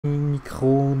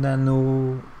micro,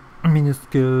 nano,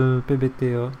 minuscule,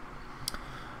 PBTA.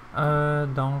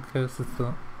 Donc, c'est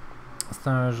ça. C'est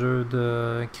un jeu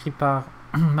écrit par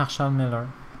Marshall Miller.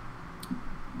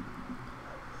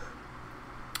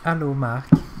 Allô, Marc.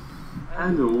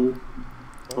 Allô,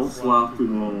 bonsoir tout le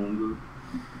monde.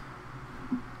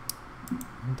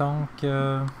 Donc,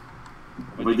 On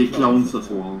va être des clowns ce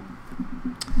soir.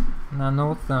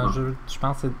 Nano, c'est un jeu, je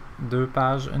pense que c'est 2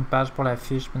 pages, une page pour la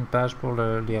fiche puis une page pour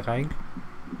les règles.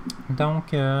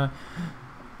 Donc,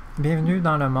 bienvenue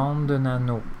dans le monde de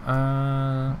Nano.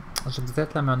 Vous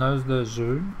êtes la meneuse de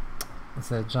jeu.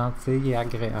 Vous êtes gentil et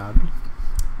agréable.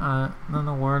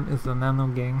 Nanoworld is a nano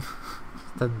game.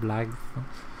 C'était une blague, ça.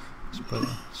 Je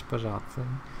suis pas gentil.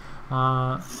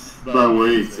 Ben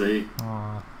oui, tu sais.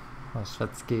 Je suis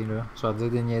fatigué, là. Je vais dire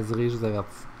des niaiseries, je vous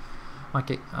avertis.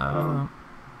 Ok.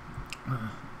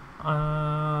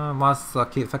 Moi, c'est ça.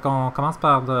 Ok. Fait qu'on commence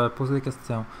par poser des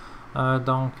questions.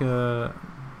 Donc,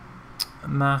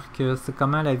 Marc, c'est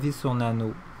comment la vie sur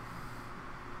Nano?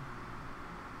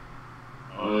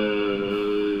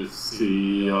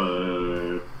 C'est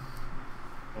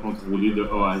contrôlé de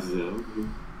A à Z.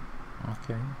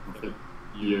 Ok. En fait,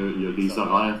 il y a des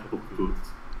horaires pour tout.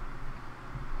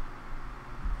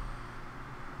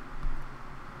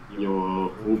 Il n'y a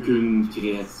aucune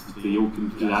créativité, aucune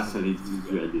place à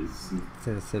l'individualisme.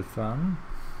 C'est le fun.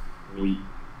 Oui.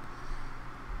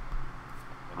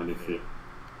 En effet.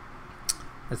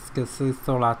 Est-ce que c'est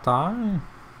sur la Terre?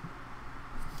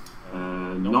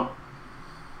 Non.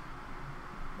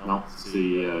 Non,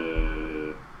 c'est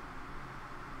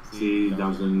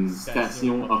dans une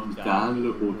station orbitale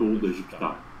autour de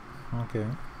Jupiter. Ok.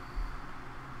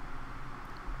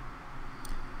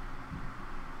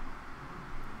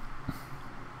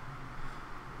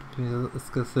 Puis, est-ce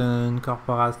que c'est une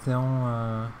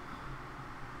corporation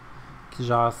qui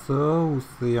gère ça, ou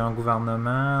c'est un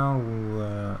gouvernement, ou...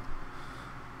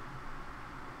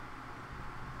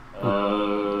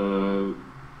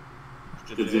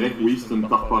 Je te dirais que oui, c'est une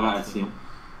corporation.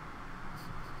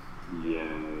 Puis,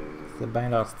 C'est bien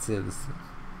leur style, ça.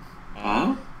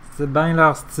 Hein? C'est bien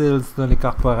leur style, ça, les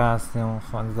corporations,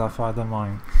 font des affaires de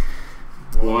même.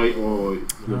 Oui, oui.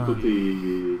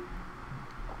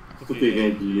 Tout est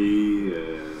réglé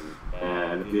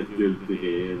à la virgule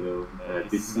près, à la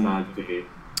décimale près.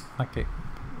 Ok.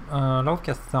 L'autre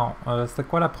question, c'est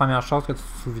quoi la première chose que tu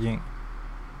te souviens?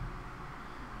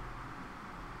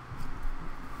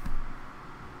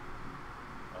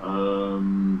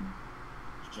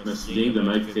 Je me souviens de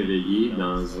m'être réveillé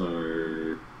dans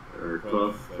un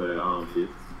coffre en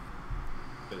vitre.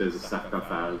 Un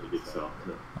sarcophage de quelque sorte.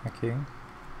 Là. Ok.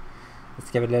 Est-ce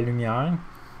qu'il y avait de la lumière?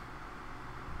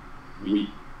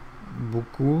 Oui.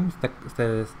 Beaucoup?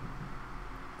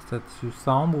 C'était-tu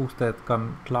sombre ou c'était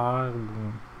comme clair?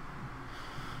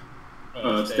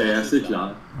 C'était assez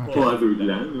clair. Okay. Pas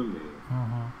aveuglant, là, mais...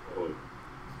 Ouais.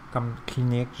 Comme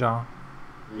clinique, genre?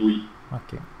 Oui.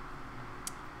 Ok.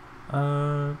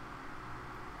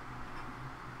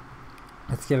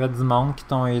 Est-ce qu'il y avait du monde qui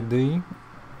t'ont aidé?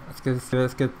 Est-ce qu'il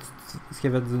y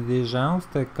avait des gens, ou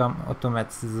c'était comme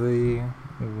automatisé?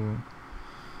 Ou...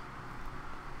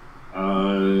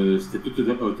 C'était tout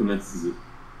automatisé.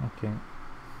 Ok.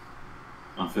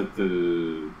 En fait,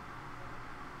 je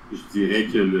dirais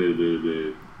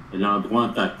que l'endroit en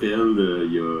tant que tel,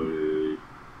 il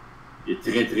y a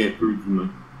très très peu d'humains.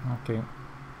 Ok.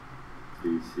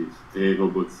 C'est très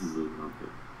robotisé, en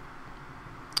fait.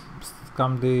 C'est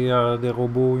comme des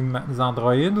robots des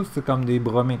androïdes, ou c'est comme des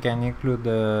bras mécaniques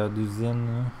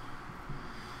d'usine?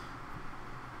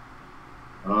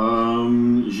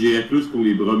 J'irais plus pour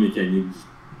les bras mécaniques.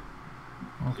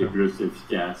 Okay. C'est plus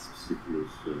efficace, c'est plus...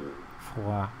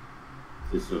 froid.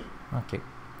 C'est ça. Ok.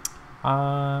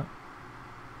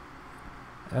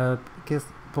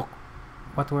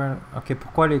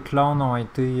 Pourquoi les clones ont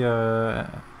été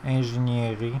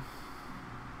ingénierés?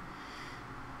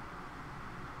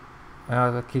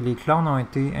 Ok, les clones ont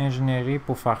été ingénierés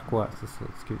pour faire quoi? C'est ça,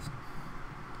 excuse.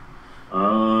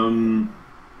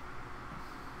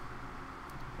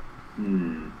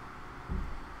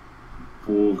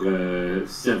 Pour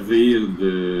servir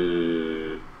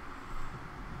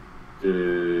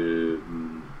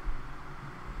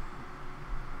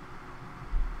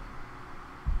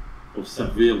pour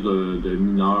servir de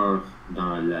mineur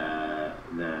dans la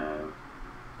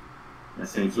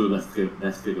ceinture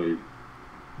d'astéroïdes.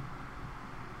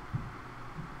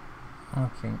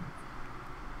 Ok.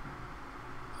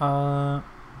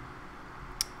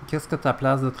 Qu'est-ce que ta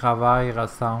place de travail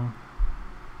ressemble?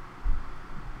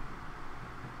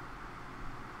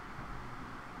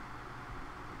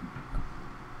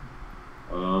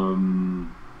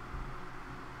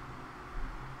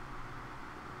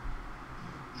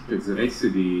 Je te dirais que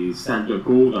c'est des salles de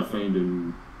cours afin de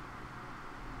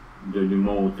nous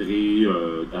montrer,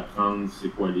 d'apprendre c'est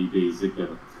quoi les basics de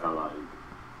notre travail.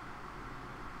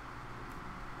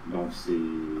 Donc c'est...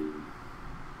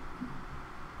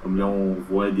 Comme là on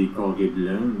voit des carrés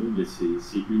blancs, là,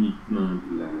 c'est uniquement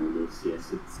blanc, là, c'est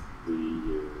assez typé.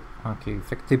 Ok,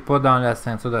 fait que t'es pas dans la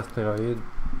ceinture d'astéroïdes.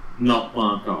 Non, pas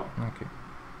encore. Ok.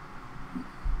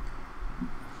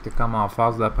 T'es comme en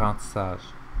phase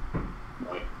d'apprentissage.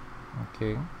 Ouais. Ok.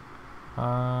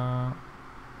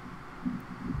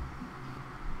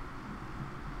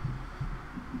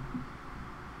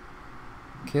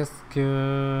 Qu'est-ce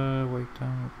que... Wait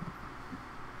time.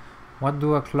 What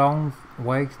do a clone's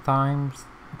wake times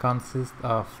consist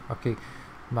of? Ok.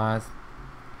 Ben,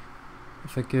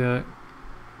 fait que...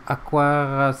 À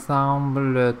quoi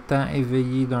ressemble le temps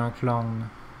éveillé d'un clone?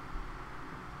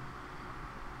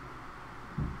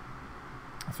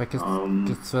 Fait qu'est-ce que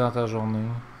tu fais dans ta journée,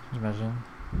 j'imagine?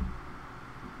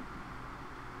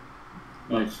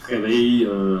 Ben, tu te réveilles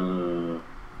à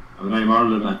la même heure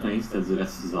le matin, c'est-à-dire à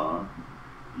 6 heures.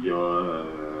 Il y a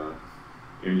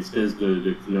une espèce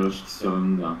de cloche qui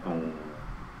sonne dans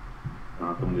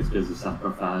ton espèce de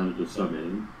sarcophage de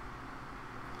sommeil.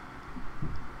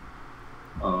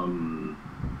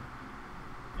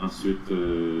 Ensuite,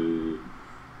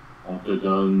 on te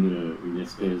donne une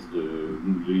espèce de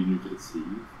moulée nutritive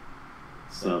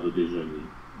qui sert de déjeuner.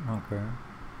 Ok.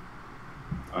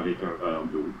 Avec un verre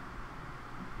d'eau.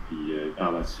 Puis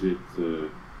par la suite,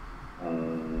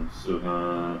 on se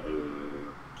rend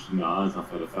gymnase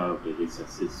afin de faire de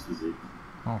l'exercice physique.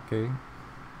 Ok.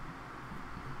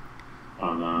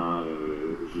 Pendant,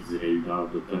 je dirais, 1 heure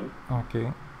de temps. Ok.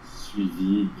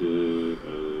 Suivi du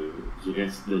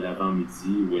reste de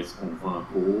l'avant-midi où est-ce qu'on va en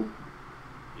cours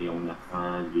et on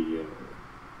apprend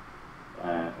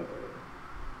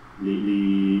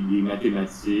les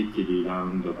mathématiques et les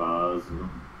langues de base.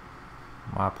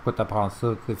 Ouais, pourquoi t'apprends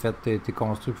ça? T'es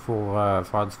construit pour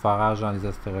faire du forage dans les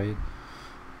astéroïdes.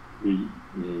 Oui,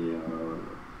 mais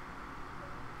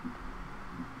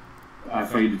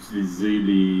afin d'utiliser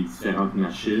les différentes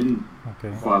machines,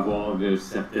 il faut avoir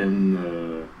certaines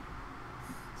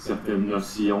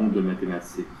notions de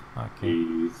mathématiques. Okay.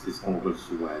 Et c'est ce qu'on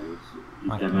reçoit. Là.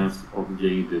 Évidemment, c'est pas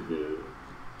bien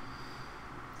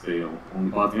on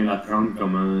n'est pas en train d'apprendre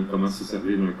comment se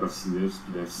servir d'un cosinus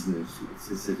puis d'un sinus.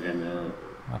 C'est vraiment...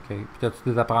 Ok. Puis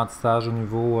as-tu des apprentissages au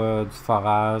niveau du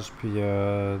forage, puis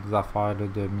des affaires là,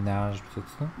 de minage, puis tout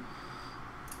ça?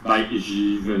 Ben,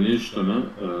 j'y venais justement,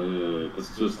 parce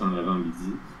que ça, c'est en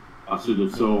avant-midi. Ensuite de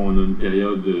ça, on a une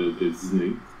période de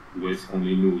dîner, où est-ce qu'on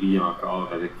est nourri encore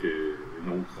avec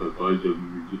un autre bol de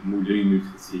moulée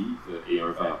nutritive et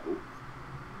un verre d'eau.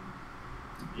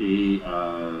 Et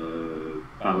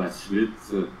par la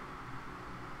suite,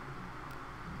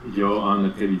 il y a en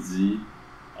après-midi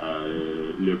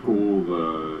le cours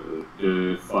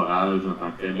de forage en tant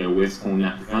que tel, où est-ce qu'on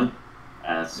apprend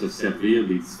à se servir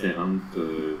des différentes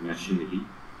machineries.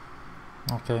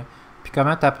 Ok. Puis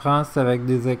comment t'apprends? C'est avec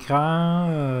des écrans?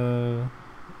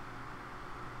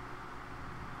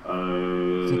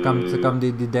 C'est comme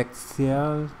des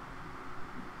didacticiels?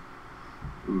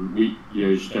 Oui, il y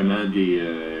a justement des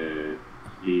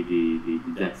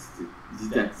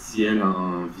didacticiels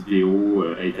en vidéo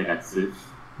interactifs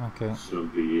sur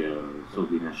des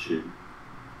machines.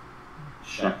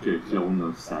 Chaque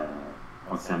clone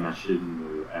a sa machine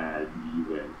à lui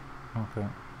ou elle. Ok.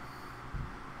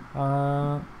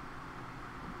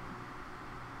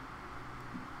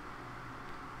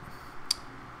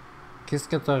 Qu'est-ce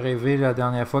que tu as rêvé la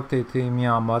dernière fois que tu as été mis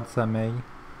en mode sommeil?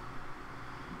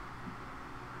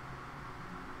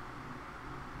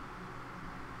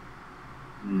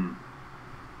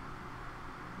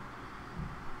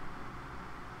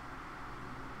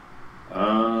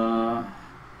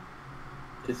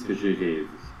 Qu'est-ce que j'ai rêvé?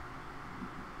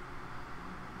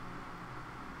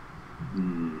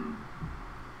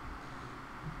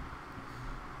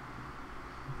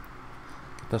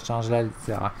 Tu as changé la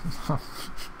litière.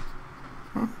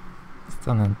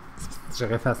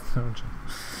 J'aurais fait ça.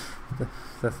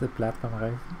 C'est assez plate comme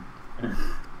rêve.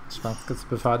 Je pense que tu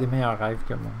peux faire des meilleurs rêves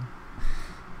que moi.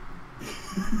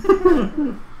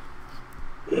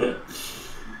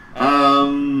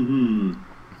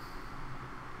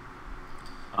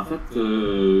 En fait,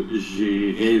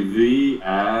 j'ai rêvé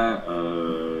à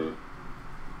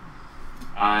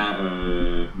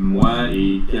moi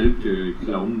et quelques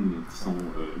clones qui sont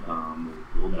dans mon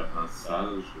groupe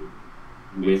d'apprentissage,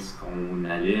 où est-ce qu'on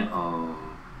allait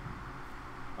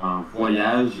en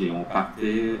voyage et on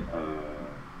partait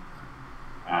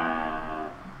à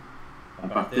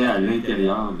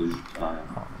l'intérieur de Jupiter.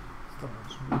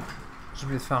 Je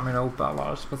vais fermer le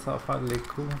haut-parleur, je sais pas si ça va faire de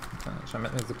l'écho. Attends, je vais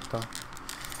mettre mes écouteurs.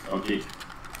 Ok.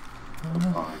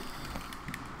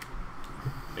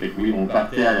 Fait que oui, on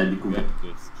partait à la découverte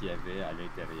de ce qu'il y avait à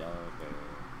l'intérieur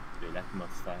de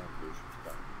l'atmosphère de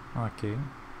Jupiter. Ok.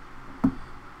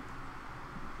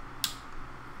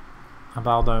 À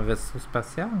bord d'un vaisseau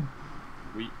spatial?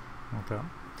 Oui. Ok.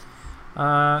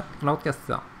 L'autre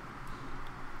question.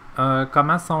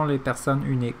 Comment sont les personnes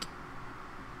uniques?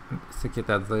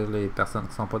 C'est-à-dire les personnes qui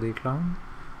ne sont pas des clones?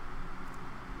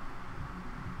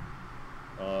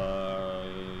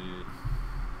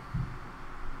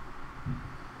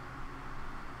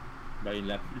 Ben,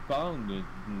 la plupart ne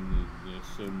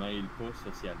se mêlent pas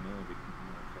socialement avec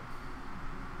nous, en fait.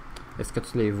 Est-ce que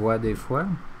tu les vois des fois?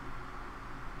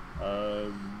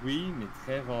 Oui, mais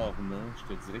très rarement. Je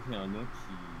te dirais qu'il y en a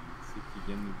qui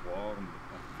viennent nous voir mais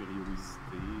par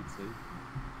curiosité, tu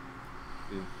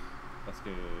sais. Parce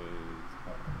que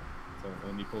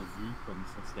on n'est pas vu comme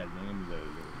socialement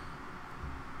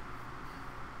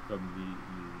comme les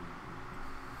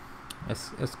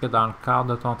Est-ce que dans le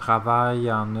cadre de ton travail, il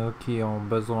y en a qui ont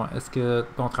besoin... Est-ce que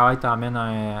ton travail t'amène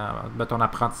à... ton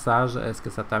apprentissage, est-ce que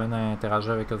ça t'amène à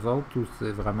interagir avec eux autres ou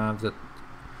c'est vraiment...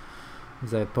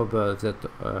 Vous êtes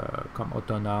comme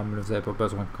autonome, vous n'avez pas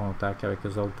besoin de contact avec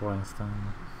eux autres pour l'instant?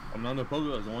 On n'en a pas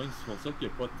besoin, c'est pour ça qu'il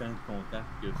n'y a pas tant de contact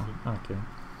que ça. Ok.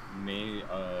 Mais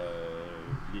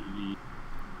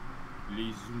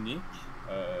les uniques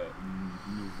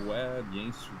nous voient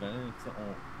bien souvent,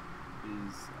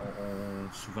 ont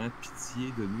souvent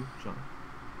pitié de nous, genre.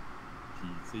 Puis,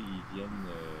 tu sais, ils viennent,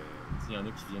 il y en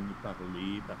a qui viennent nous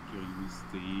parler par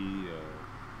curiosité,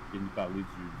 viennent nous parler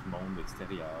du monde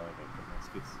extérieur, comment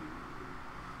est-ce que c'est.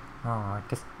 Ah,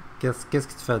 qu'est-ce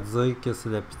qui te fait dire que c'est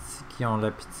la pitié, qui ont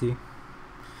la pitié?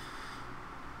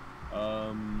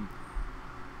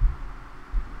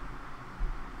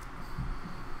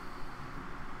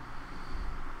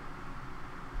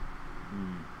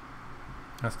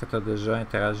 Est-ce que tu as déjà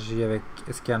interagi avec...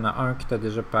 Est-ce qu'il y en a un qui t'a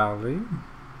déjà parlé?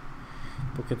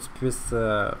 Pour que tu puisses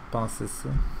penser ça.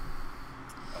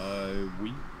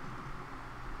 Oui.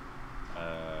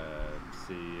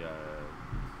 C'est...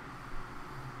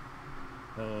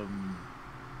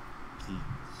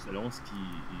 selon ce qu'il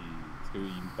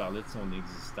me parlait de son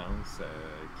existence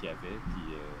qu'il avait,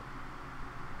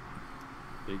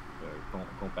 puis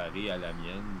comparé à la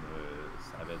mienne,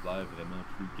 ça avait l'air vraiment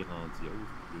plus grandiose,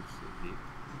 plus riche.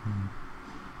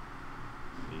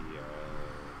 Et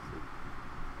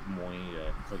moins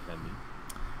programmé.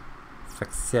 Fait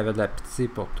que s'il y avait de la pitié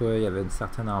pour toi, il y avait une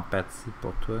certaine empathie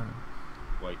pour toi.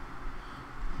 Oui.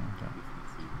 Ok.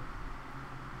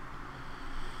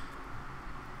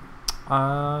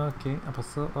 Ok. Après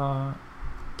ça,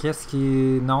 qu'est-ce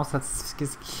qui est non satisfaisant?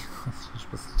 Qu'est-ce qui... Je sais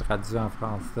pas si je traduis en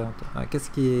français. Qu'est-ce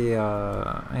qui est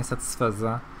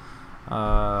insatisfaisant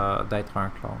d'être un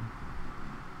clone?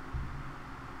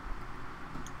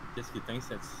 Qu'est-ce qui est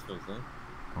insatisfaisant?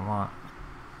 Ouais.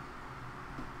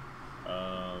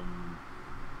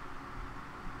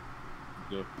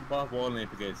 De ne pas avoir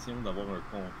l'impression d'avoir un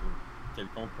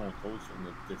quelconque contrôle sur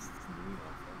notre destinée,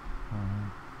 en fait.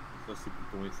 Ça, c'est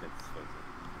plutôt insatisfaisant.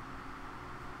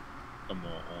 Comme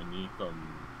on est comme...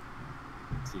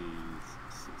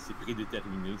 C'est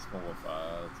prédéterminé ce qu'on va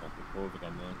faire. On peut pas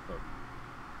vraiment comme...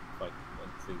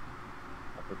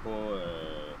 on peut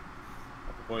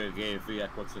pas rêver à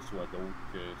quoi que ce soit d'autre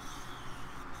que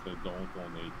ce dont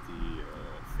on a été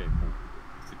fait pour.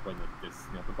 C'est quoi notre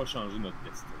destinée? On peut pas changer notre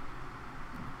destinée.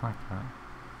 Ok.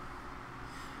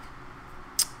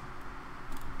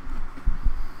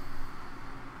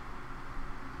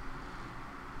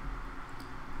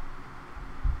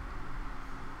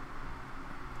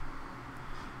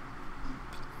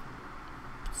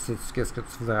 Sais-tu qu'est-ce que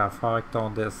tu voudrais faire avec ton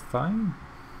destin?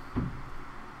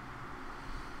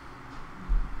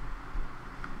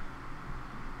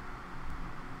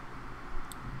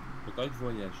 Peut-être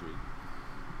voyager.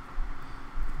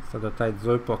 Ça doit être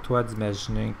dur pour toi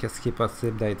d'imaginer qu'est-ce qui est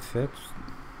possible d'être fait.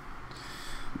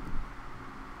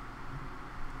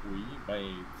 Oui,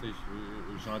 ben, tu sais,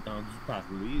 j'ai entendu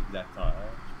parler de la Terre,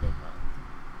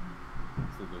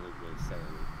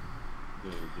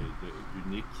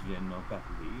 d'uniques qui viennent m'en parler,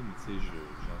 mais tu sais,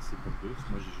 j'en sais pas plus.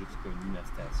 Moi, j'ai juste connu la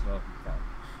station orbitale.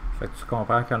 Fait que tu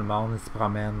comprends que le monde il se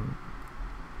promène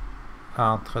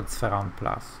entre différentes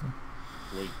places.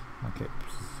 Oui. Ok,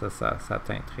 ça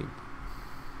t'intrigue.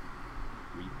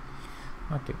 Oui.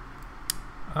 Ok.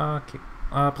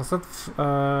 Après ça, faut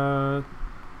que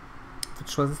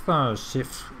tu choisisses un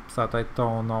chiffre, ça va être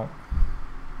ton nom.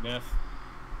 9.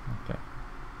 Ok.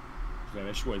 Je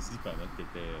l'avais choisi pendant que tu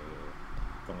étais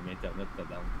ton Internet te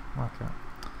down. Ok.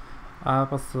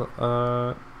 Après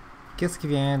ça, qu'est-ce qui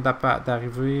vient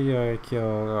d'arriver qui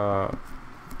a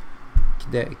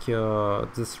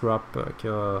disrupt,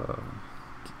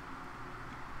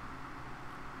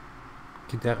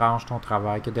 qui dérange ton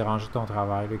travail, qui a dérangé ton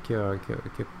travail, là, qui a...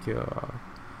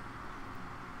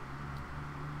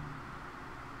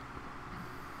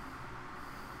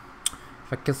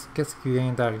 Fait que qu'est-ce qui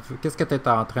vient d'arriver? Qu'est-ce que tu es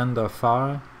en train de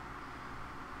faire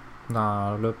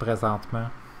là présentement?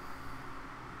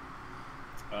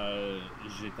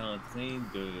 J'étais en train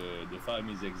de faire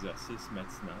mes exercices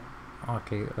matinaux.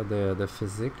 Ok, de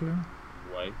physique, là?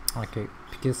 Ouais. Ok.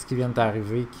 Puis qu'est-ce qui vient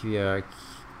d'arriver qui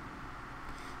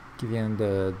vient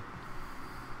de...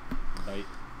 Ben,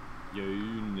 il y a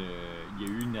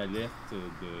eu une alerte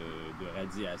de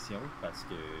radiation parce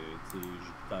que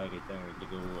Jupiter était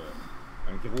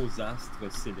un gros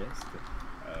astre céleste.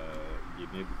 Il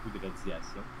émet beaucoup de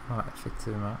radiation. Ouais,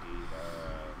 effectivement. Et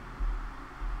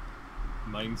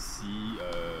même si,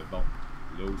 bon,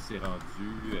 là où c'est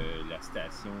rendu, la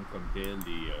station comme telle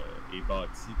est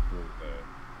bâtie pour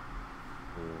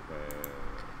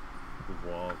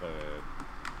pouvoir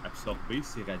absorber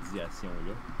ces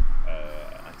radiations-là.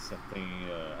 À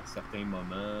certains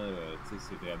moments,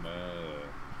 c'est vraiment...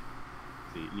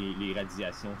 les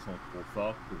radiations sont trop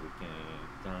fortes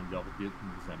quand l'orbite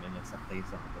nous amène à certains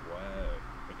endroits,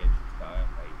 près de Jupiter,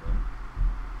 par exemple.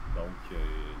 Donc,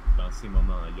 dans ces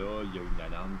moments-là, il y a une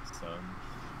alarme qui sonne,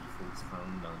 il faut se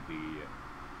rendre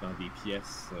dans des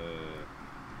pièces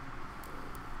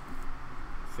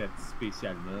faites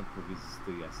spécialement pour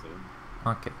résister à ça.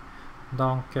 Ok.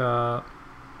 Donc, tu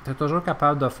es toujours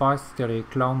capable de faire ce que les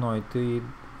clones ont été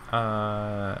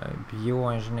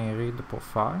bio-ingénierés pour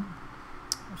faire.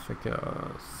 Fait que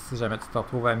si jamais tu te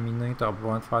retrouves à miner, tu as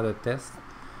besoin de faire des tests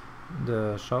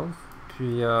de choses.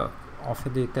 Puis, on fait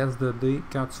des tests de dés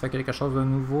quand tu fais quelque chose de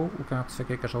nouveau ou quand tu fais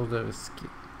quelque chose de risqué.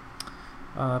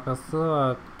 Après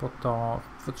ça, pour ton...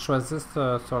 faut que tu choisisses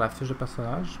sur la fiche de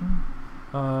personnage.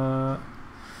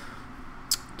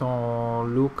 Ton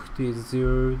look, tes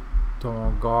yeux, ton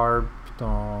garb, puis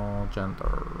ton gender.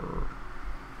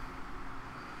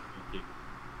 Ok.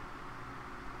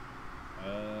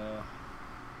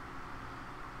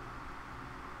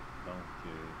 Donc,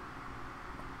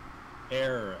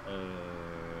 hair,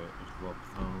 je vais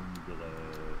prendre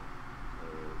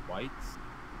white.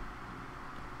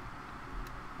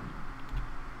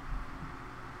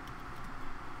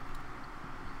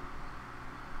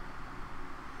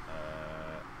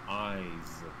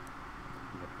 Eyes,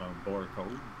 je vais prendre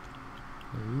barcode.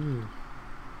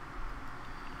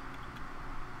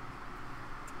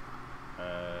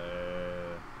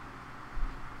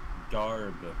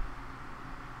 Garb.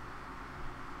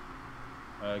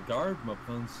 Garb m'a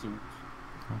prendre suit.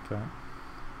 Ok.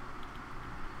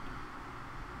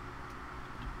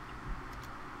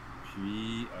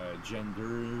 Puis gender,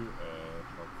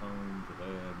 je vais prendre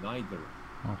neither.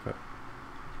 Ok.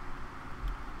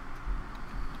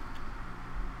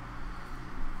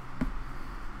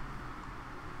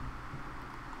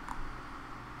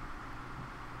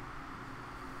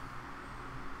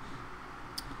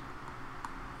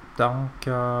 Donc,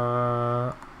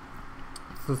 ça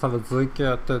veut dire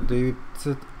que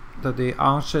t'as des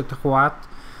hanches étroites,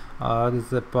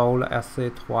 des épaules assez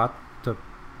étroites, t'as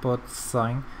pas de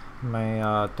sein, mais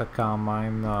t'as quand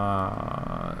même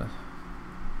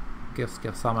qu'est-ce qui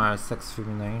ressemble à un sexe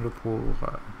féminin là, pour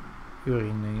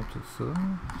uriner, tout ça.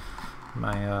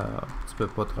 Mais tu peux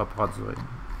pas te reproduire.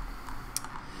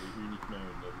 Uniquement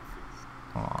un homme fixe.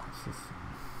 Ah, c'est ça.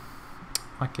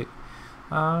 Ok.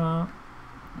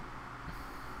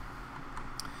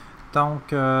 Donc,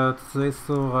 tu es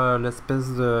sur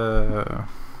l'espèce de...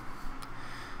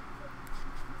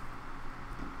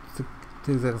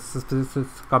 c'est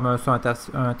comme sur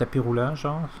un tapis roulant,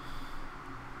 genre.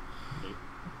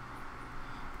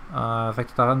 Fait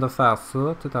que tu es en train de faire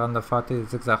ça, tu es en train de faire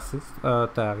tes exercices.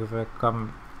 Tu arrives comme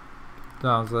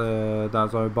dans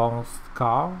un bon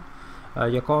score. Il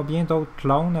y a combien d'autres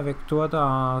clones avec toi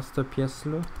dans cette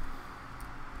pièce-là?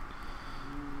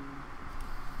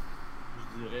 Je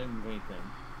dirais une vingtaine.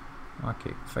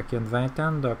 Ok. Fait qu'il y a une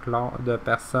vingtaine de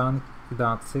personnes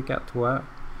identiques à toi,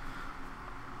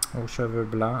 aux cheveux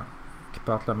blancs, qui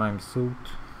portent le même suit.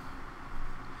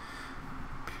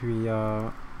 Puis,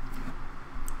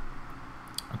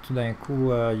 tout d'un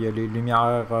coup, il y a les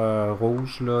lumières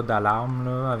rouges là, d'alarme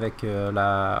là, avec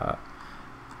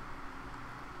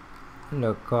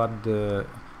le code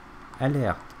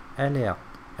alerte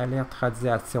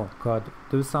radiation, code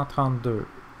 232.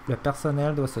 Le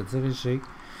personnel doit se diriger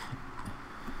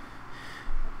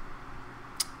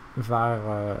vers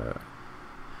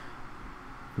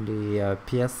les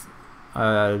pièces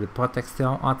de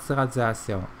protection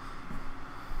anti-radiation.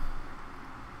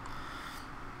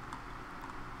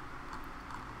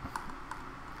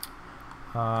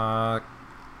 Ok.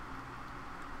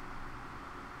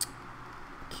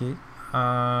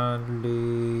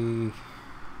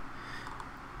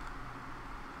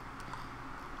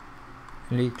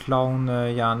 Les clones,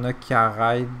 il y en a qui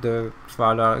arrêtent de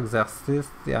faire leur exercice,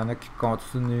 il y en a qui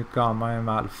continuent quand même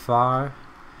à le faire.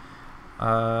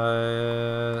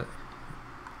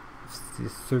 C'est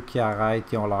ceux qui arrêtent,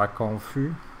 qui ont l'air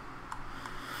confus.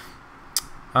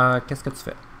 Qu'est-ce que tu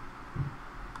fais?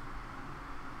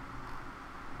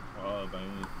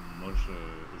 Moi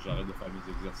j'arrête de faire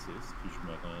mes exercices, puis je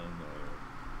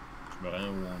me rends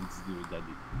où on me dit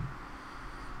d'aller.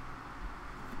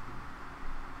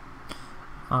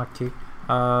 Ok.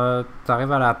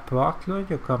 T'arrives à la porte, là, il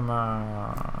y a comme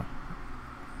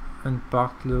une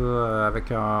porte là,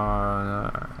 avec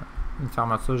une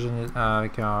fermeture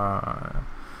avec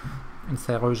une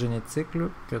serrure génétique là,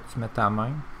 que tu mets ta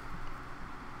main.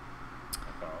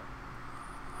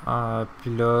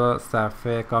 Puis là, ça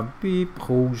fait comme pip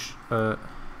rouge.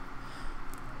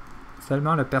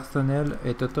 Seulement le personnel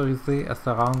est autorisé à se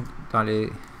rendre dans le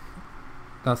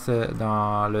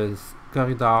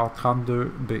corridor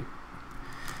 32B.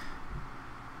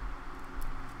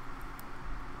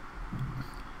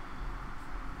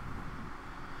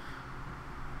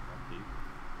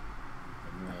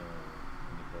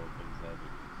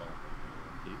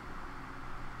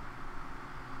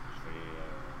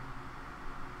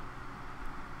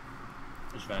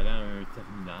 Je vais aller à un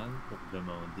terminal pour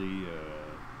demander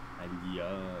à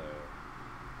l'IA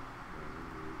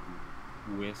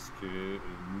où est-ce que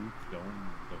nous, clones,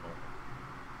 devons.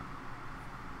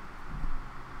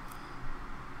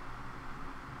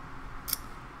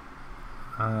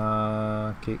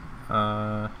 Ok.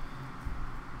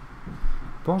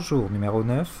 Bonjour, numéro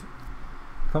 9.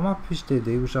 Comment puis-je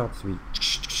t'aider aujourd'hui?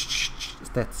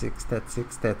 Statique,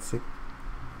 statique, statique.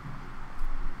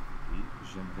 Oui,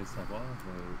 j'aimerais savoir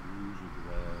où je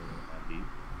dois aller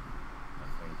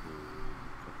afin de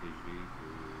protéger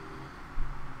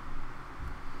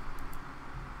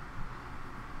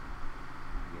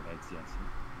de radiation.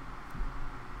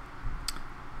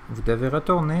 Vous devez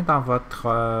retourner dans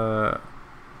votre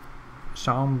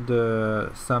chambre de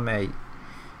sommeil.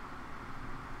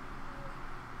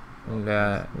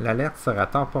 L'alerte sera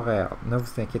temporaire. Ne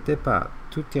vous inquiétez pas.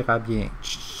 Tout ira bien.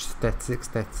 Statique,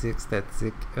 statique,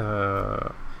 statique.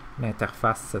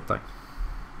 L'interface s'éteint.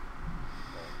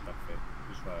 Bon, parfait.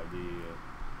 Je vais aller...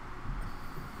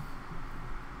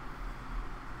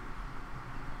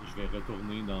 je vais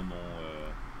retourner dans mon...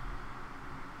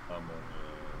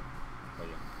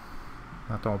 voyons.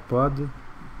 Dans ton pod.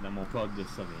 Dans mon pod de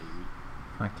sommeil, oui.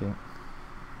 Ok.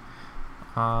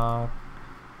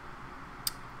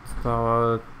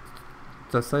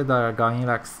 Tu essaies de gagner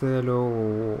l'accès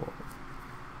là,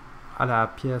 à la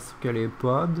pièce que les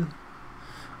pods.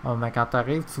 Mais quand tu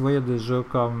arrives, tu vois, il y a déjà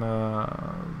comme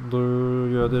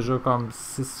il y a déjà comme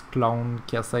 6 clones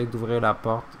qui essayent d'ouvrir la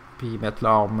porte, puis ils mettent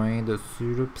leurs mains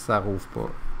dessus, là, puis ça rouvre pas.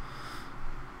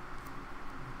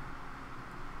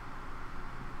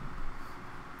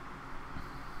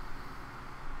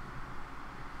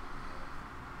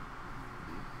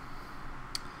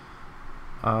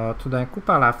 Tout d'un coup,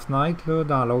 par la fenêtre, là,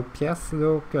 dans l'autre pièce,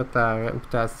 là, où tu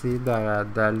as essayé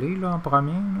d'aller là, en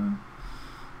premier,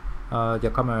 il y a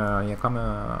comme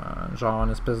genre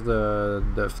une espèce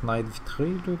de fenêtre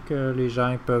vitrée là, que les gens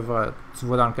ils peuvent... tu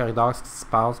vois dans le corridor ce qui se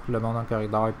passe, puis le monde dans le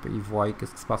corridor, ils voient ce qui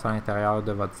se passe à l'intérieur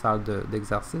de votre salle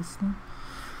d'exercice.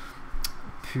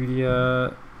 Puis,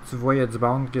 tu vois, il y a du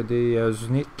monde, il y a des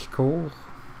uniques qui courent.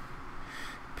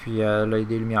 Puis, là, il y a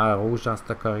des lumières rouges dans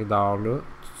ce corridor-là,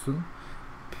 tout ça.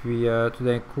 Puis tout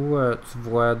d'un coup, tu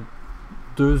vois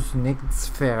 2 uniques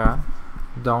différents,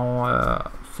 dont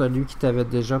celui qui t'avait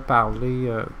déjà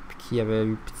parlé, puis qui avait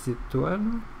eu pitié de toi.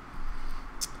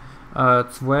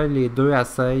 Tu vois, les deux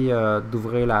essayent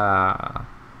d'ouvrir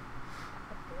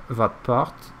votre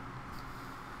porte.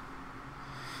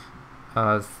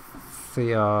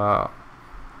 C'est un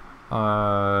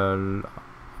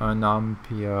homme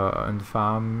puis une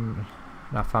femme.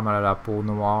 La femme elle a la peau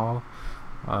noire.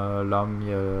 L'homme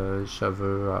il a les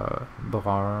cheveux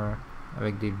bruns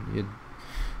avec des yeux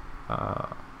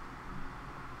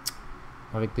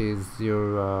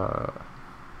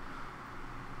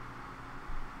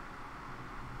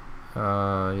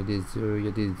il y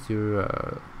a des yeux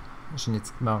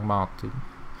génétiquement augmentés.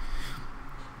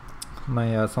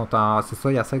 Mais c'est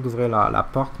ça, ils essaient d'ouvrir la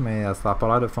porte, mais ça n'a pas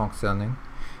l'air de fonctionner.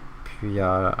 Puis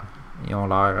ils ont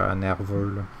l'air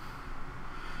nerveux là.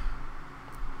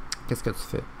 qu'est-ce que tu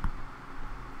fais?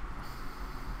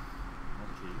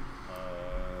 Ok.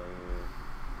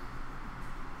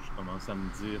 Je commence à me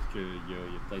dire qu'il y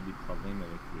a peut-être des problèmes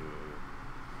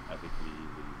avec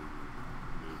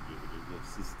le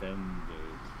système de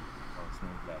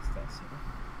lancement de la station.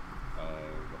 Il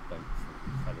va peut-être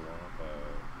falloir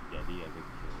y aller avec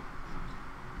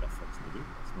la force de deux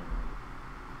à ce moment-là.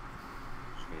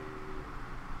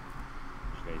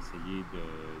 Je vais essayer de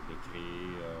créer,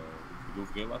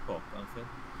 d'ouvrir la porte en fait.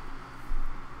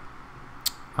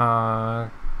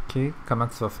 Ok, comment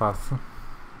tu vas faire ça?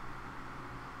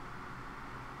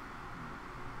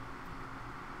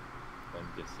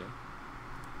 Bonne question.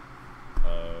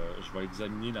 Je vais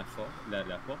examiner la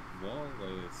porte, voir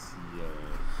si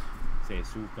elle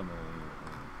s'ouvre comme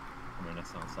un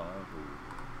ascenseur ou...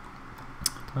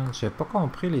 J'ai pas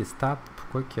compris les stats,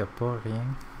 pourquoi qu'il n'y a pas rien.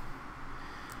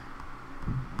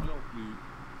 Moi non plus.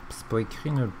 Pis c'est pas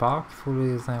écrit nulle part qu'il faut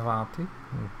les inventer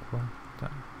ou quoi?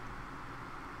 Attends.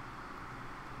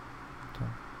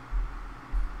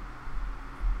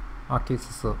 Ok,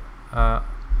 c'est ça.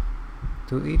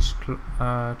 To each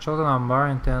chosen number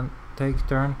and then take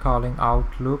turn calling out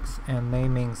looks and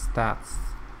naming stats.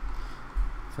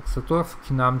 Fait que c'est toi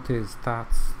qui nomme tes stats.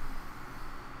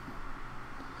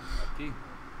 Ok.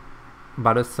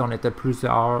 Ben là, si on était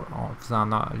plusieurs,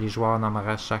 les joueurs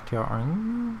nommeraient chacun un.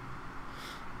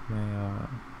 Mais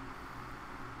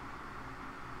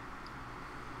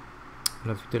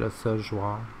là, vu que t'es le seul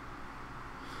joueur.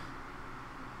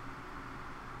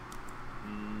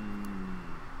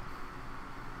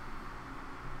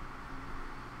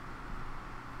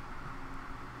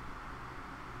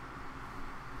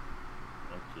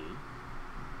 Ok.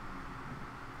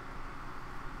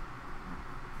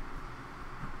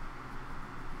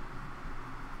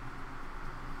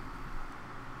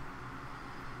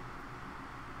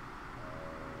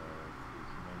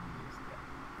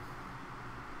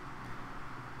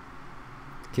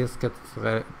 Qu'est-ce que tu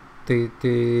serais.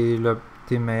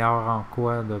 T'es meilleur en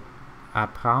quoi? De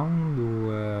apprendre ou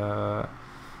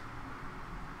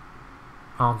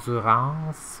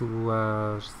endurance ou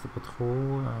je sais pas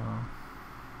trop.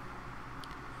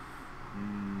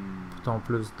 Ton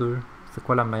plus 2. C'est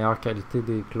quoi la meilleure qualité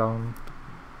des clones?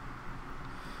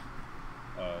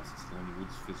 C'est au niveau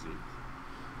du physique.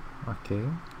 Ok.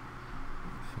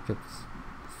 Fait que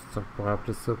tu pourrais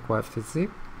appeler ça quoi?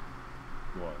 Physique?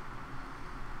 Ouais.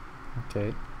 Ok.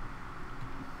 Fait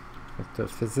que t'as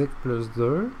physique plus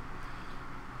 2.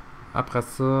 Après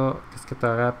ça, qu'est-ce que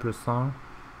t'aurais à plus 1?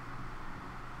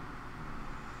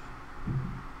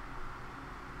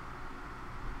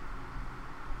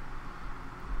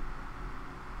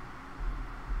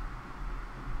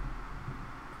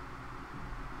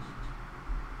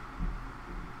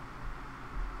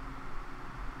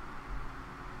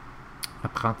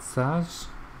 Apprentissage.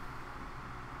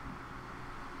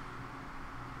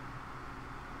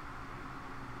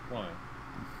 Ouais.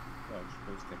 Je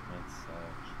suppose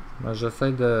qu'apprentissage. Ben,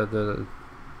 j'essaie de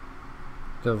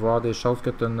voir des choses que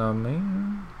tu as nommées.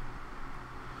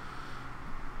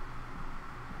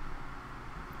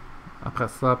 Après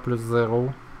ça, plus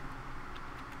 0.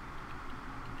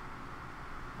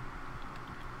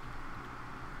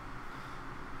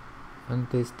 Une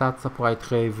des stats, ça pourrait être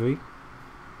rêvé.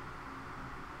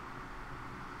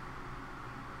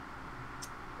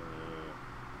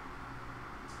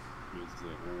 Plus 0,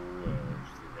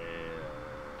 je dirais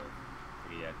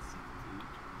créativité.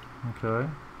 Ok.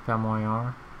 Puis à moins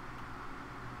 1.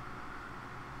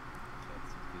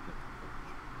 Créativité de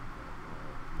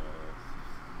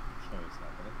je suis un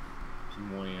savant. Puis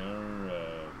moins 1,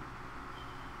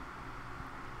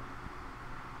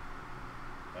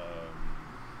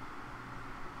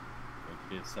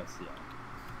 social.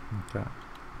 Ok.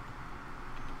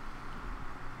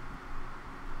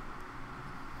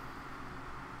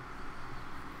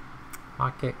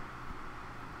 Ok.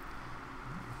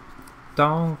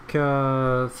 Donc,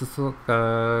 c'est ça.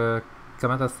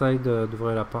 Comment tu essaies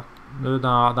d'ouvrir la porte? Là,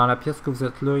 dans la pièce que vous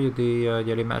êtes là, il y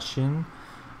a les machines.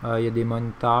 Il y a des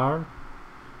moniteurs.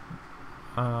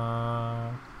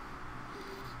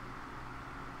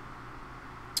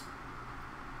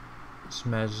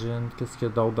 J'imagine. Qu'est-ce qu'il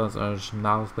y a d'autre dans un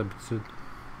gymnase d'habitude?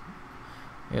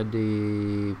 Il y a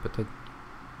des. Peut-être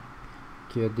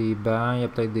qu'il y a des bancs, il y a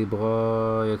peut-être des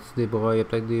bras. Y a-t-il des bras? Il y a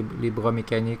peut-être les bras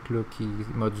mécaniques là,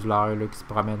 modulaires là, qui se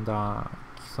promènent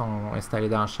qui sont installés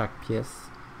dans chaque pièce.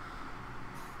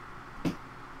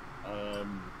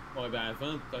 Ouais, ben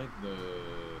avant peut-être de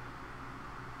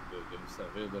me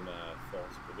servir de ma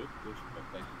force brute, là, je pourrais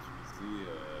peut-être utiliser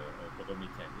un bras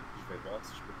mécanique. Je vais voir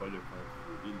si je peux pas le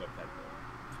contrôler localement.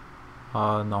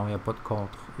 Ah non, il n'y a pas de contrôle.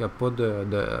 Il n'y a pas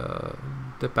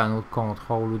de panneau de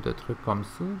contrôle ou de trucs comme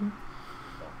ça. Là.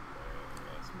 Bon,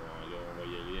 à ce moment-là, on va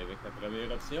y aller avec la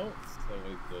première option. Ça va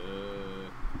être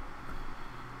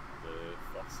de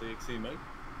forcer avec ses mains.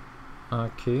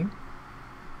 Ok.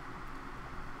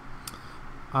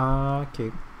 Ah,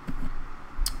 ok.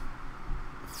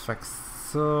 Fait que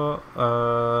ça...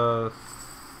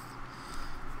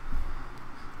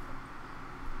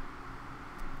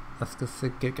 est-ce que c'est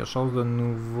quelque chose de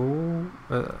nouveau?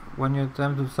 When you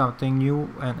attempt to do something new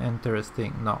and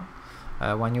interesting. Non.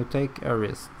 When you take a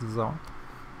risk, disons.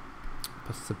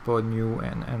 Parce que c'est pas new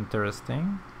and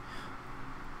interesting.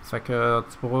 Fait que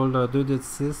tu roules 2 d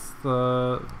 6, puis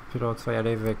là tu vas y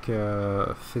aller avec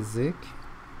physique.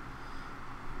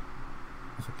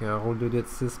 Fait que roule 2 d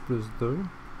 6 plus 2.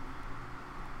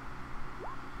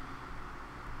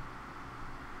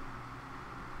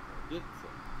 Vite.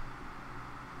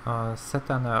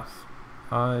 7 à 9.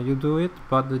 You do it,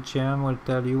 but the GM will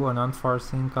tell you an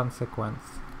unforeseen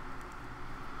consequence.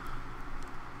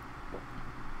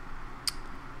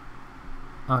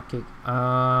 Ok.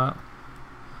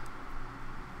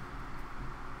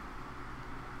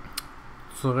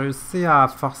 Tu réussis à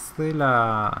forcer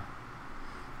la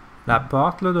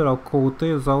porte là, de l'autre côté.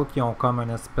 Eux autres, ils ont comme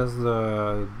une espèce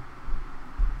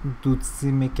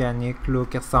d'outil mécanique là,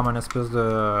 qui ressemble à une espèce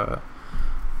de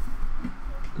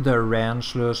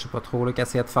wrench, là, je sais pas trop, là, qui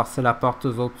essayait de forcer la porte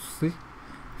eux autres aussi.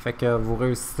 Fait que vous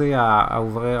réussissez à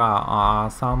ouvrir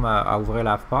ensemble à ouvrir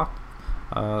la porte.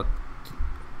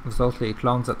 Vous autres, les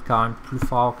clones, vous êtes quand même plus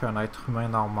forts qu'un être humain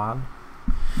normal.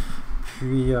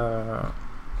 Puis,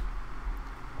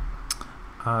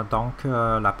 donc,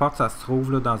 la porte, ça se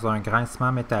trouve là, dans un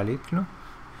grincement métallique. Là.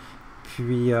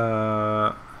 Puis,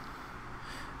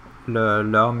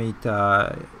 l'homme, il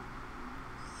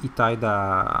t'aide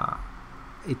à...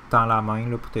 Il te tend la main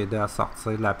là, pour t'aider à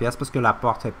sortir de la pièce, parce que la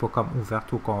porte n'est pas comme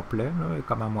ouverte au complet, là, elle est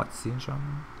comme à moitié, genre.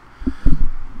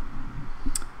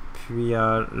 Puis,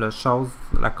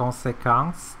 la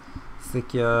conséquence, c'est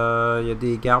qu'il y a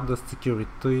des gardes de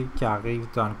sécurité qui arrivent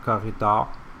dans le corridor.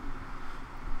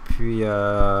 Puis,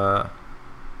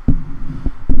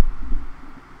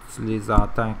 tu les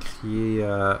entends crier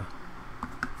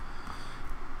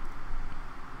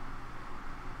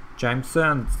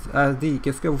Jameson, Aldi,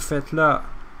 qu'est-ce que vous faites là?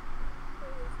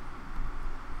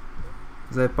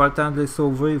 Vous n'avez pas le temps de les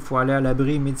sauver, il faut aller à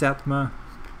l'abri immédiatement.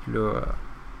 Puis là,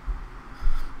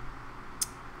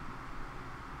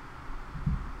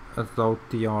 eux autres,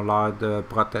 ils ont l'air de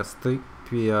protester.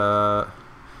 Puis,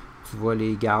 tu vois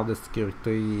les gardes de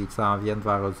sécurité, ils s'en viennent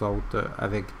vers eux autres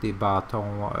avec des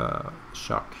bâtons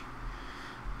choc.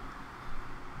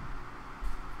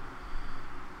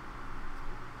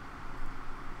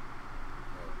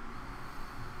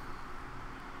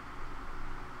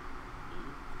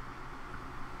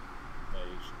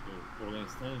 Pour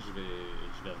l'instant, je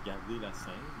vais regarder la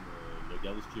scène. Le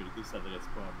garde de sécurité ne s'adresse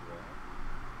pas à moi.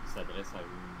 Il s'adresse à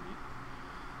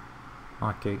une.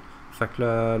 Ok. Fait que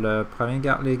le premier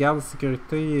les gardes de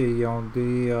sécurité, ils ont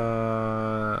des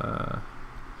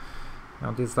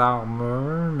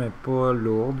armures, mais pas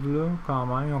lourdes, là, quand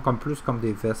même. Ils ont comme plus comme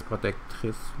des vestes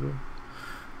protectrices, là.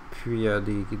 Puis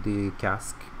des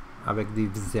casques avec des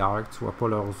visières que tu vois pas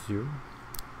leurs yeux.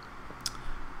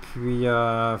 Puis,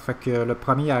 fait que le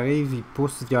premier arrive, il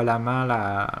pousse violemment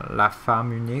la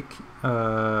femme unique.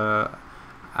 Elle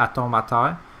tombe à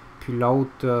terre. Puis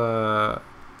l'autre,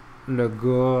 le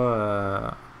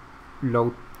gars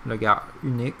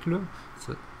unique, là,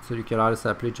 celui qui a l'air de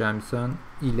s'appeler Jameson,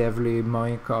 il lève les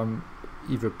mains comme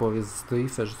il veut pas résister, il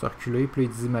fait juste reculer. Puis il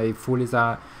dit, mais il faut les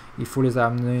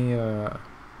amener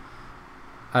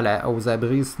aux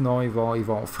abris, sinon ils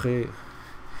vont frire.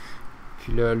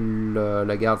 Puis là,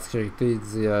 le garde de sécurité, il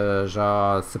dit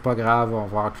genre, c'est pas grave, on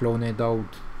va en cloner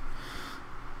d'autres.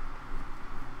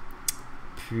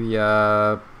 Puis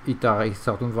il se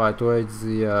retourne vers toi, il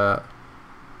dit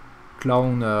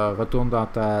clone, retourne dans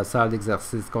ta salle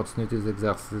d'exercice, continue tes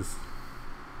exercices.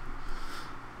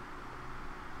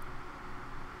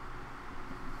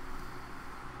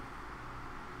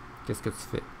 Qu'est-ce que tu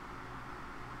fais?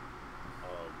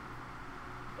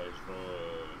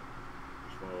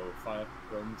 Je vais faire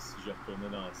comme si je retournais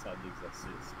dans la salle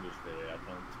d'exercice. Là, je vais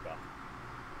attendre qu'il parte.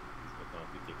 Je vais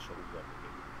tenter quelque chose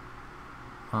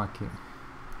après. Ok.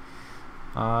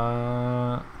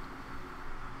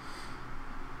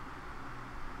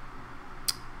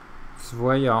 Tu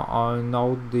vois, il y a un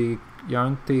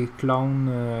de tes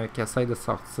clones qui essaie de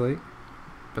sortir.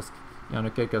 Parce qu'il y en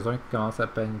a quelques-uns qui commencent à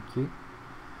paniquer.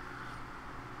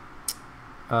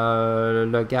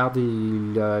 Le garde,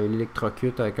 il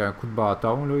électrocute avec un coup de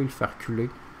bâton, là, il le fait reculer.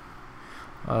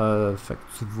 Fait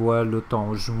que tu vois là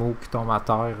ton jumeau qui tombe à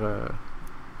terre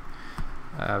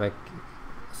avec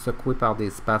secoué par des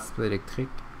spasmes électriques.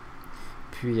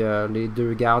 Puis les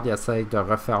deux gardes essayent de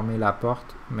refermer la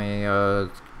porte, mais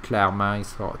clairement ils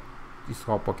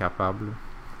seront pas capables.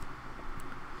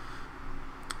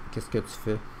 Qu'est-ce que tu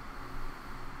fais?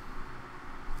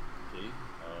 Ok.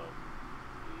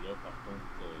 Là, par contre,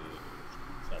 je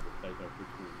trouve que ça va peut-être un peu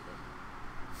trop long.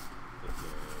 Fait que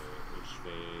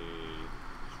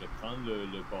je vais prendre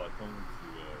le bâton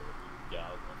du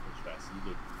garde. En fait, je vais essayer de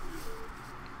le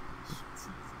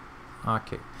subtiliser. Ok.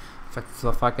 Fait que tu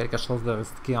vas faire quelque chose de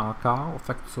risqué encore.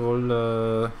 Fait que tu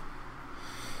roules.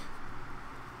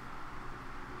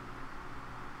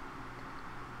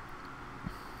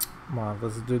 Bon,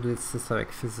 vas-y 2d6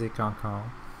 avec physique encore.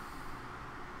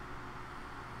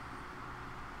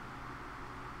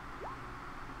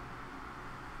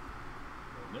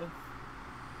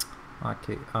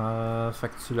 Ok. Fait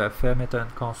que tu l'as fait, mais t'as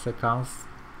une conséquence.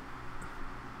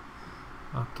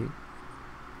 Ok.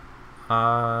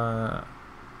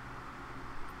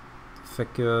 Fait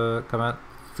que comment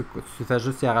tu fais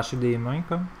juste y arracher des mains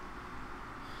comme?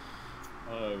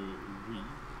 Oui,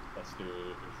 parce que je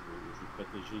veux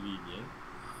protéger les miens.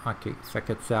 Ok. Fait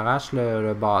que tu arraches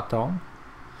le bâton.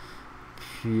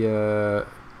 Puis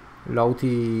l'autre,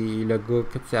 le gars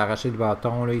que tu as arraché le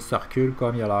bâton, là, il se recule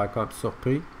comme il a l'air comme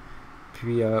surpris.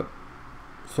 Puis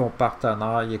son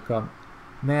partenaire, il est comme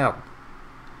merde.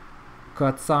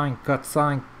 Code 5,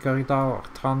 corridor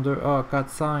 32A, code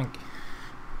 5.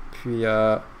 Puis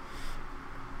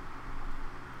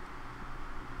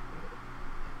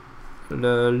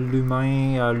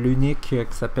l'humain, l'unique qui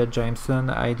s'appelle Jameson,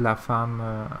 aide la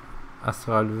femme à se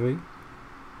relever.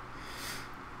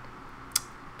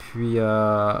 Puis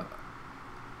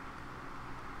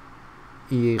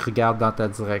il regarde dans ta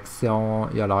direction,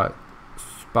 il a l'air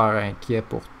super inquiet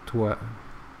pour toi.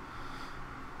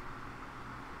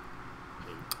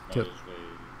 Okay.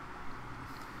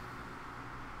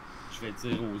 Je vais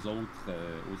dire aux autres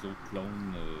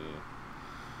clones,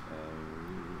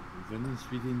 venez,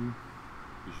 suivez-nous.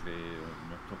 Je vais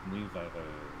me retourner vers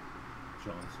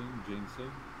Jameson.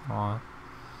 Ouais.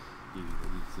 Et je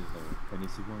vais lui dire,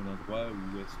 connaissez-vous un endroit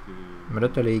où est-ce que... Mais là,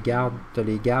 t'as les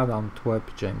gardes entre toi et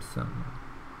Jameson.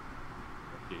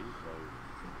 Ok,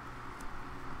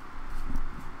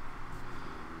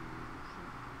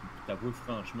 t'avoue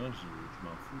franchement, je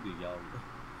m'en fous des gardes.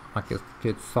 Ok, que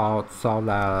tu sors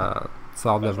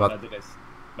de votre...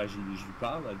 Ben, je lui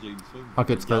parle à Jameson. Ok,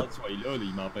 le tu garde peux... soit là,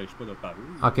 il m'empêche pas de parler.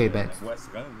 Ok, là, ben... La voix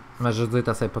se rend. Mais je veux dire,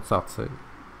 t'essaies pas de sortir.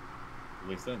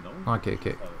 Oui, ça, non. Ok,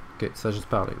 tu fais juste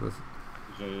parler, vas-y.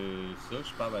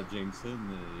 Je parle à Jameson.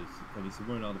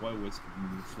 Connaissez-vous un endroit où est-ce que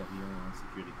nous serions en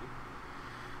sécurité?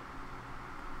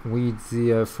 Oui, il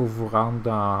dit, faut vous rendre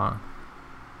dans...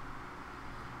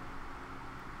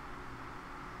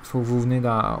 Faut que vous venez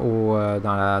dans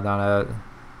la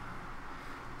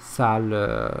salle,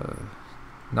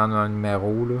 dans un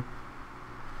numéro, là.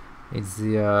 Il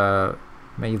dit,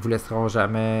 mais ils vous laisseront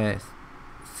jamais...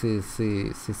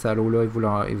 Ces salauds-là,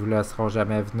 ils vous laisseront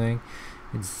jamais venir.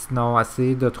 Il dit, sinon,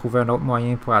 essayez de trouver un autre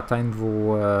moyen pour atteindre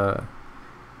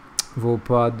vos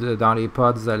pods. Dans les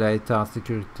pods, vous allez être en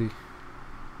sécurité.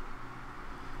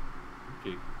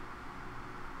 Ok.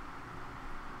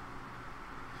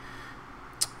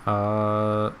 Tu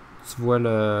vois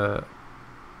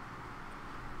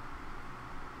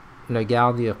le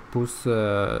garde, il repousse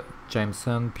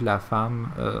Jameson puis la femme,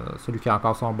 celui qui a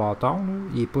encore son bâton, là.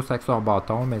 Il pousse avec son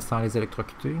bâton, mais sans les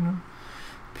électrocuter, là.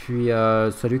 Puis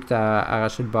celui qui t'a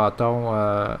arraché le bâton,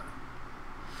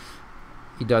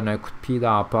 il donne un coup de pied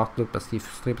dans la porte là, parce qu'il est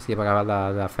frustré parce qu'il est pas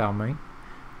capable de la fermer.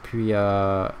 Puis il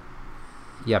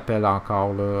appelle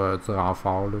encore là, du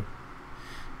renfort, là.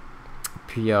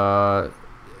 Puis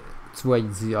tu vois, il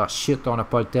dit ah shit, on n'a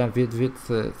pas le temps, vite,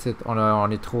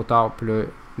 on est trop tard. Puis là,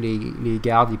 les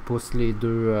gardes, ils poussent les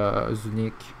deux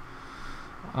uniques.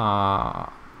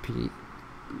 Puis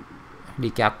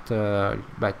les quatre,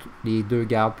 les deux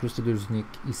gardes plus les deux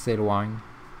uniques, ils s'éloignent.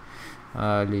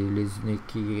 Les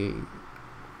uniques,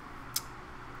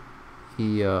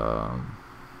 ils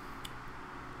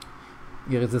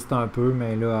résistent un peu,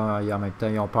 mais là, en même temps,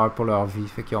 ils ont peur pour leur vie,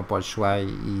 fait qu'ils n'ont pas le choix.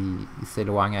 Ils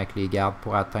s'éloignent avec les gardes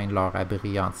pour atteindre leur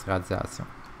abri anti-radiation.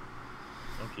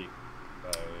 Ok.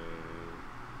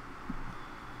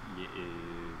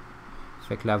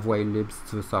 Fait que la voie est libre si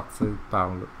tu veux sortir par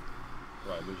là.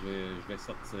 Ouais, là, je vais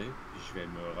sortir, puis je vais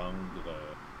me rendre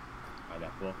à la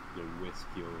porte de où est-ce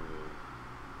qu'il y a...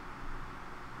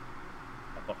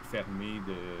 la porte fermée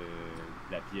de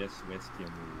la pièce où est-ce qu'il y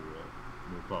a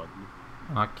nos pods.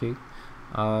 Ok.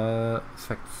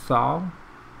 Fait que tu sors.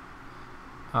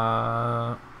 Tu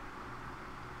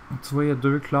vois, il y a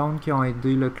 2 clones qui ont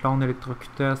aidé le clone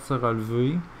électrocuté à se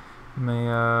relever, mais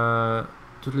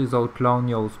tous les autres clones,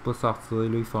 ils osent pas sortir,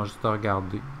 là, ils font juste te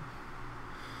regarder.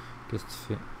 Qu'est-ce que tu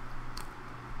fais?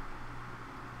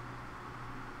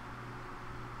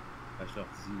 Je leur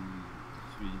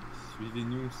dis,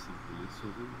 suivez-nous si vous voulez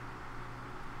sauver.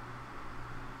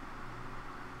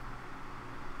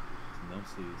 Sinon,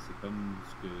 c'est comme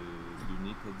ce que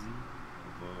l'unique a dit,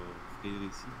 on va frire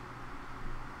ici.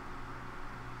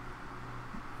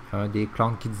 Il y a un des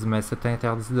clones qui dit, mais c'est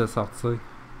interdit de sortir.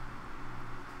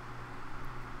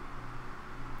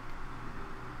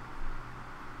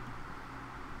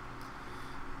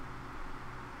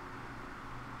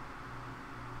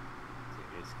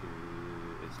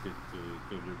 Est-ce que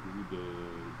tu as le goût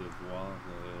de voir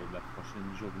la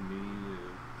prochaine journée où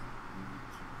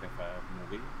tu préfères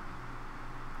mourir?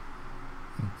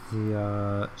 Il dit,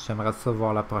 j'aimerais ça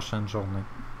voir la prochaine journée.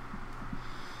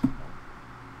 Tu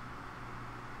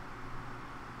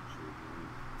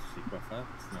sais quoi faire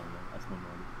finalement à ce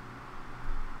moment-là?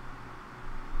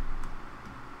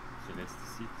 Tu restes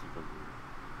ici, tu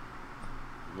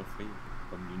vas frire,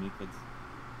 comme l'unique a dit.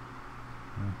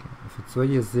 Okay. Fait que tu vois,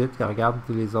 il hésite, il regarde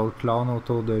les autres clones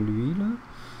autour de lui, là.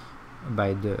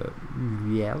 Ben, de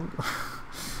lui, elle.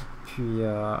 Puis,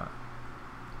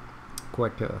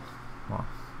 quoique. Ouais.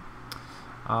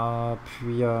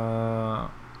 Puis,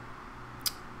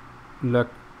 le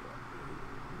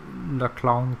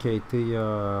clone qui a été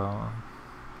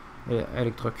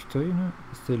électrocuté,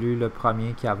 c'est lui le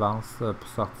premier qui avance pour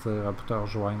sortir, pour te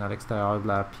rejoindre à l'extérieur de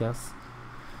la pièce.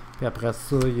 Puis après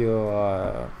ça, il y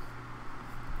a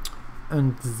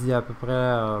une dizaine à peu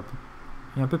près,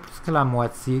 il y a un peu plus que la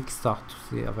moitié qui sortent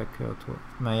aussi avec toi.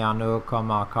 Mais il y en a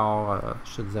comme encore,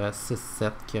 je te dirais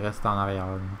 6-7 qui restent en arrière.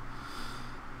 Là.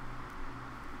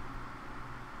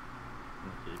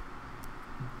 Ok.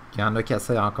 Il y en a qui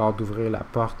essaient encore d'ouvrir la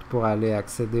porte pour aller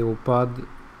accéder au pod,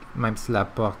 même si la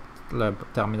porte, le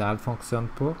terminal fonctionne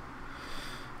pas.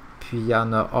 Puis il y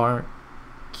en a un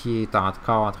qui est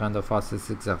encore en train de faire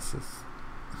ses exercices.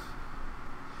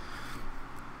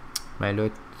 Mais là,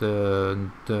 t'as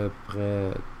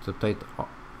peut-être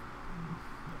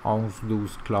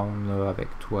 11-12 clones là,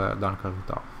 avec toi dans le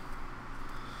corridor.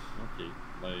 Ok.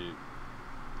 Ben,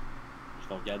 je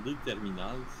vais regarder le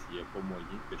terminal s'il n'y a pas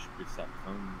moyen que je puisse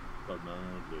apprendre comment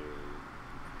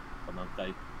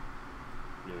peut-être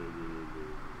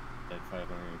peut-être faire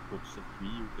un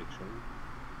court-circuit ou quelque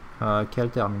chose. Quel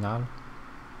terminal?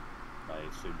 Ben,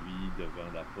 celui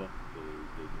devant la porte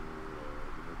de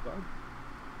nos pods.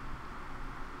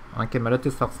 Ok, mais là,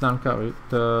 t'es sorti dans le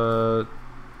corridor.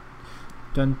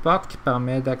 T'as une porte qui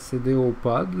permet d'accéder au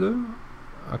pod, là.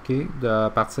 Ok, à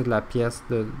partir de la pièce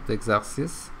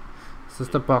d'exercice. Sur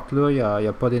cette porte-là, il n'y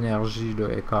a pas d'énergie, là.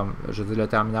 Et comme, je dis, le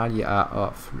terminal, il est à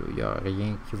off, là. Il n'y a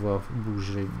rien qui va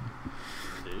bouger.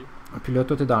 Okay. Puis là,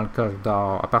 toi, t'es dans le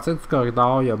corridor. À partir du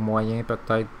corridor, il y a moyen,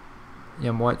 peut-être. Tu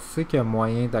sais qu'il y a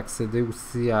moyen d'accéder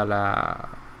aussi à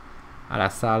la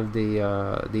salle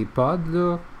des pods,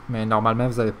 là. Mais normalement,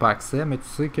 vous n'avez pas accès. Mais tu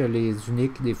sais que les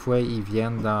uniques, des fois, ils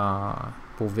viennent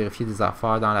pour vérifier des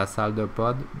affaires dans la salle de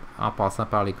pod en passant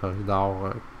par les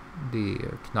corridors qui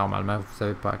normalement, vous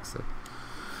n'avez pas accès.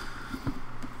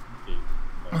 Ok.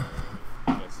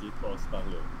 Je vais essayer de passer par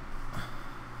là.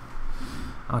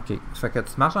 Ok. Fait que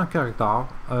tu marches dans le corridor.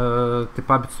 T'es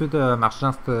pas habitué de marcher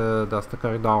dans ce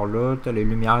corridor-là. Tu as les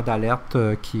lumières d'alerte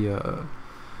qui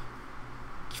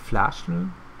flashent, là.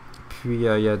 Puis il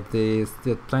y a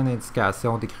plein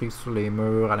d'indications décrites sur les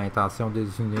murs à l'intention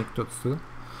des uniques, tout ça.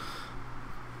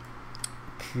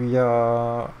 Puis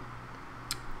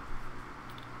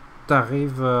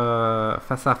t'arrives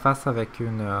face à face avec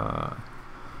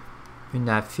une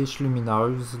affiche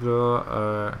lumineuse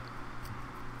là,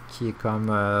 qui est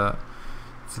comme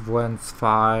tu vois une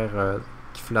sphère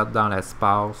qui flotte dans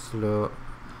l'espace là.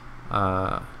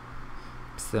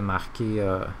 Puis c'est marqué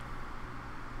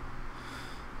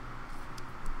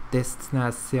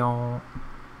destination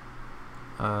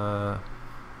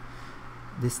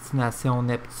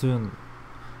Neptune.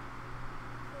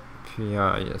 Puis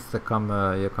c'est comme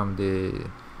il y a comme des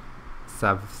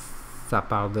ça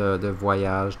parle de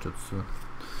voyage, tout ça.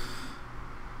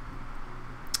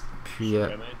 Puis je suis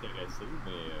vraiment intéressé,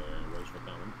 mais ouais, je vais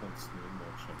quand même continuer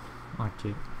mon chemin. Ok.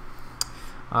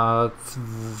 Tu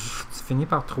finis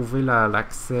par trouver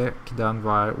l'accès qui donne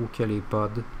vers où qu'il y a les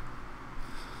pods.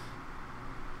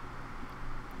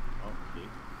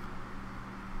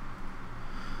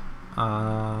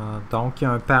 Donc, il y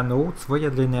a un panneau. Tu vois, il y a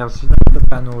de l'énergie dans ce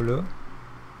panneau-là.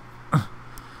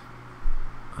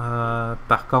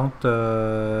 par contre,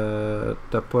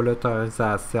 t'as pas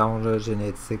l'autorisation là,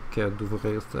 génétique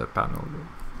d'ouvrir ce panneau-là.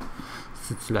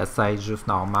 Si tu l'essayes juste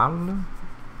normal. Là.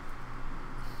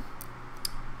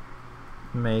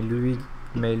 Mais lui,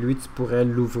 tu pourrais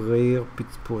l'ouvrir, puis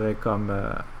tu pourrais comme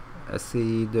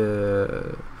essayer de...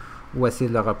 ou essayer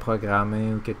de le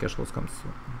reprogrammer ou quelque chose comme ça.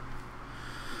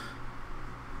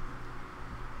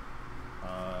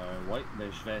 Ouais, ben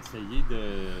je vais essayer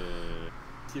de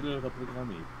le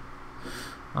reprogrammer.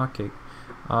 Ok.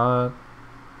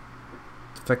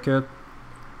 Fait que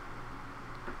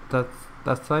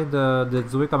t'essaies de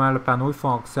déduire comment le panneau il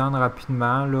fonctionne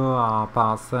rapidement là, en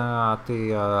pensant à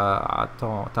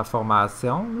ta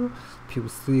formation. Là. Puis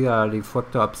aussi les fois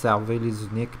que tu as observé les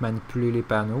uniques manipuler les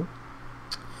panneaux.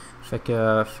 Fait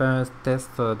que fais un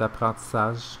test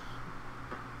d'apprentissage.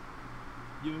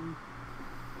 Yo.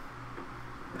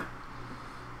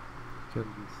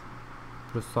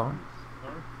 Plus 1.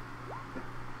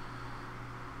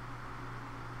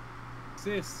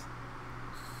 6.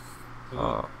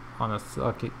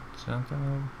 Okay.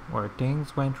 Gentlemen, where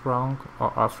things went wrong,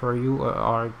 or offer you a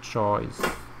hard choice.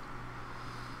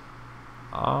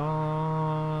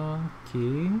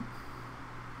 Okay.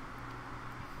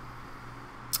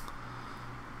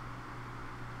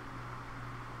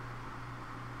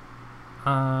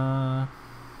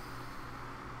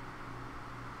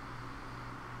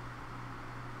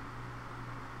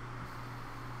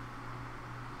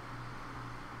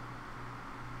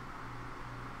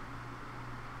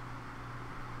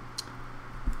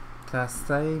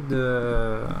 T'essayes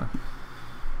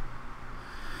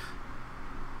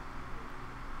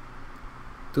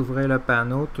d'ouvrir le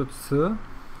panneau, tout ça.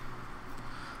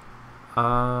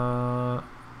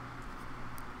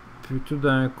 Puis tout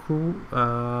d'un coup,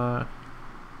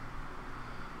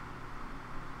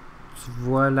 tu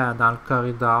vois là dans le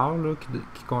corridor là,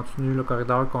 qui continue, le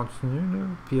corridor continue, là,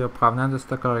 puis provenant de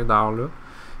ce corridor-là,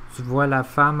 tu vois la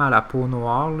femme à la peau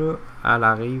noire, là, elle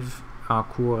arrive en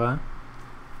courant.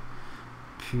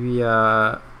 Puis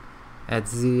elle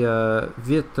dit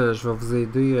vite, je vais vous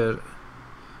aider.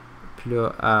 Puis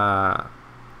là,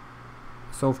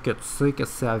 sauf que tu sais que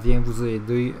si elle vient vous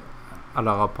aider, elle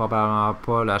aura probablement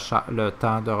pas le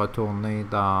temps de retourner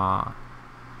dans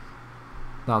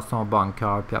son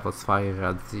bunker, puis elle va se faire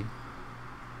irradier.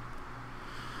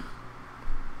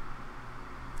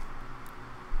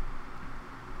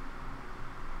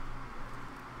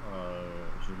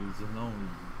 Je vais lui dire non, il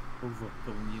faut que vous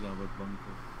retourniez dans votre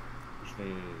bunker. Je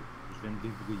vais me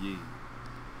débrouiller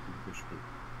tout ce que je peux.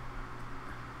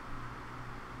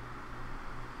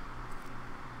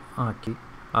 Ok.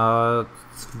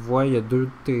 Tu vois, il y a 2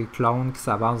 de tes clones qui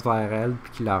s'avancent vers elle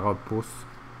puis qui la repoussent.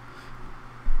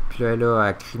 Puis là,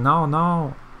 elle crie non,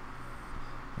 non.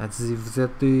 Elle dit vous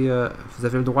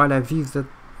avez le droit à la vie, vous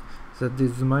êtes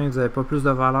des humains, vous avez pas plus de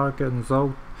valeur que nous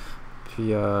autres.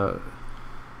 Puis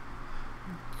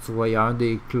tu vois, il y a un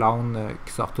des clones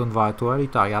qui se retourne vers toi, là, il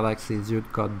te regarde avec ses yeux de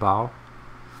code barre,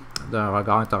 d'un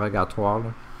regard interrogatoire,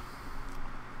 là.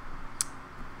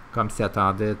 Comme s'il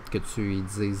attendait que tu lui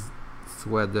dises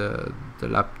soit de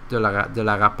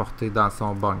la rapporter dans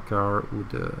son bunker ou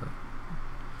de...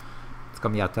 C'est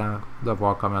comme il attend de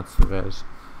voir comment tu réagis.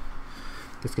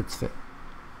 Qu'est-ce que tu fais?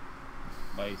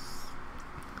 Ben,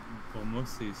 pour moi,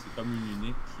 c'est comme une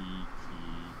unique qui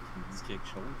me dit quelque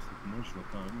chose. C'est que moi, je vais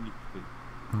quand même l'écouter.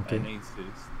 Okay. Elle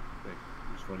insiste. Fait que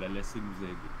je vais la laisser nous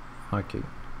aider. Ok.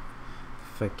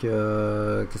 Fait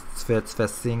que... qu'est-ce que tu fais? Tu fais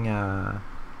signe à...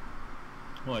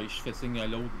 Ouais, je fais signe à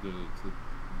l'autre de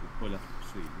pas la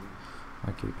repousser. Là.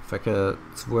 Ok. Fait que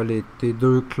tu vois tes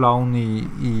 2 clones,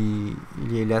 ils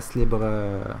les laissent libre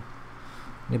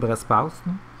espace.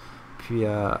 Là. Puis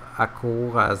elle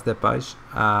court, elle se dépêche,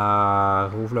 elle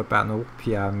rouvre le panneau,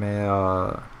 puis elle met...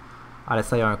 elle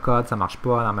essaye un code, ça marche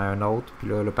pas, elle en met un autre, puis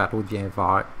là, le panneau devient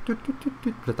vert. Puis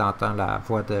là, t'entends la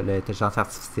voix de l'intelligence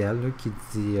artificielle là, qui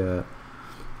dit...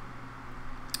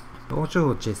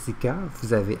 Bonjour Jessica,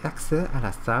 vous avez accès à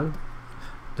la salle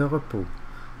de repos.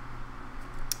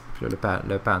 Puis là,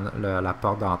 la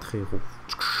porte d'entrée rouvre.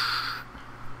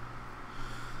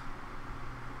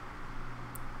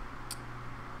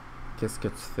 Qu'est-ce que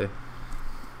tu fais?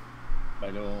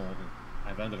 Ben là,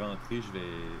 avant de rentrer, je vais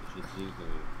dire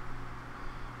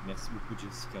merci beaucoup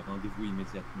Jessica, rendez-vous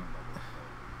immédiatement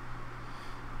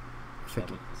dans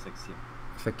votre section.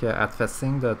 Fait qu'elle te fait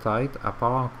signe de tête, à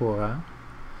part en courant.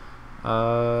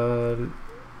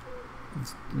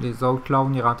 Les autres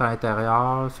clones ils rentrent à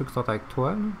l'intérieur, ceux qui sont avec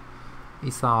toi là,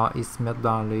 ils se mettent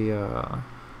dans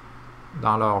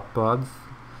leurs pods.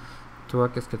 Toi,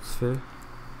 qu'est-ce que tu fais?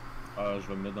 Je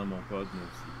vais me mettre dans mon pod moi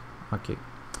aussi. Ok.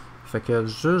 Fait que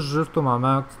juste au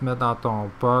moment où tu te mets dans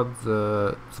ton pod,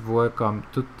 tu vois comme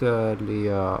toutes les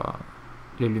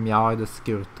lumières de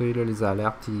sécurité, là, les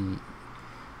alertes, ils,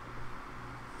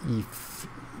 ils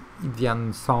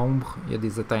deviennent sombres. Il y a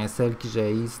des étincelles qui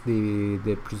jaillissent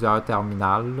de plusieurs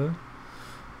terminales, là.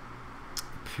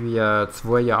 Puis tu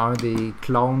vois, il y a un des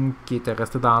clones qui était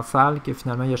resté dans la salle, qui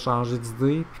finalement il a changé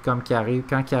d'idée. Puis quand il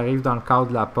arrive dans le cadre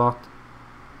de la porte,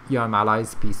 il y a un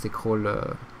malaise, puis il s'écroule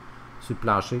sur le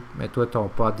plancher. Mais toi, ton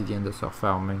pod, il vient de se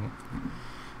refermer.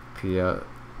 Puis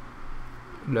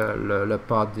le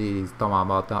pod, il tombe en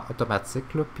mode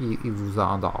automatique, là, puis il vous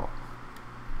endort.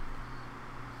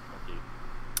 Ok.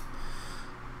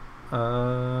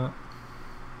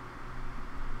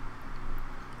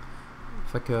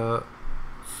 Fait que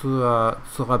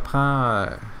tu reprends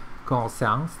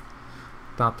conscience.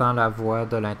 Tu entends la voix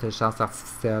de l'intelligence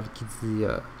artificielle qui dit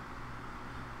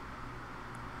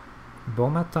Bon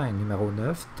matin, numéro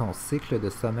 9, ton cycle de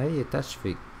sommeil est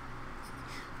achevé.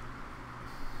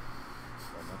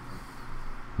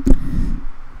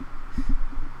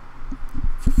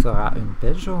 Ce sera une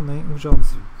belle journée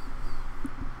aujourd'hui.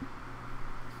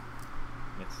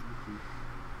 Merci beaucoup.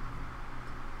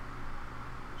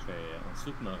 Je vais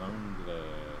ensuite me rendre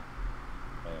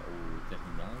au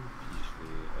terminal, puis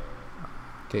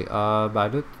je vais... Ok, ben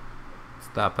là, tu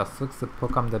t'es aperçu que c'est pas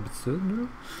comme d'habitude, là.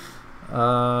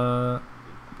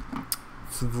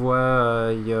 Tu vois,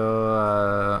 il y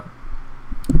a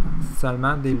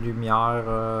seulement des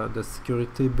lumières de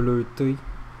sécurité bleutées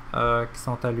qui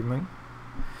sont allumées.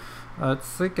 Tu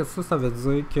sais que ça veut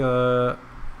dire que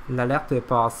l'alerte est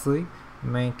passée,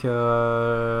 mais qu'il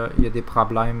y a des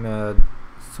problèmes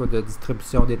soit de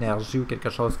distribution d'énergie ou quelque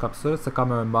chose comme ça. C'est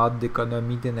comme un mode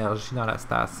d'économie d'énergie dans la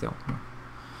station.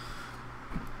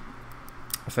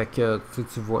 Fait que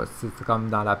tu vois, c'est comme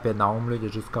dans la pénombre, il y a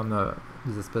juste comme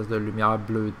des espèces de lumière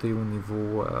bleutée au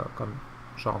niveau comme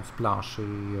genre du plancher,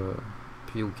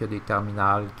 puis où il y a des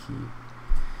terminales qui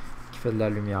fait de la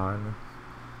lumière. Là.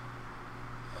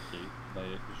 Ok, ben,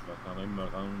 je vais quand même me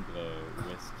rendre où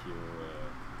est-ce qu'il y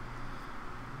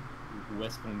a... où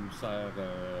est-ce qu'on nous sert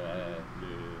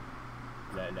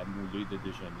la moulée de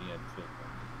déjeuner habituellement.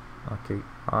 Ok.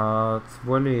 Tu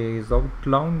vois les autres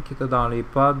clones qui étaient dans les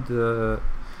pods,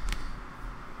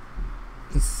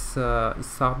 ils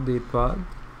sortent des pods.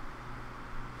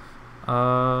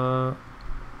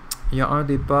 Il y a un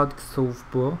des pods qui s'ouvre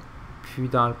pas. Puis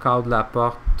dans le cadre de la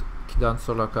porte qui donne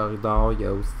sur le corridor, il y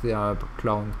a aussi un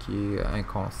clone qui est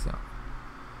inconscient.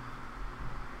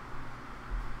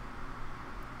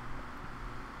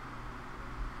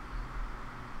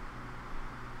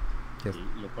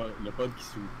 Le pod qui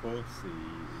s'ouvre pas, c'est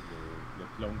le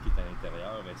clone qui est à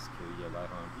l'intérieur. Est-ce qu'il a l'air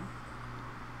en vie?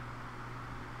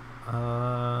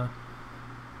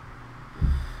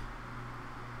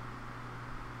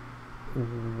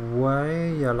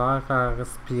 Ouais, il a l'air à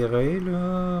respirer,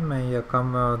 là, mais il y a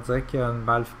comme on dirait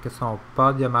que son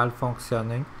pod a mal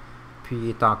fonctionné, puis il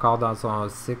est encore dans un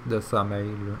cycle de sommeil,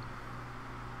 là.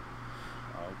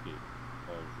 Ah, ok.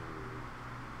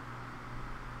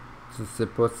 Tu sais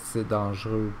pas si c'est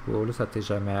dangereux ou pas, là, ça t'est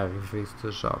jamais arrivé,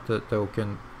 ce genre, t'as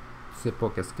aucune... Tu sais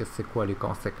pas c'est quoi les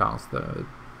conséquences de...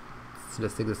 si le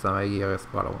cycle de sommeil il reste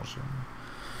prolongé.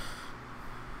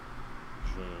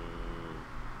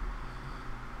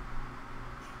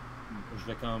 Je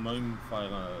vais quand même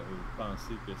faire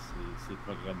penser que c'est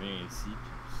programmé ainsi,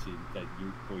 puis c'est peut-être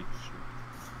mieux de pas être touché.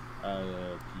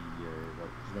 Puis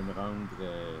je vais me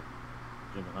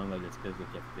rendre à l'espèce de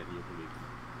cafétéria pour les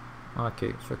clowns. Ok,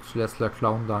 fait que tu laisses le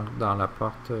clone dans la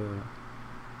porte.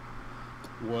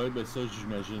 Ouais, ben ça,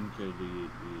 j'imagine que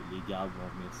les gardes vont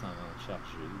venir s'en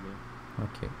charger, là.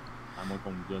 Ok. À moins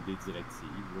qu'on me donne des directives,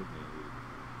 là, mais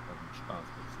je pense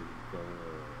que c'est le cas.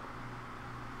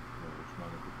 Je m'en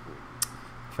occupe pas.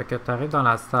 Fait que tu arrives dans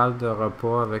la salle de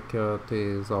repas avec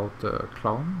tes autres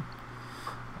clones.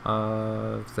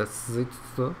 Vous assisez tout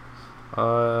ça.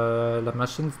 La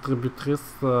machine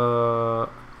distributrice, il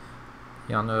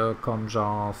y en a comme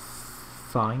genre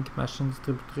 5 machines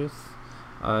distributrices.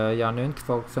 Il y en a une qui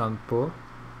fonctionne pas.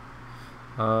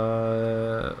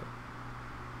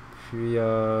 Puis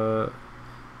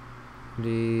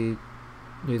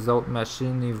les autres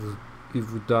machines, ils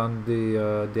vous donnent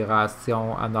des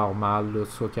rations anormales, là,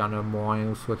 soit qu'il y en a moins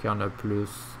ou soit qu'il y en a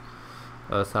plus.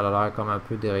 Ça a l'air comme un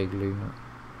peu déréglé. Là.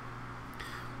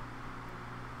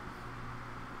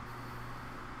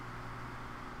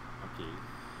 Ok.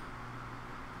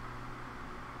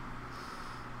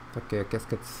 Fait que qu'est-ce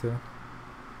que tu fais?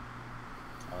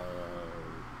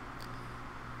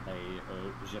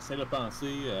 J'essaie de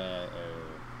penser à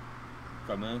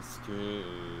comment est-ce que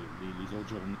les autres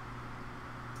journées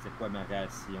c'était quoi ma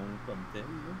ration comme telle.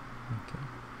 Là. Ok.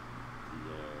 Puis,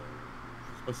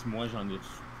 je sais pas si moi j'en ai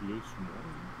reçu plus ou moins.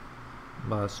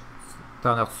 Bah,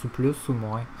 t'en as reçu plus ou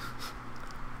moins?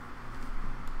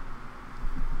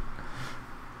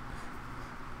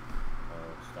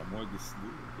 C'est à moi de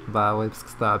décider. Okay. Bah ouais, parce que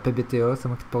c'était un PBTA, c'est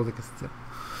moi qui te pose des questions.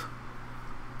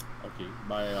 Ok,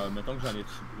 mettons que j'en ai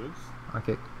reçu plus.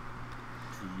 Ok.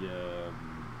 Puis,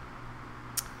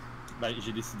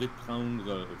 j'ai décidé de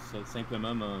prendre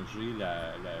simplement manger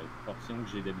la portion que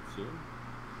j'ai d'habitude,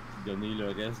 puis donner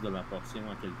le reste de ma portion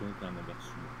à quelqu'un qui en avait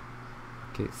reçu moins.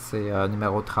 Ok, c'est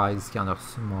numéro 13 qui en a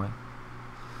reçu moins. Ok,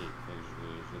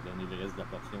 je vais donner le reste de la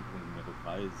portion pour le numéro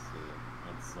 13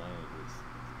 en disant c'est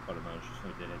probablement juste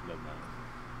un dérèglement.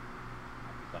 On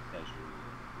peut partager.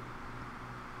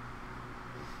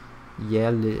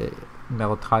 Yel,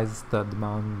 numéro 13, te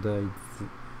demande,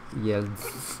 Yel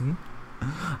d'ici.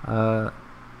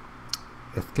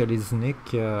 Est-ce que les uniques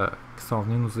qui sont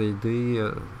venus nous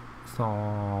aider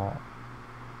sont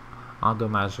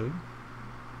endommagés?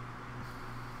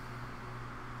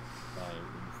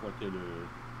 Une fois que le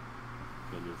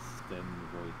système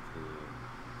va être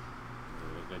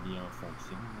remis en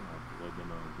fonction, on pourra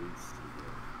demander si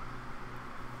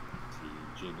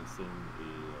Jameson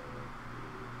et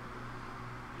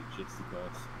Jessica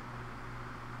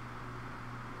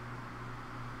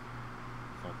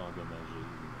sont endommagés.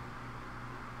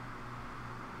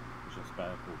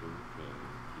 J'espère pour eux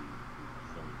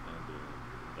qu'ils ont le temps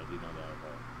d'aller dans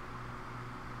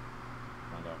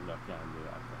leur local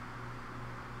à temps.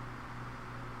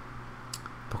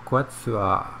 Pourquoi tu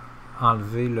as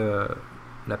enlevé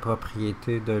la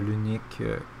propriété de l'unique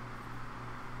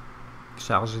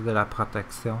chargé de la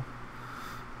protection?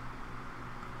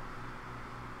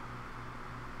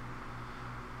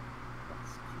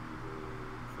 Parce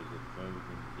qu'il faisait preuve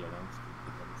d'une violence qui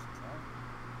n'était pas nécessaire.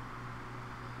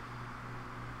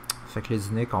 Fait que les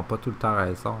uniques n'ont pas tout le temps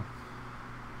raison.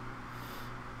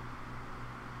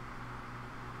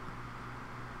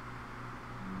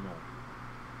 Non.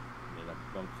 Mais la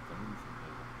plupart du temps, ils sont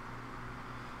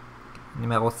raison.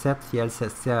 Numéro 7, Yel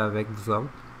s'assied avec vous autres.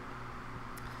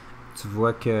 Tu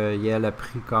vois que Yel a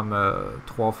pris comme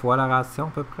 3 fois la ration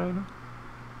à peu près. Là.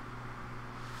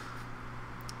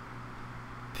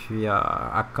 Puis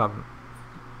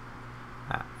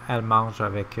elle mange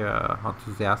avec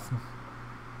enthousiasme.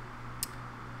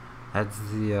 Elle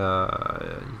dit,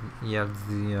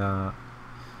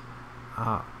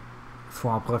 faut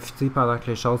en profiter pendant que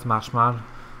les choses marchent mal.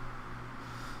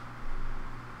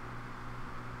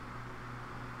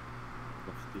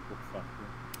 Profiter pour faire quoi?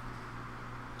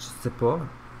 Je sais pas.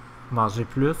 Manger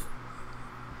plus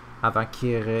avant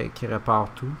qu'il répare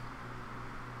tout.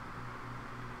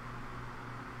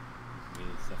 Mais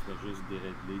ça ferait juste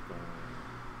dérégler ton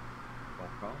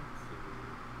corps.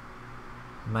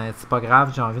 Mais c'est pas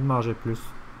grave, j'ai envie de manger plus.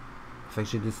 Fait que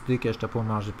j'ai décidé que j'étais pour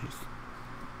manger plus.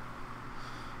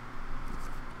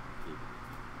 Okay.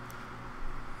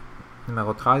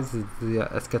 Numéro 13, il dit,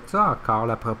 est-ce que tu as encore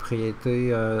la propriété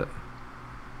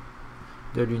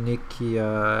de l'unique qui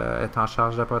est en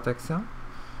charge de la protection?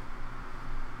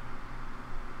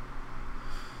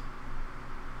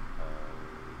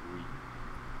 Oui.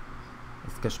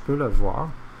 Est-ce que je peux le voir?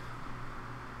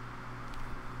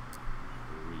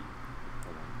 Oui.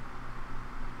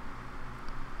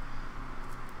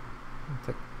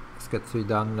 Est-ce que tu lui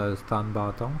donnes le stand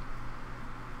bâton?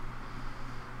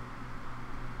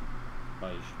 Je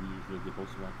le dépose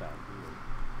sur la table.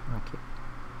 Ok.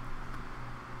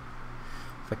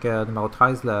 Fait que numéro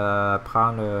 13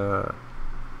 prend le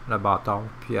bâton,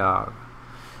 puis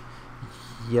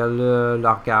il le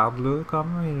regarde là,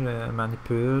 comme il le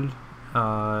manipule.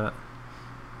 Il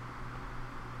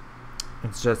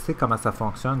dit, je sais comment ça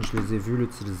fonctionne, je les ai vus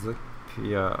l'utiliser.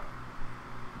 Puis il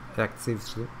active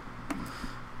ça.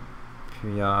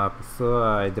 Puis après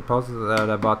ça, il dépose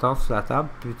le bâton sur la table,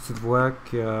 puis tu vois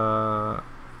que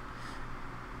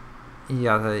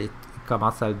il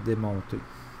commence à le démonter.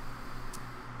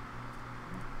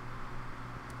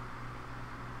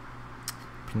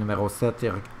 Puis numéro 7,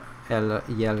 elle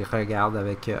regarde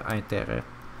avec intérêt.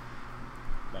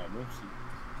 Ben, moi aussi.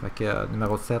 Fait que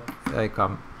numéro 7 est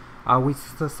comme, ah oui,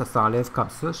 ça s'enlève comme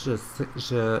ça.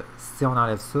 Si on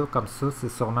enlève ça comme ça, c'est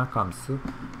sûrement comme ça.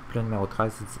 Puis le numéro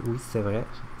 13, il dit, oui, c'est vrai.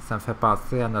 Ça me fait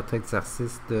penser à notre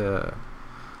exercice de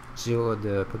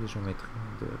pas de géométrie,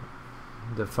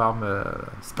 de forme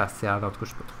spatiale, en tout cas,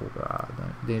 je sais pas trop,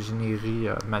 d'ingénierie,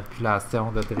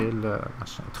 manipulation, de drill,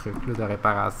 machin truc, là, de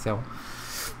réparation.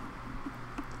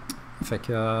 Fait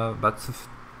que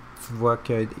tu vois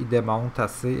qu'il démonte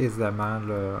assez aisément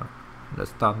le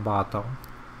stand bâton.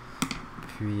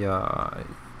 Puis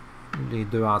les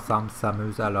deux ensemble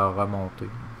s'amusent à leur remonter.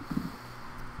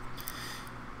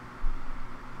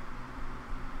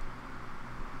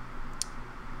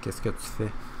 Qu'est-ce que tu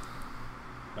fais?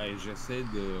 Ben, j'essaie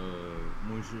de.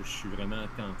 Moi, je suis vraiment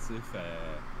attentif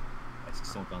à ce qu'ils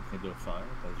sont en train de faire,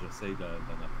 parce que j'essaie d'en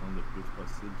apprendre le plus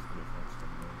possible sur le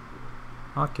fonctionnement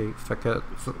Ok, fait que de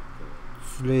cette.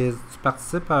 tu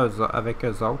participes avec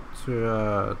eux autres, tu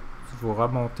vous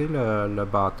remontez le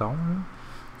bâton. Là.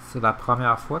 C'est la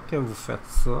première fois que vous faites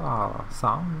ça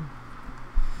ensemble.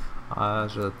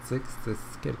 Je dis que c'est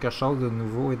quelque chose de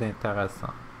nouveau et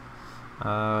d'intéressant.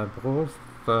 Bruce,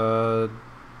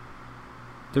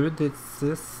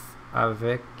 2d6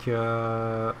 avec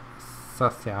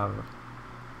social.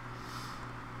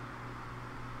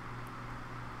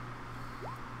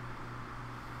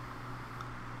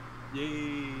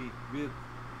 Yay! 8!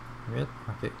 8,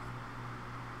 ok.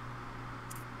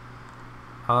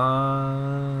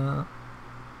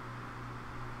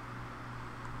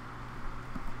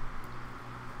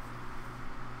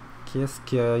 Qu'est-ce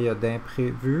qu'il y a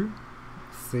d'imprévu?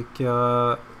 C'est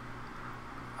que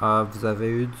vous avez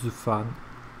eu du fun.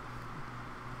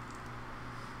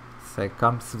 C'est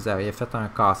comme si vous aviez fait un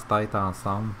casse-tête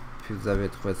ensemble, puis vous avez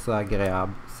trouvé ça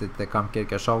agréable. C'était comme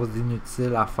quelque chose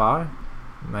d'inutile à faire,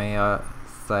 mais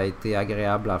ça a été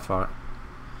agréable à faire.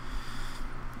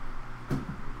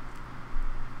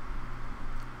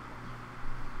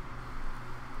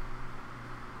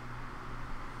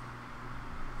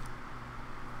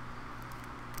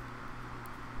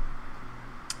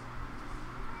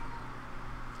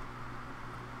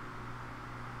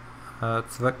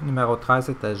 Tu vois que numéro 13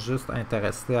 était juste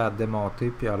intéressé à démonter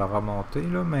puis à le remonter,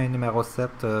 là, mais numéro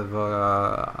 7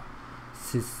 va.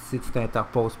 Si tu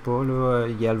t'interposes pas, là,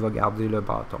 elle va garder le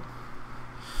bâton.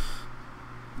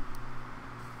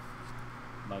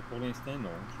 Ben, pour l'instant, non.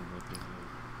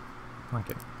 Je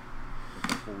Ok.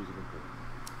 m'interposerai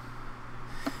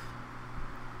pas.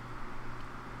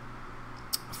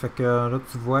 Fait que là,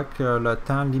 tu vois que le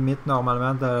temps limite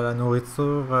normalement de la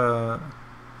nourriture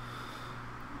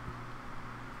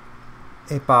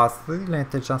est passé.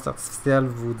 L'intelligence artificielle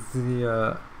vous dit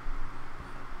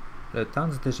le temps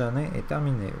du déjeuner est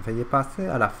terminé. Veuillez passer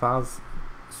à la phase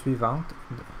suivante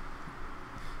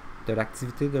de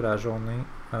l'activité de la journée.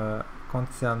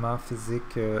 Conditionnement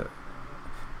physique.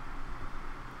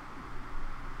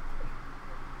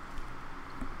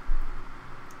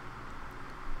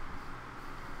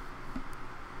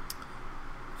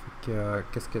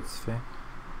 Qu'est-ce que tu fais?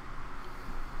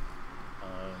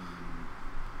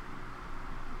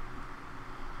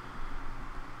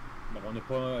 Ben, on n'a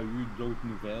pas eu d'autres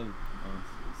nouvelles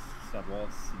pour savoir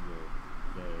si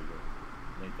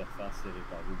l'interface est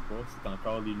réparée ou pas. C'est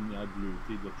encore les lumières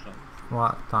bleutées d'urgence.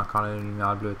 Ouais, t'as encore les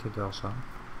lumières bleutées d'urgence.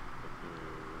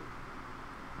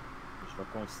 Je vais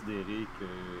considérer que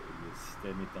le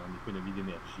système est en économie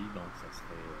d'énergie, donc ça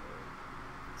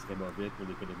serait mauvais pour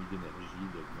l'économie d'énergie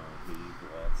de demander,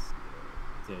 voir si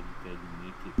telle ou telle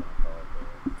unité est encore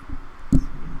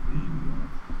disponible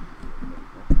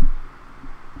ou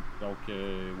donc,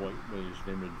 oui, je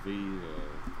vais me lever puis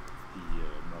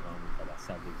me rendre à la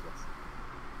salle d'exercice.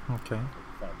 Ok.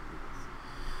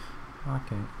 Ok.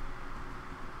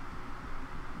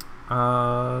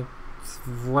 Tu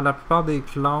vois la plupart des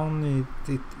clones,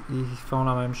 ils font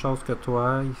la même chose que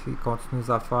toi. Ils continuent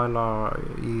à faire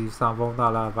ils s'en vont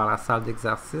vers la salle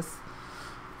d'exercice.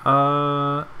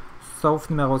 Sauf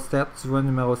numéro 7. Tu vois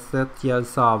numéro 7, elle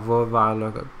s'en va vers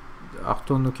le. Elle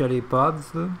retourne où qu'il y a les pods.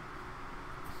 Là.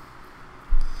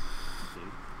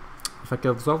 Fait que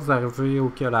vous autres, vous arrivez où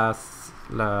qu'il y a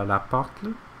la porte. Là.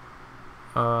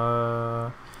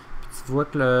 Tu vois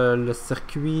que le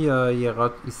circuit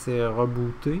il s'est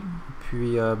rebooté.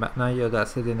 Puis maintenant il y a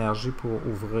assez d'énergie pour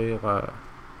ouvrir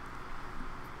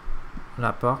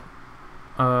la porte.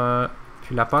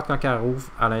 Puis la porte, quand elle rouvre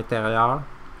à l'intérieur,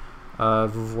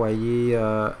 vous voyez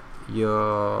il y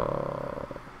a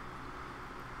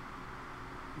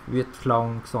 8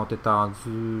 clones qui sont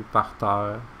étendus par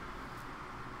terre.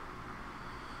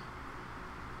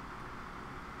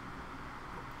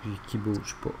 Puis qui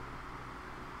bougent pas.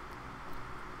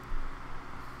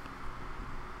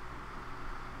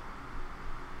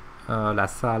 La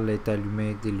salle est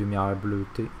allumée avec des lumières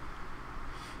bleutées.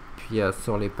 Puis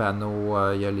sur les panneaux,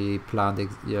 il y a les plans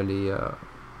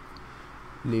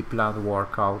les plans de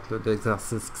workout,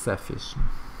 d'exercice qui s'affichent.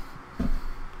 Ben,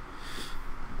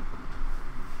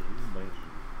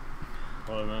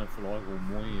 probablement il va falloir au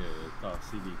moins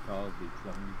tasser les cases des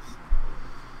clones qui sont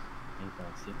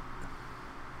inconscients.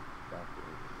 Donc,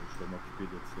 je vais m'occuper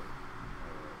de ça.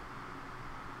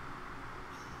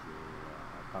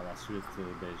 Par la suite, je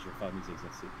vais faire mes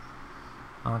exercices.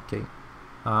 Ok.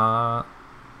 Euh,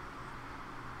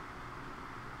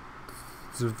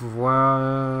 tu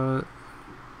vois...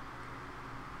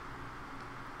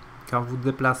 quand vous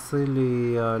déplacez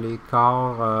les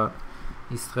corps,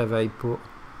 ils se réveillent pas.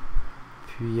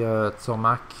 Puis tu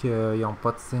remarques qu'ils n'ont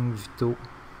pas de signes vitaux.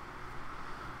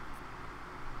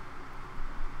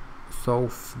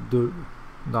 Sauf 2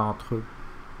 d'entre eux.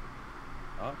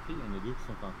 Ah, ok, il y en a 2 qui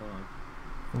sont encore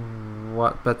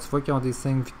Ouais, ben, tu vois qu'ils ont des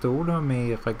signes vitaux, là, mais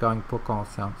ils regagnent pas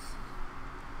conscience.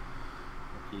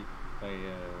 Ok. Ben,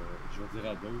 je vais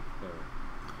dire à d'autres.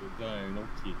 Je vais dire à un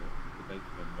autre qui est là. Peut-être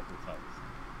le numéro 13.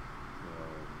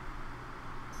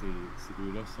 Ces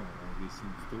deux-là ont des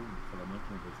signes vitaux, mais probablement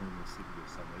qu'ils ont besoin d'un cycle de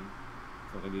sommeil. Il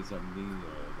faudrait les amener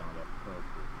dans leur code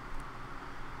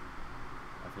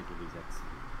afin de les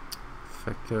activer.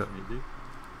 Fait que Tu m'aider?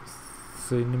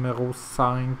 c'est numéro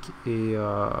 5 et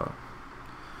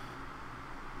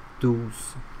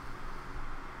 12.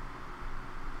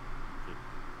 Ok.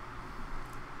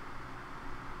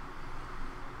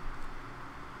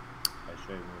 Ben,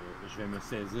 je vais me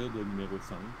saisir de numéro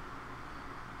 5.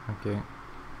 Ok. Je vais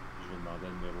demander à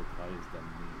numéro 13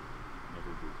 d'amener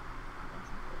numéro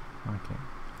 2. Ok.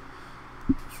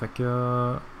 Fait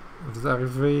que vous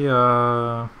arrivez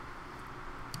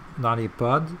dans les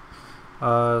pods.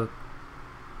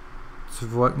 Tu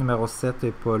vois que numéro 7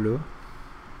 est pas là.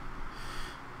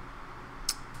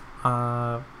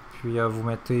 Puis vous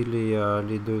mettez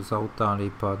les deux autres dans les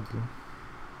pods. Là.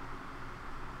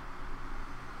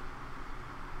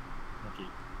 Ok.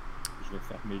 Je vais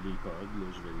fermer les codes, là,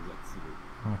 je vais les activer.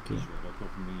 Ok. Et je vais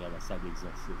retourner à la salle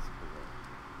d'exercice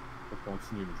pour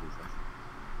continuer les exercices.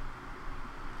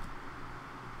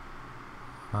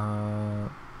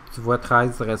 Tu vois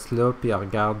 13 reste là, puis elle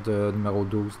regarde numéro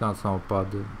 12 dans son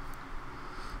pod.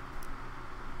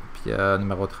 Puis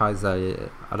numéro 13,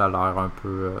 elle a l'air un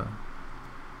peu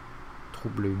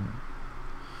troublée.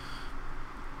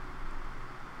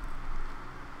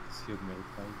 Qu'est-ce qu'il y a numéro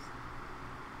 13?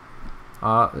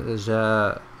 Ah,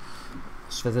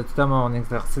 je faisais tout à mon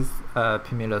exercice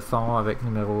puis mes leçons avec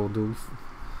numéro 12.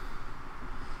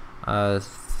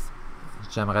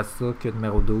 J'aimerais ça que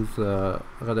numéro 12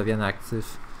 redevienne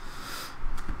actif.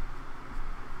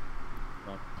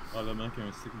 Bon, probablement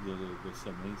qu'un cycle de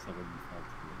sommeil, ça va lui faire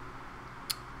du bien.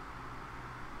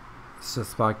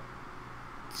 J'espère que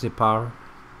j'ai peur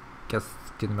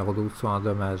que numéro 12 soit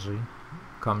endommagé,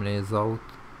 comme les autres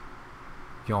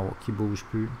qui bougent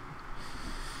plus,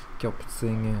 qui ont plus de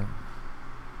signes.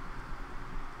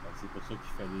 C'est pour ça qu'il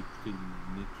fallait écouter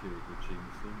l'unique de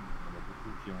Jameson. Il y en a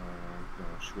beaucoup qui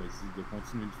ont choisi de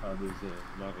continuer de faire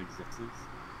leur exercice.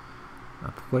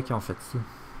 Pourquoi ils ont fait ça?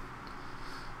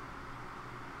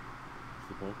 Je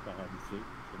sais pas, par habitude,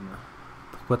 sûrement.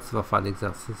 Pourquoi tu vas faire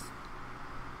l'exercice?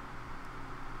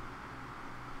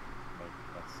 Ben,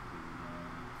 parce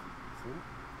qu'il faut.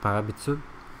 Par habitude?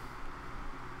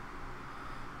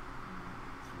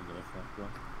 Tu voudrais faire quoi?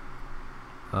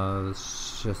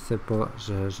 Je sais pas.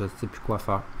 Je sais plus quoi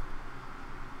faire.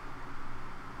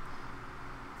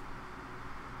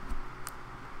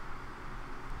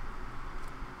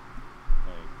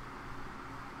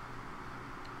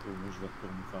 Moi, je vais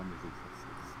retourner faire mes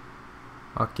exercices.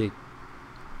 Ok.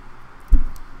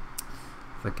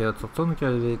 Fait que tu retournes avec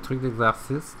les trucs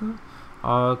d'exercice.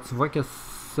 Tu vois que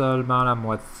seulement la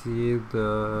moitié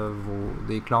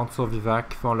des clones survivants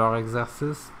qui font leur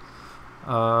exercice.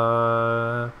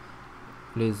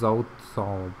 Les autres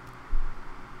sont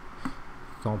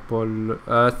pas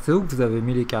là. C'est où que vous avez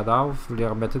mis les cadavres? Vous les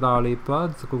remettez dans les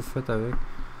pods? C'est quoi vous faites avec?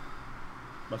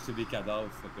 Ben, c'est des cadavres,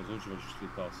 fait que les autres, je vais juste les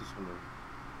tasser sur le.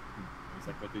 Les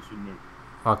accoter sur le mur.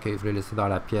 Ok, vous les laissez dans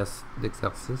la pièce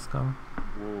d'exercice quand même?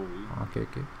 Oui. Ok.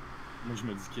 Moi, je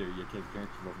me dis qu'il y a quelqu'un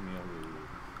qui va venir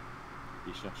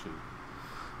les chercher.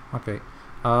 Ok. C'est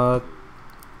pas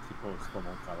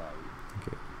mon travail. Ok.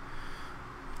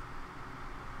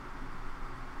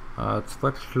 Tu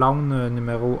vois que clone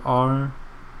numéro 1,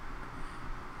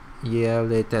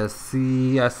 elle est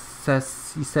il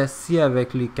s'assit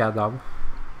avec les cadavres.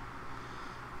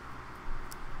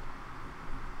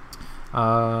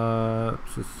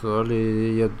 C'est ça,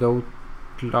 il y a d'autres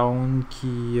clones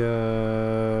qui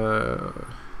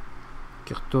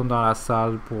retournent dans la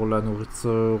salle pour la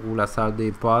nourriture ou la salle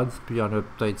des pods, puis il y en a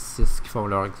peut-être 6 qui font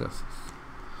leur exercice.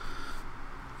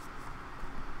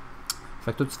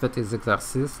 Fait que toi tu fais tes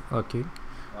exercices, ok. Ouais.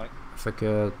 Fait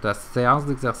que ta séance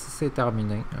d'exercice est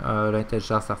terminée.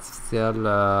 L'intelligence artificielle,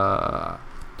 t'as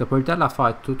pas eu le temps de la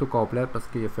faire toute au complet parce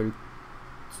qu'il a fallu que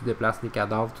tu déplaces les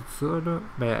cadavres, tout ça. Là.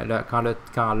 Mais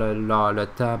quand le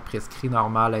temps prescrit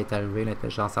normal est arrivé,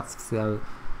 l'intelligence artificielle,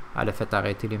 elle a fait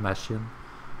arrêter les machines.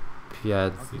 Puis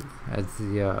elle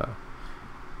dit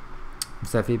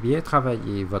vous avez bien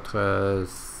travaillé, votre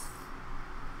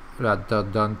là,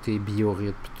 donne tes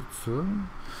biorhythmes et tout ça.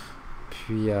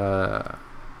 Puis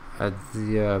elle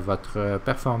dit votre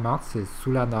performance est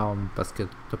sous la norme parce que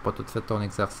t'as pas tout fait ton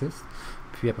exercice.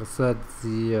 Puis après ça, elle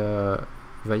dit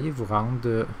veuillez vous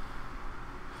rendre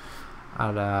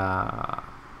à la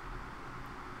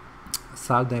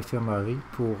salle d'infirmerie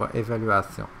pour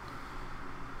évaluation.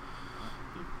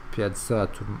 Puis elle dit ça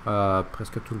à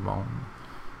presque tout le monde.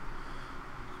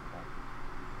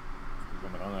 Je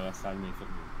vais me rendre à la salle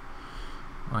d'infirmerie.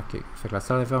 Ok. Fait que la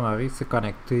salle d'infirmerie, c'est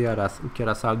connecté à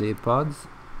la salle des pods.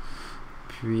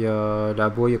 Puis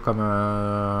là-bas, il y a comme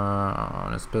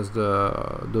une espèce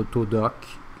d'autodoc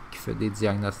qui fait des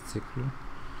diagnostics. Là.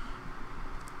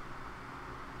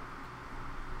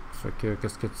 Fait que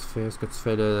qu'est-ce que tu fais? Est-ce que tu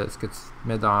fais est-ce que tu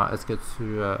mets dans. Est-ce que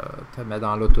tu te mets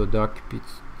dans l'autodoc puis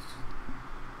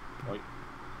Oui.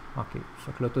 Ok.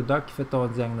 Fait que l'autodoc qui fait ton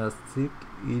diagnostic,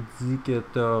 il dit que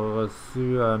tu as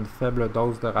reçu une faible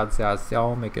dose de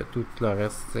radiation, mais que tout le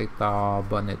reste est en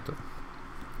bon état.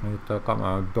 Tu as comme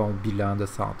un bon bilan de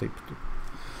santé plutôt.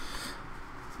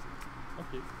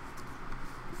 Ok.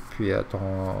 Puis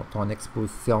ton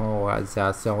exposition aux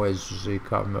radiations est jugée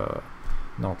comme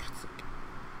non critique.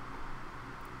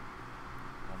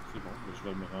 Donc c'est bon, je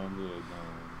vais me rendre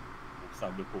au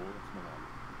salle de cours à ce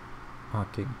moment-là.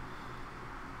 Ok.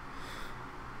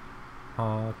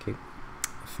 Ok.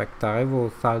 Fait que tu arrives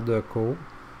aux salles de cours.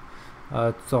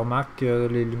 Tu remarques que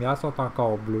les lumières sont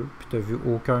encore bleues, puis tu n'as vu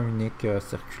aucun unique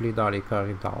circuler dans les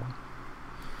corridors.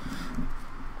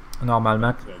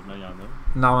 Normalement, il y en a.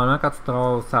 Normalement, quand tu te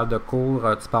rends aux salles de cours,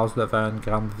 tu passes devant une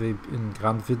grande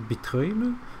vitre vitrée, là,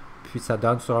 puis ça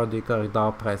donne sur un des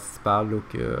corridors principaux, là,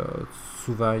 que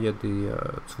souvent il y a des.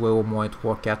 Tu vois au moins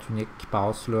 3-4 uniques qui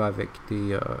passent là, avec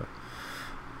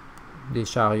des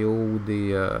chariots ou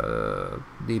des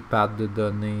pads de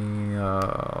données,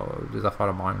 des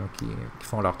affaires de même là, qui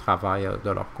font leur travail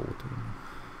de leur côté.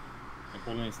 Mais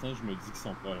pour l'instant, je me dis qu'ils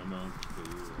sont probablement occupés.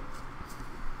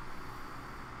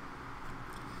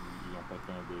 Ils n'ont pas le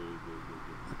temps de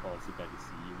passer par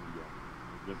ici ou ils ont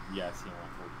une obligation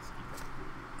encore discutée.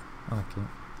 Ok.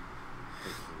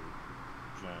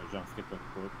 J'en ferai pas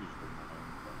puis je vais me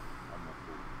rendre à mon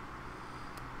cours.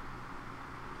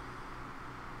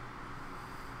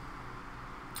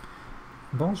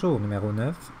 Bonjour, numéro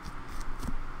 9.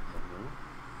 Bonjour.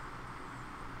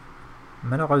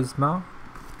 Malheureusement,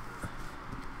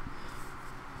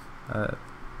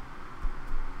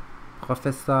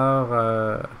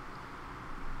 professeur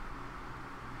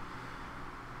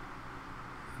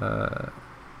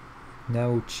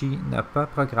Naochi n'a pas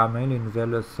programmé les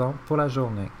nouvelles leçons pour la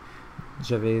journée.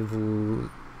 Je vais vous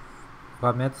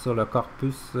remettre sur le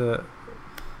corpus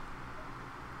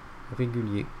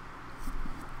régulier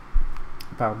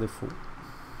par défaut.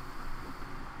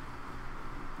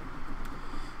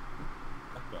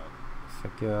 D'accord. Fait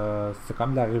que c'est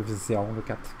comme la révision là,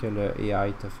 que le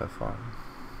AI te fait faire.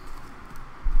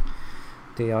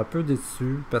 T'es un peu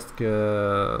déçu parce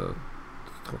que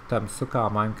t'aimes ça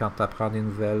quand même quand t'apprends des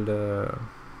nouvelles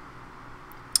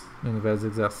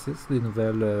exercices, des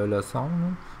nouvelles leçons. Là.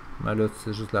 Mais là,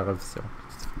 c'est juste la révision.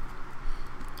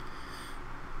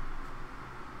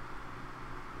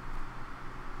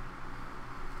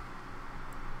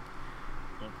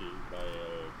 Ok,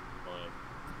 ouais.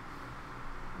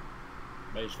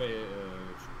 Ben, je vais.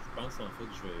 Je pense en fait,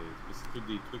 c'est tous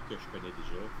des trucs que je connais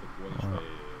déjà. Fait que ouais,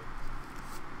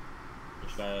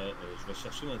 je vais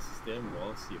chercher dans le système,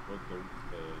 voir s'il n'y a pas d'autres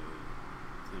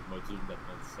modules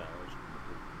d'apprentissage.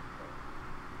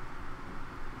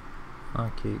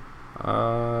 Ok.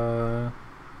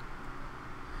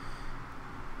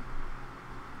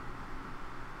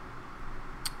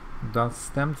 Dans le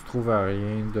système, tu trouves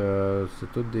rien de.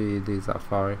 C'est toutes des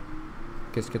affaires.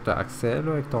 Qu'est-ce que tu as accès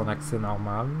là, avec ton accès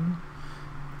normal?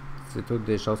 C'est toutes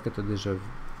des choses que tu as déjà vues.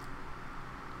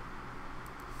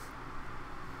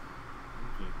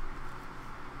 Ok.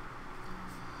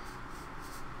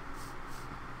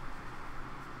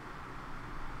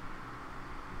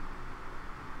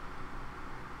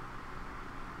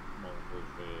 Bon, je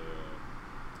vais.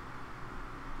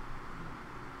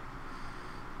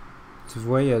 Tu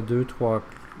vois, il y a 2-3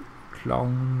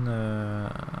 clones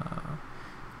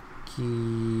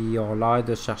qui ont l'air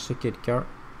de chercher quelqu'un.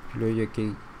 Puis là,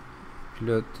 puis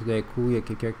là, tout d'un coup, il y a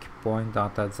quelqu'un qui pointe dans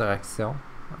ta direction.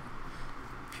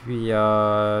 Puis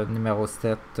numéro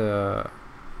 7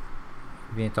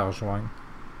 vient te rejoindre.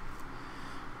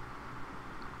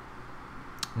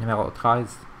 Numéro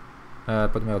 13. Pas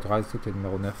numéro 13, c'est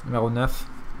numéro 9. Numéro 9.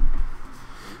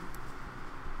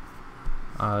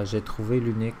 J'ai trouvé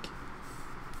l'unique.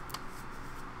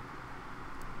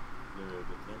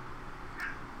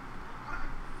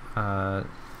 Lequel?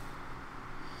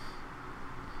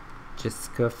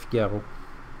 Jessica Figaro.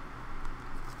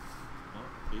 Ah,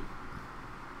 ok.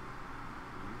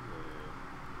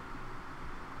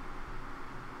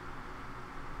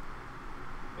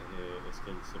 Est-ce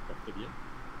qu'elle se porte bien?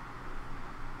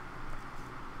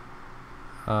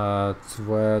 Tu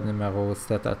vois numéro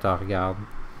 7, elle te regarde.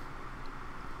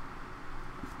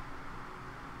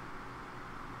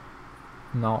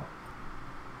 Non.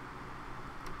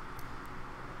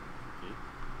 Ok.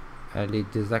 Elle est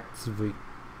désactivée.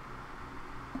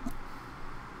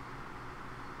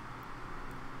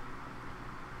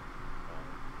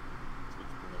 Est-ce que tu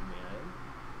peux m'amener à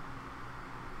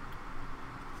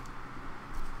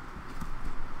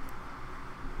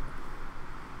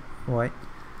elle? Ouais.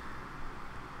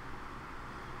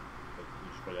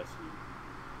 Je vais la suivre.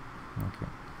 Ok.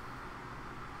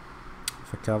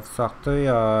 Fait que quand vous sortez,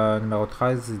 numéro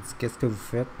 13, il dit qu'est-ce que vous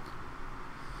faites?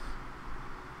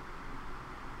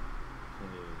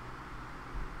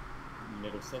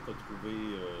 Numéro 7 a trouvé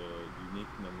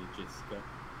l'unique nommée Jessica.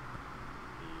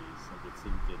 Et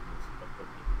semble-t-il qu'elle ne se porte pas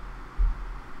bien.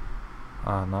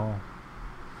 Ah non.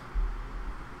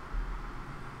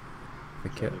 Fait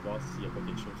Je que, vais aller voir s'il n'y a pas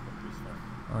quelque chose qu'on puisse faire.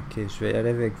 ok, je vais aller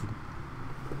avec vous.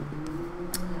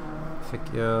 Fait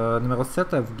que numéro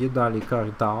 7, elle vous guide dans les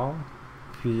corridors.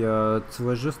 Puis tu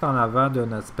vois juste en avant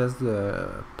d'une espèce de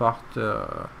porte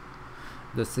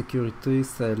de sécurité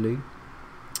scellée.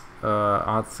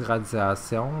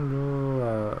 Anti-radiation,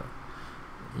 là.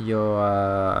 Il y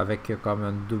a avec comme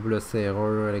une double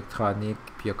serrure électronique,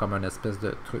 puis il y a comme une espèce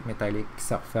de truc métallique qui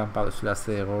se referme par-dessus la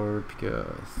serrure, puis que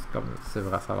c'est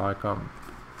vrai, ça a l'air comme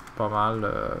pas mal.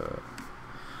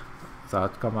 Ça a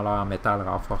l'air comme a l'air en métal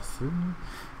renforcé.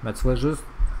 Mais tu vois juste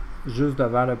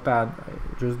devant le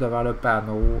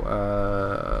panneau,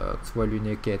 tu vois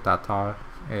l'unique qui est à terre,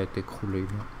 elle est écroulée,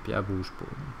 là, puis elle bouge pas.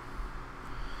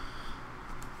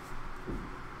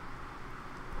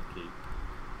 Ok.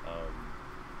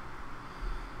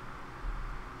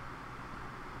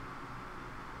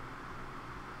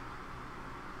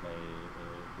 Ben,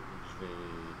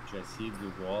 je vais essayer de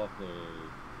voir.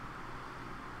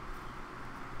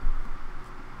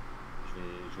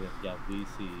 Je vais regarder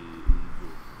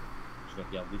je vais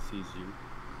regarder ses yeux,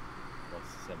 voir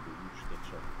si ça bouge quelque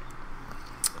chose.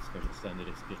 Est-ce que je sens une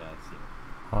respiration?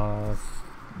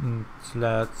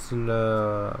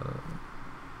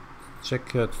 Tu check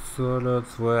tout ça, là,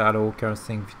 tu vois, elle a aucun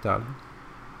signe vital.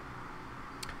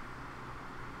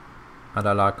 Elle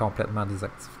a l'air complètement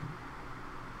désactivée.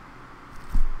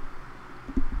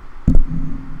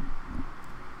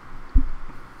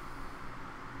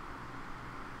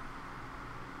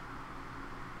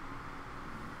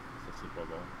 Ça, c'est pas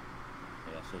bon.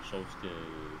 Mais la seule chose que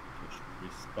je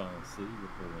puisse penser là,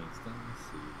 pour l'instant,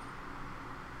 c'est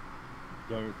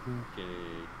d'un coup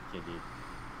qu'elle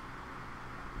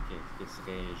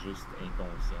serait juste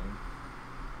inconsciente.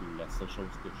 La seule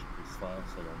chose que je puisse faire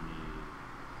selon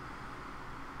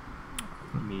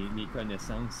mes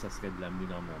connaissances, ça serait de l'amener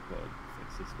dans mon pod. Fait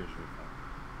que c'est ce que je veux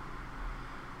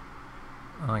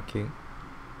faire. Ok.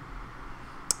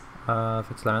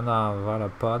 Fait que tu l'amènes vers le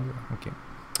pod. Ok.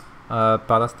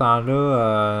 Pendant ce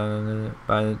temps-là,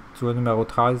 ben, tu vois, numéro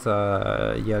 13,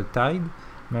 il y a le tide.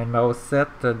 Mais numéro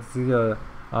 7 te dit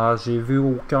j'ai vu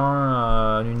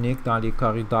aucun unique dans les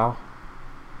corridors.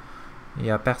 Il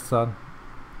n'y a personne.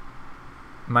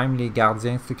 Même les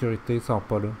gardiens de sécurité sont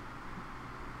pas là. Ouais,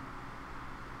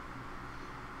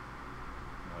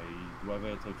 ils doivent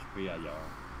être occupés ailleurs.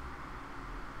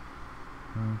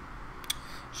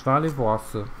 Je vais aller voir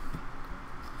ça. Ok.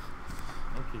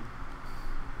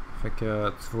 Fait que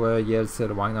tu vois, Yel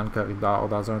s'éloigne dans le corridor,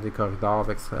 dans un des corridors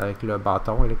avec le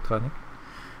bâton électronique.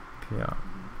 Puis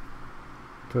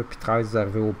toi puis 13 vous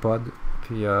arrivez au pod.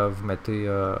 Puis vous mettez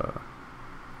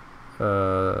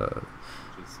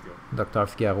Dr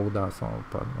Figaro dans son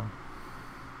pod. Ouais.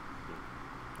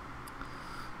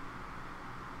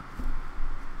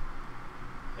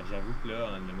 J'avoue que là,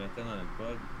 en le mettant dans le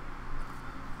pod,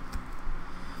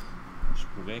 je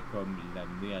pourrais comme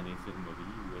l'amener à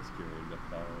l'infirmerie ou est-ce que le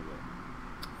docteur...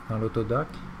 Dans l'autodoc?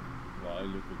 Ouais,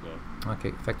 l'autodoc.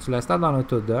 Ok. Fait que tu l'installes dans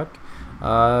l'autodoc.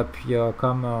 Puis il y a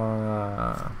comme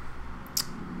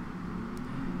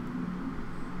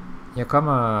il y a comme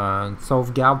une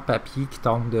sauvegarde papier qui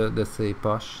tombe de ses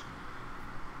poches.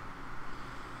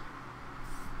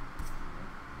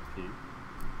 Ok.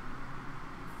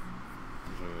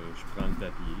 Je prends le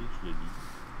papier, je le lis.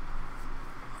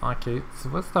 Ok. Tu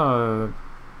vois, c'est un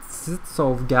site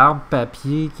sauvegarde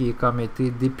papier qui est comme été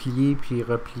déplié puis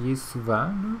replié souvent.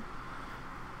 Là.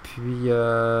 Puis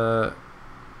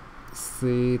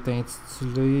c'est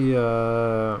intitulé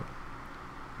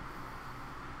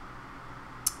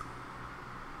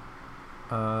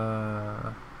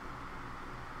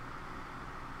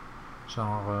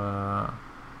genre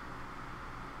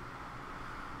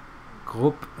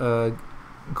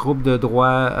groupe de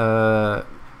droits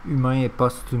humains et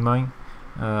post-humains,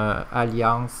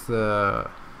 alliance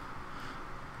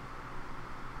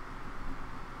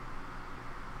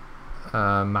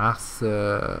Mars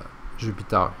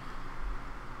Jupiter.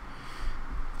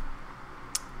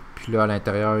 Puis là à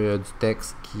l'intérieur il y a du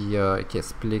texte qui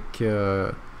explique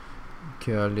que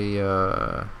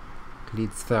les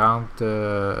différentes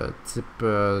types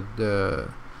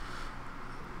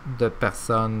de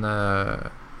personnes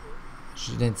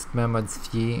génétiquement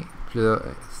modifiées. Puis là,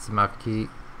 c'est marqué.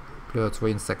 Puis là, tu vois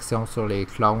une section sur les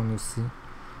clones aussi.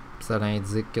 Puis ça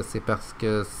indique que c'est parce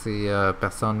que ces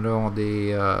personnes-là ont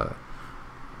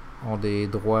des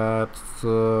droits, tout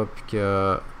ça. Puis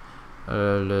que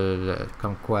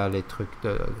comme quoi les trucs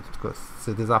en tout cas,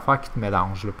 c'est des affaires qui te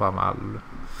mélangent là, pas mal. Là.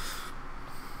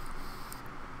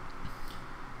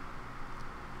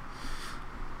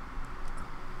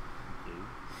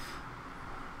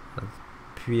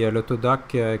 Puis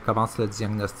l'autodoc commence le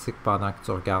diagnostic pendant que tu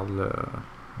regardes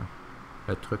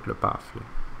le truc, le paf. Là.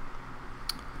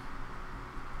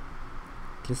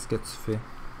 Qu'est-ce que tu fais?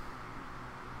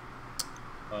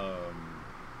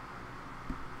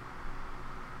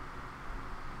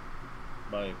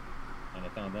 Ben, en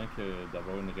attendant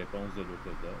d'avoir une réponse de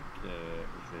l'autodoc,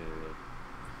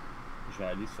 je vais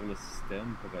aller sur le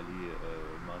système pour aller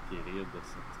m'enquérir de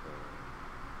ce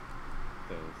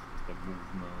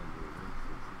mouvement de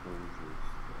c'est pas juste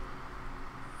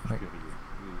je suis curieux.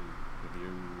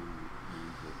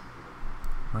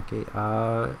 Ok.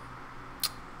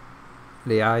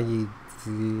 Léa, il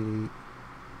dit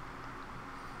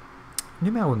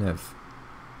numéro 9.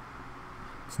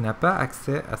 Tu n'as pas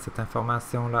accès à cette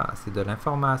information-là. C'est de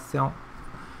l'information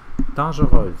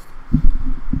dangereuse.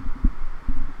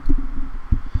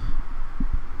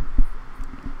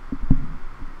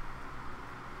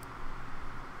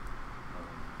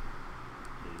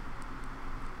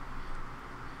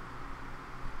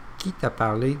 Qui t'a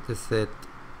parlé de cette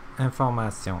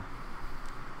information?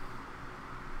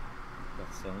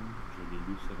 Personne. Je l'ai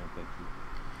lu sur un papier.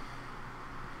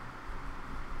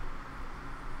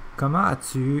 Comment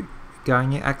as-tu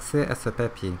gagné accès à ce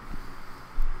papier?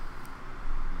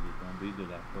 Il est tombé de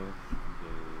la poche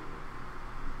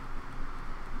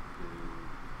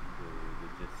de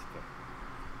Jessica.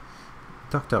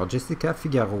 Docteur Jessica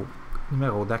Figaro.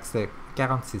 Numéro d'accès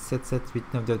 46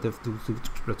 778 999 12.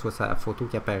 Là, tu vois sa photo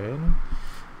qui apparaît. Là.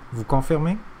 Vous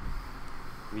confirmez?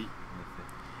 Oui, en effet.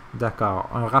 D'accord.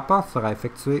 Un rapport sera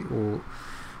effectué au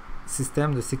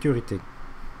système de sécurité.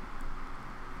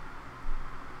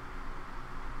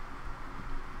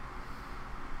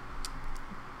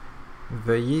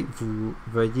 Veuillez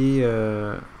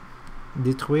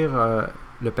détruire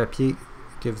le papier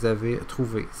que vous avez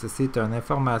trouvé. Ceci est une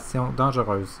information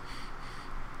dangereuse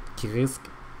qui risque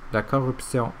la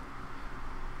corruption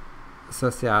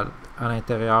sociale à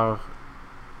l'intérieur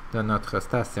de notre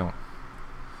station.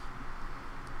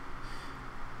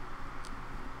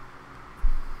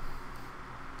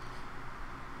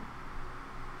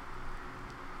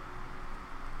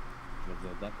 Je vais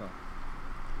dire d'accord.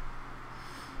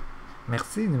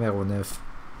 Merci, numéro 9.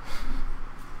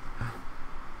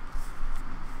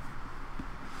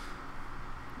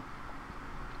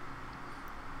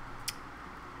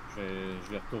 Je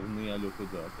vais retourner à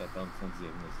l'autodoc, attendre son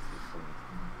diagnostic pour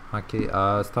l'instant. Ok,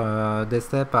 c'est un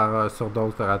décès par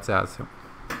surdose de radiation.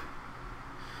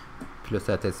 Puis là,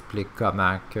 ça t'explique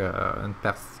comment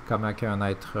qu'un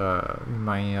être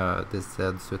humain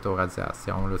décède suite aux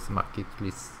radiations. Là, c'est marqué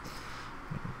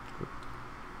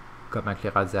comment que les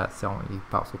radiations ils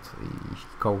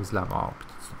causent la mort. Puis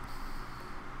tout ça.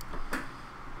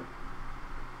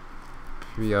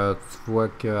 Puis tu vois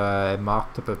qu'elle est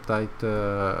morte peut-être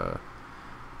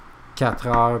 4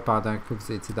 heures pendant que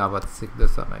vous étiez dans votre cycle de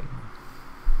sommeil.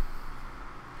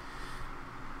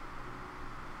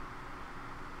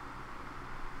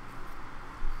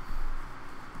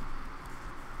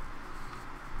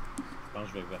 Je pense que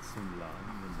je vais verser une larme,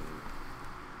 mais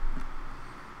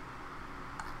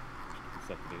je trouve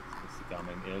ça triste, parce que c'est quand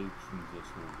même elle qui nous a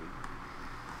sauvés.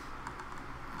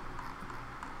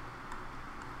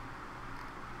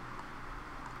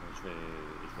 Je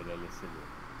vais la laisser là.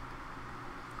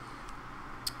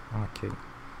 Ok. Je suis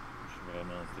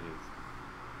vraiment triste.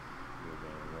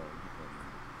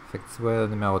 Fait que tu vois,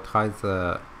 numéro 13,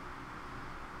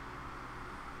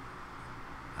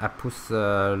 elle pousse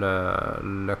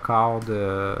le corps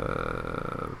de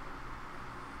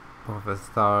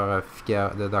professeur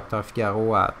Figaro, de docteur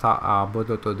Figaro en bas de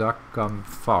l'autodoc, comme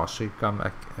fâché, comme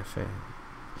elle fait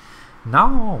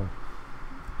non!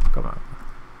 Comment?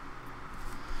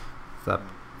 C'est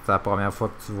la première fois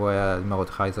que tu vois le numéro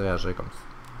 13 réagir comme ça.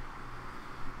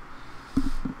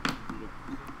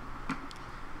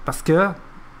 Parce que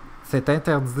c'est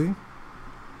interdit.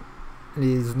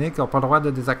 Les uniques n'ont pas le droit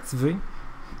de désactiver.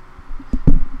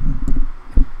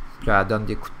 Puis là, elle donne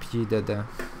des coups de pied dedans.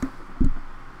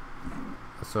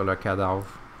 Sur le cadavre.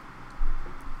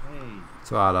 Hey.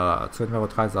 Tu vois, le numéro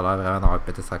 13 a l'air vraiment d'avoir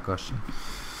pété sa coche.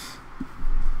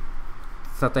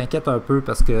 Ça t'inquiète un peu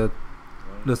parce que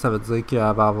là, ça veut dire qu'elle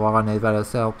va avoir une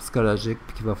évaluation psychologique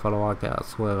puis qu'il va falloir qu'elle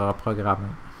soit reprogrammée.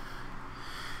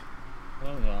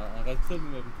 Non, mais arrête ça, le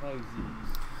numéro 13.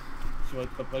 Tu vas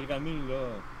être reprogrammé, là.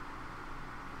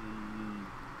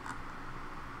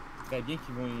 C'est très bien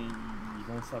qu'ils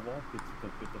vont savoir que tu as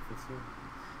fait ça.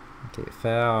 Ok,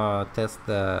 faire un test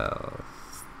de...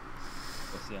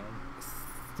 Social.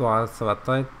 Ouais, ça va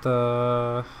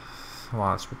être...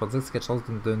 Ouais, je peux pas dire que c'est quelque chose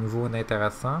de nouveau et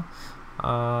d'intéressant.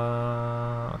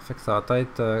 Fait que ça va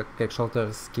être quelque chose de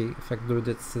risqué. Fait que 2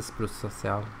 de 6 plus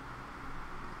social.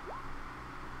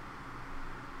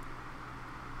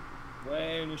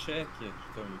 Ouais, un échec.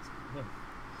 Putain, un XP.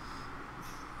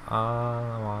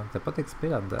 Ouais, t'as pas d'XP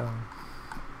là-dedans.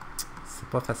 C'est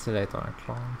pas facile d'être un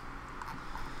clone.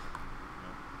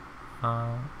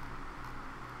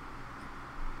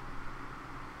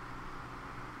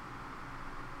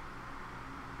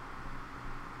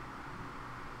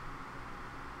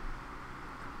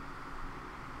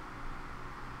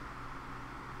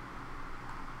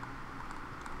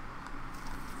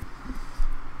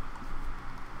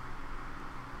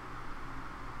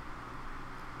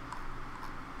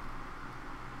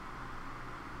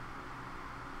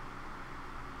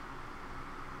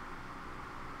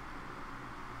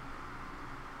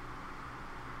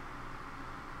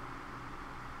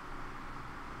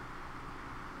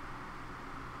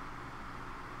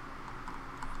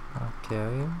 Ok.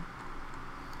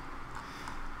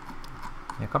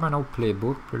 Il y a comme un autre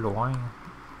playbook plus loin.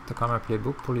 T'as comme un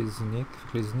playbook pour les uniques.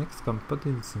 Fait que les uniques, c'est comme pas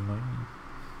des humains.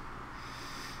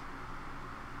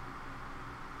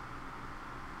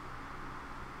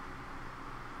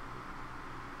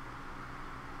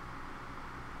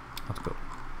 En tout cas.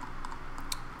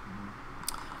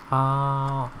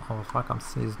 On va faire comme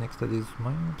si les uniques c'était des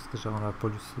humains, parce que j'en ai pas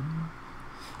lu ça.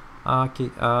 Ok.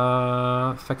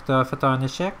 Fait que t'as fait un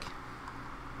échec?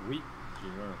 Oui, j'ai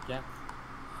eu un 4.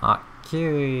 Ok.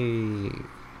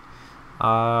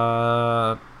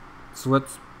 Tu vois,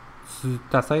 tu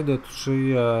t'essayes de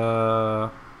toucher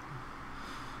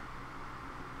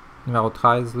numéro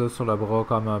 13 là, sur le bras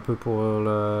comme un peu pour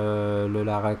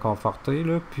la réconforter.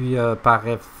 Là. Puis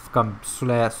comme sous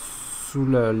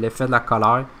l'effet de la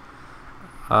colère,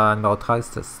 numéro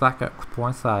 13 te sac un coup de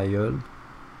poing sur la gueule.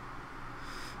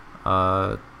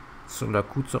 Sur le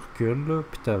coup, tu recules, là,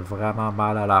 puis t'as vraiment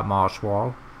mal à la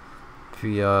mâchoire.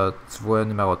 Puis tu vois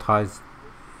numéro 13,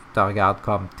 te regarde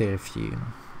comme terrifié. Là.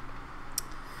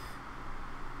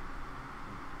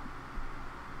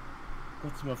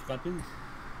 Pourquoi tu m'as frappé?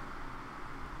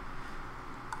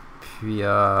 Puis tu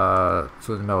vois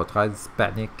numéro 13, il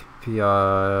panique. Puis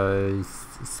il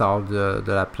sort de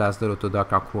la place de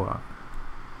l'autodoc en courant.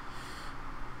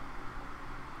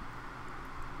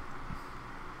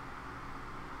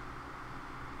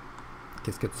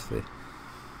 Qu'est-ce que tu fais?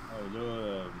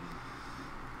 Là,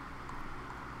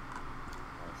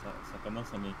 ça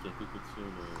commence à m'inquiéter tout ça.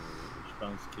 Je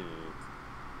pense que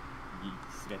il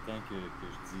serait temps que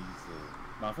je dise...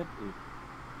 Mais en fait,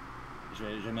 je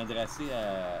vais m'adresser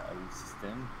au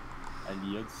système, à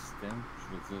l'IA du système. Je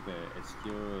veux dire, est-ce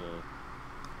qu'il y a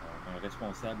un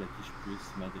responsable à qui je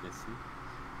puisse m'adresser?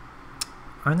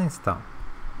 Un instant.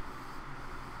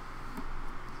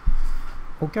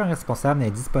 Aucun responsable n'est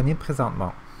disponible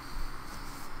présentement.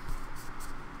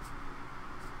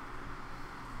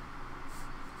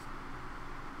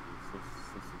 Ça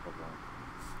c'est pas bon.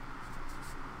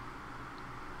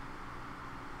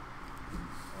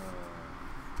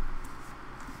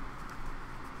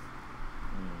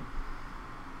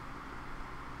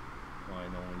 Ouais,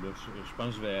 non, là, je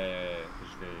pense que je vais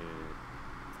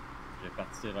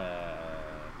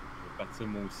partir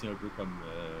moi aussi un peu comme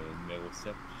numéro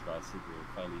 7, puis je vais essayer de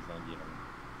faire les environs.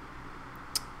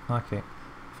 Ok.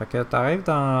 Fait que t'arrives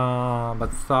dans... Ben,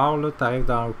 tu sors, là, t'arrives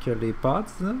dans où qu'il y a les pods,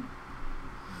 là.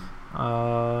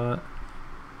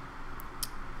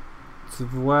 tu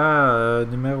vois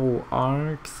numéro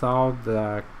 1 qui sort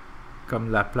comme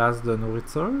de la place de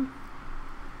nourriture.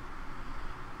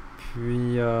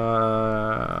 Puis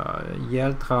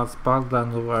elle transporte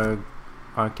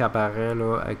un cabaret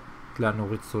là, avec de la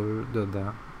nourriture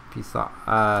dedans. Puis ça,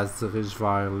 elle se dirige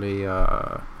vers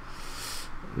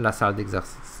la salle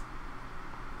d'exercice.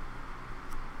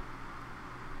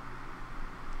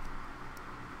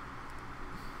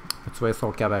 Tu vois,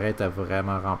 son cabaret était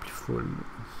vraiment rempli full.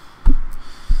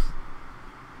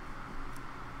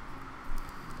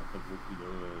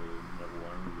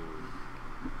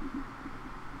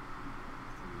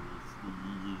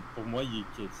 Pour moi,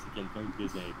 c'est quelqu'un de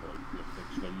des épaules.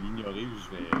 Je vais l'ignorer, je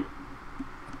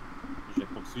vais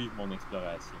poursuivre mon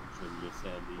exploration. Je vais le laisser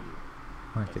aller.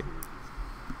 Ok.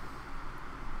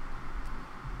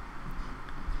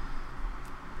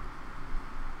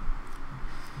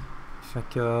 Fait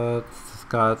que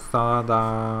quand tu t'en vas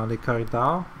dans les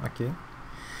corridors, ok.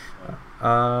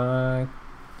 Ouais.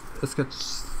 Est-ce que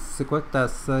c'est quoi que tu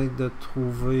essaies de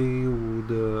trouver ou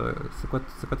de. C'est quoi tu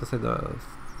essaies de.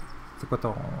 C'est quoi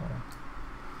ton.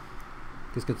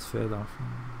 Qu'est-ce que tu fais dans le fond?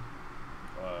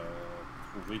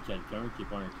 Trouver quelqu'un qui n'est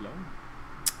pas un clone.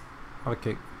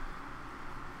 Ok.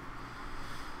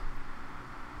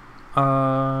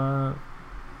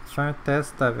 Fais un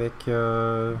test avec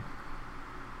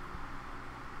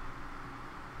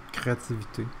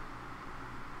créativité.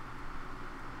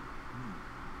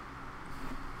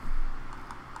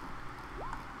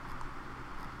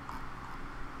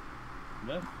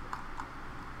 Neuf.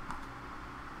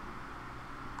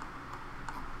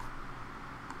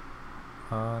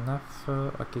 9,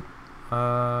 ok. Tu te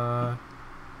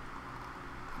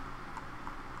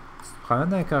promènes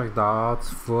dans un corridor,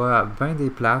 tu vois bien des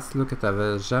places là, que tu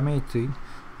n'avais jamais été.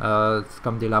 C'est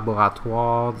comme des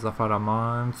laboratoires, des affaires de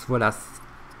même. Tu vois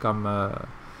comme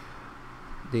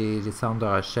des centres de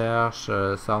recherche,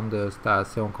 centres de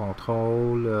station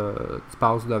contrôle. Tu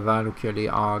passes devant où il y a les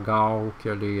hangars, où il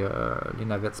y a les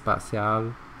navettes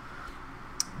spatiales.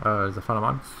 Les affaires de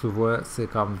même, tu vois, c'est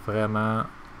comme vraiment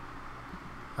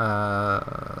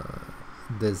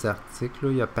désertique, là,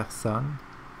 il n'y a personne.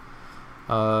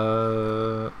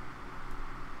 À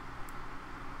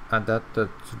date, tu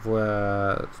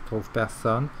trouves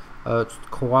personne. Tu te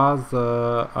croises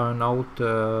un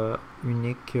autre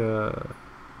unique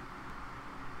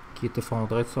qui est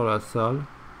effondré sur le sol.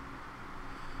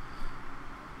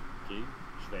 Ok,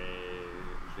 je vais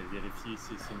vérifier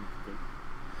si c'est une photo.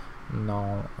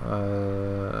 Non,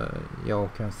 il n'y a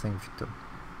aucun signe vital.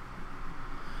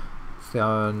 C'est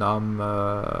un homme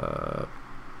un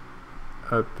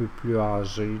peu plus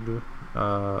âgé,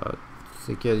 là. Tu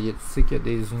sais qu'il y a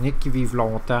des uniques qui vivent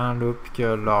longtemps, là, puis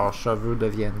que leurs cheveux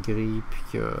deviennent gris, puis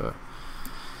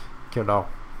que leur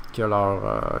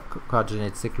code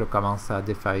génétique là, commence à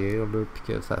défaillir, là, puis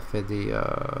que ça fait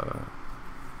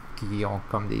qui ont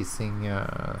comme des signes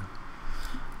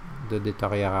de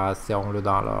détérioration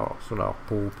là, sur leur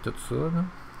peau, puis tout ça. Là.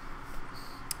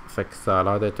 Fait que ça a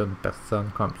l'air d'être une personne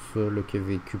comme ça là, qui a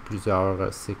vécu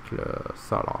plusieurs cycles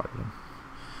solaires. Là.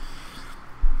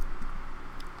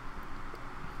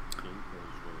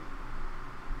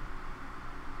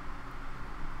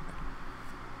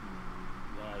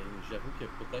 J'avoue qu'il y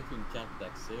a peut-être une carte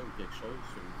d'accès ou quelque chose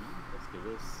sur lui, parce que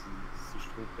là, si je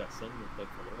trouve personne, peut-être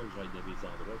que j'aille dans des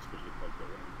endroits parce que je l'ai pas le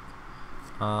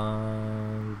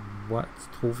droit. Ouais, tu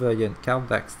trouves, il y a une carte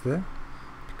d'accès.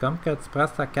 Puis comme que tu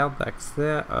presses ta carte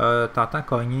d'accès, t'entends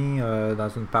cogner dans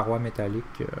une paroi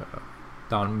métallique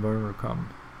dans le mur, comme.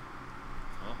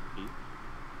 Ah, ok.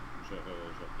 Je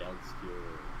regarde ce qu'il y a.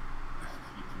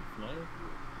 Est-ce qu'il y a une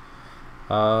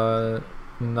fenêtre?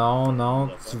 Non,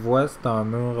 tu vois, c'est un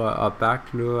mur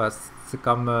opaque, là. C'est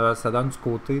comme, ça donne du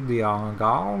côté des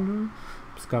hangars, là.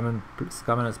 Puis c'est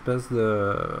comme une espèce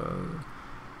de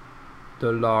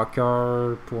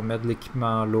locker pour mettre de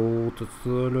l'équipement lourd, tout ça,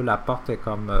 là. La porte est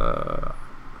comme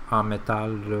en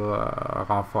métal, là,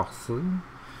 renforcé.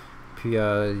 Puis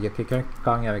il y a quelqu'un qui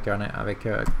cogne avec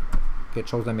quelque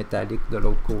chose de métallique de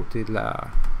l'autre côté de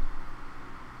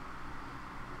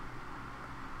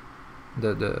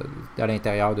à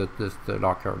l'intérieur de ce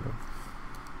locker-là. Ok,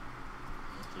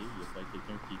 il y a peut-être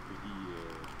quelqu'un qui est pris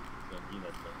prisonnier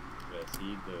là-dedans. Je vais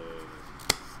essayer de.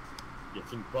 Y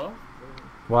a-t-il une porte?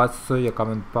 Ouais, c'est ça, il y a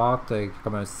comme une porte,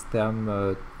 comme un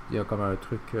système, il y a comme un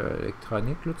truc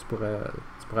électronique, là, tu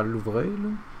pourrais l'ouvrir, là.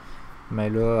 Mais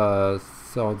là,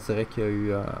 ça, on dirait qu'il y a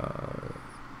eu.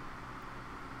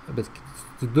 Parce que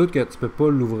tu te doutes que tu peux pas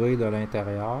l'ouvrir de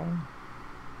l'intérieur.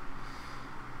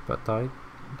 Peut-être.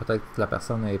 Peut-être que la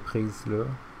personne est prise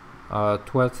là.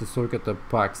 Toi, c'est sûr que tu n'as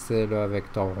pas accès là,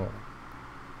 avec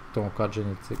ton code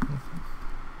génétique.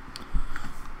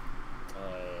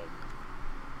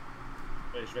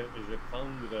 Ben, je vais prendre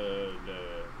le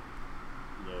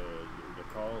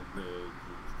corps du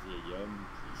vieil homme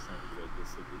qui semble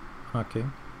décédé. Ok. Puis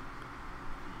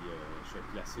je vais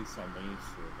placer sa main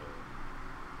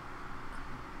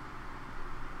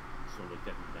sur le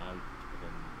terminal pour qu'il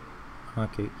prenne.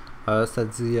 Ok. Ça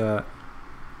dit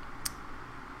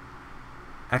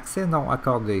accès non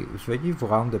accordé. Veuillez vous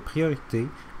rendre de priorité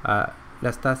à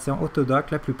la station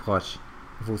autodoc la plus proche.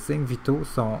 Vos signes vitaux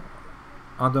sont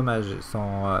endommagés,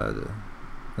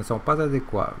 ne sont pas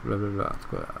adéquats. Blablabla. En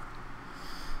tout cas.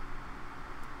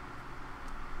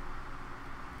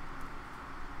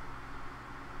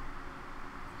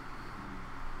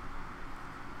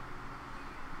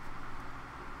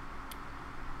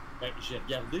 Ben, j'ai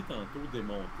regardé tantôt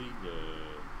démonter le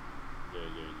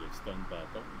stun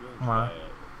bâton. Ouais.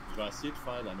 Je vais essayer de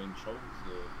faire la même chose.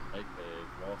 Peut-être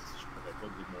voir si je pourrais pas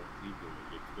démonter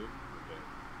le truc.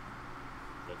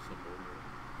 Je sais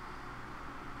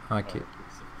pas. Ok.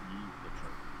 Circuit ou quelque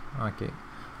chose. Ok.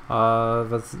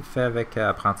 Vas-y, fais avec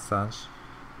apprentissage.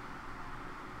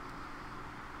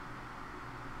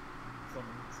 Ça,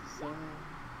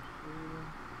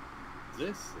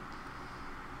 10.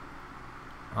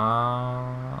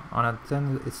 On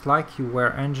attend, it's like you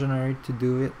were engineered to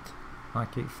do it.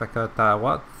 Ok, fait que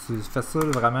tu fais ça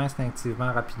là, vraiment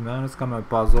instinctivement, rapidement. C'est comme un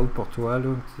puzzle pour toi. Là,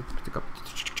 t'es comme,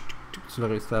 tu le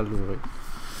réussis à l'ouvrir.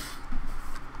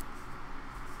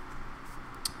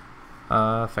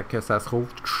 Fait que ça se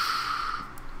rouvre.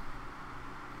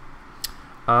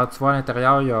 Tu vois à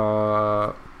l'intérieur, il y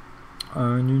a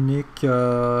un unique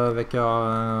avec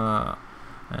une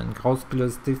grosse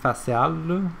pilosité faciale.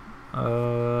 Là.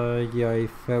 Il a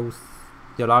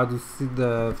l'air aussi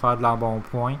de faire de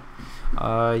l'embonpoint.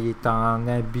 Il est en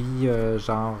habit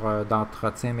genre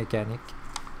d'entretien mécanique.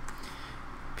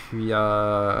 Puis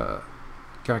quand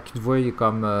il te voit, il est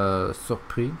comme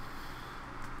surpris.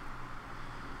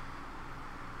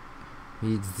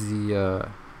 Il dit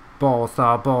bon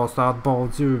sang, bon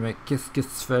Dieu, mais qu'est-ce que tu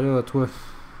fais là, toi?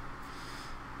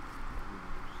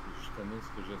 Justement, ce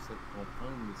que j'essaie de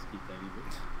comprendre de ce qui est arrivé.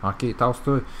 Ok,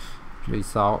 tasse-toi. Puis là, il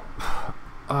sort.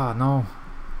 Ah non!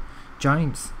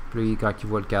 James! Puis là, quand il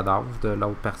voit le cadavre de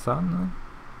l'autre personne, là,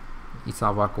 il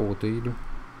s'en va à côté. Là. Je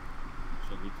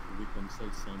l'ai trouvé comme ça,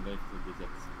 il semble être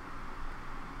désactivé.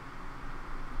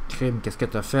 Crime, qu'est-ce que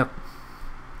t'as fait? Je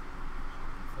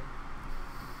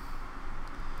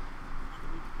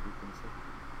l'ai trouvé comme ça.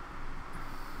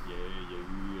 Il y a eu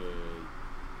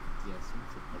radiation,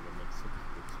 c'est probablement ça qui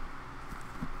fait ça.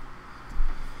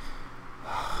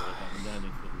 Il est ramené à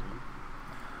l'infirmerie.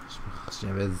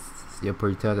 J'avais dit, il a pas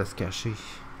eu le temps de se cacher.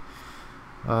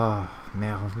 Ah,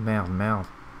 merde.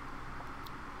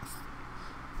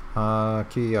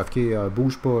 Ok,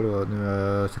 bouge pas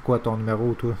là. C'est quoi ton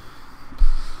numéro, toi?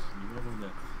 Numéro 9.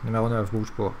 Numéro 9,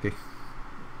 bouge pas, ok.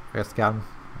 Reste calme,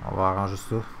 on va arranger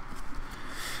ça.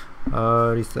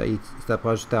 Il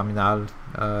s'approche du terminal.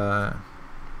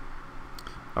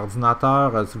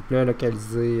 Ordinateur, s'il vous plaît,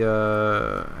 localisez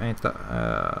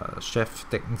chef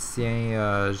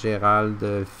technicien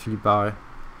Gérald Philibert.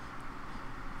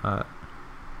 Pas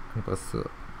ça.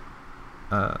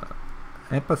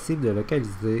 Impossible de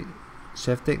localiser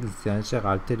chef technicien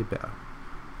Gérald Philibert.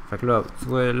 Fait que là, tu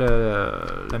vois,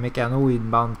 le mécano, il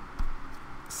demande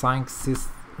 5-6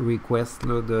 requests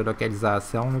là, de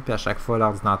localisation, là, puis à chaque fois,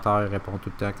 l'ordinateur répond tout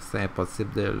le temps que c'est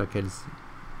impossible de localiser.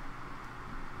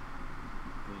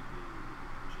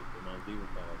 J'ai demandé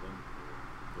auparavant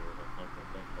de reprendre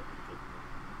contact avec quelqu'un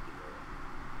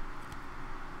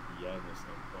qui hier ne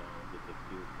semble pas en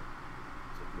détecter aucun.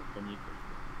 C'est le premier que je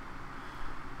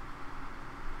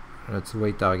fais. Là, tu vois,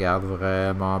 il te regarde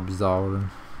vraiment bizarre. Là.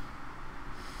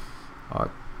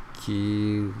 Ok.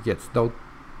 Y a-tu d'autres.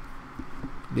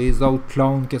 Les autres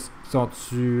clones,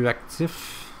 sont-tu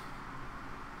actifs?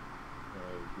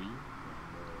 Oui.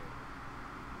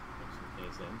 C'est une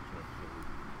quinzaine qui ont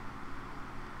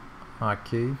observé. Ok.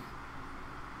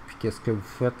 Puis qu'est-ce que vous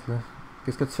faites là?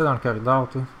 Qu'est-ce que tu fais dans le corridor,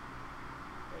 toi?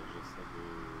 J'essaie de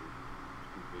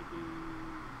trouver des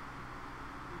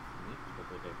cliniques,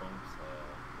 des réponses à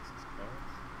ce qui se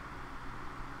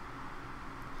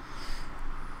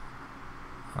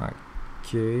passe.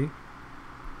 Ok.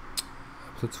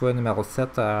 Ça, tu vois, numéro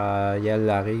 7, elle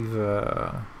arrive,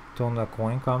 tourne le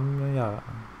coin comme, là,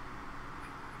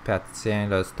 puis elle tient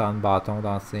le stun bâton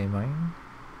dans ses mains.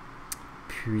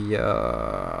 Puis,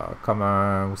 comme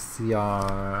aussi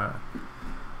un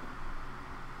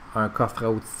coffre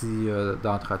à outils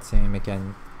d'entretien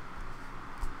mécanique.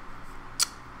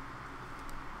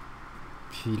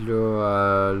 Puis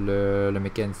là, le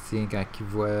mécanicien, quand il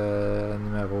voit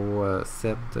numéro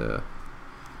 7,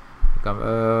 comme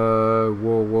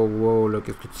wow, là,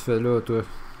 qu'est-ce que tu fais là, toi?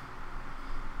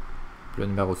 Puis le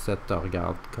numéro 7 te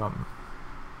regarde comme.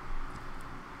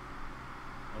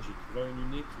 Ah, j'ai trouvé un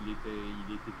unique, il était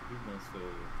pris dans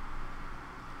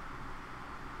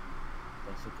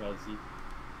ce casier.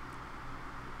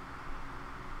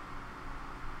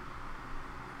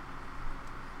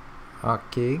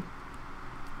 Ok.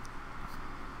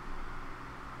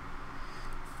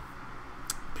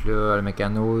 Puis là, le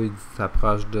mécano, il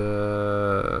s'approche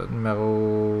de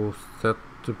numéro 7,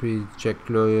 puis il check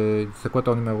là, il dit, c'est quoi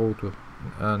ton numéro, toi?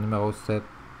 Numéro 7.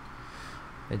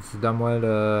 Il dit, donne-moi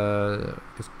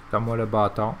le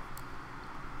bâton.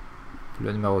 Puis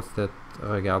le numéro 7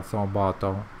 regarde son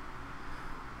bâton.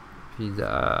 Puis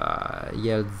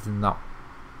elle dit non.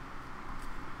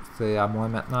 C'est à moi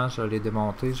maintenant, je l'ai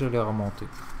démonté, je l'ai remonté.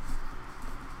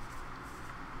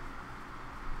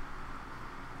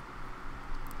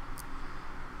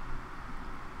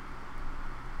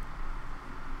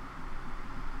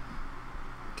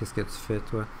 Qu'est-ce que tu fais,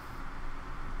 toi?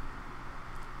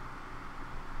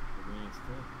 Pour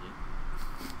l'instant, rien.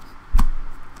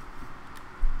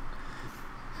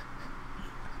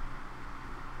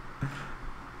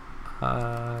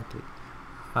 Ok.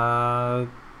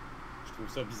 Je trouve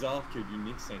ça bizarre que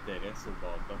l'unique s'intéresse au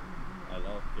bâton,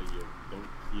 alors qu'il y a d'autres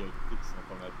priorités qui sont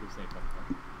pas mal plus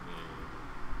importantes. Mais,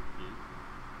 ok.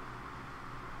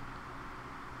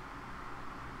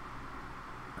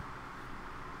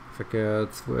 Fait que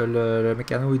tu vois, le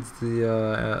mécano, il dit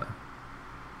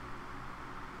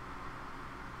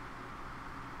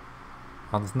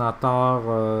ordinateur,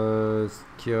 est-ce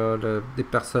qu'il y a des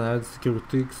personnels de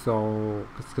sécurité qui sont.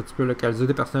 Est-ce que tu peux localiser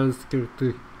des personnels de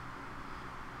sécurité?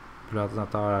 Puis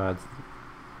l'ordinateur a dit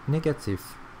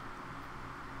négatif.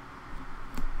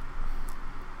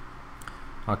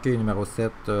 Ok, numéro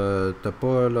 7, t'as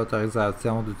pas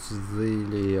l'autorisation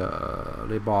d'utiliser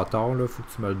les bâtons, là, faut que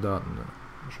tu me le donnes.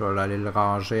 Je vais aller le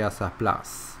ranger à sa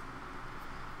place.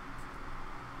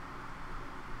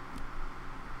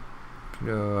 Puis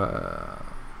là,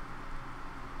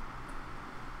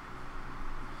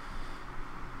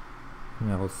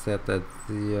 numéro 7 a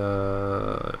dit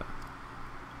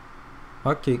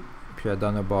ok, puis elle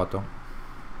donne un bâton.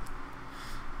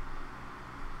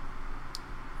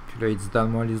 Puis là, il dit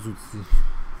donne-moi les outils.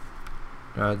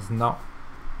 Là, elle dit non,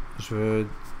 je veux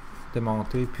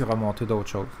démonter puis remonter d'autres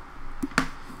choses.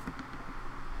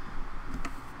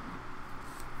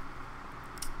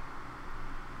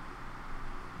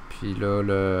 Puis là,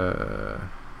 le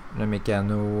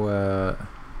mécano,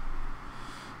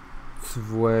 tu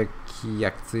vois qu'il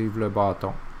active le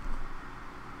bâton.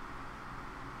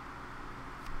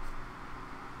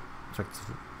 Fait que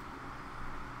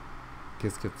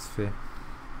qu'est-ce que tu fais?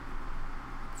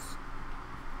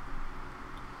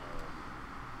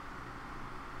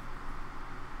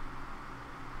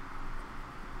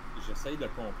 J'essaye de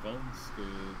comprendre ce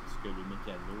que le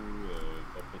mécano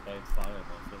va peut-être faire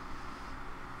en fait.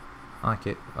 Ok.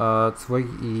 Tu vois,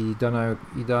 il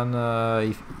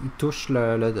touche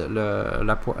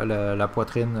la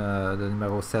poitrine de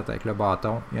numéro 7 avec le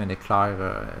bâton. Il y a un éclair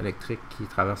électrique qui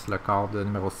traverse le corps de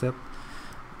numéro 7.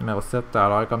 Numéro 7 a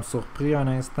l'air comme surpris un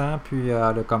instant, puis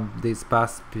elle a comme des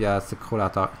spasmes, puis elle s'écroule à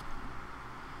terre.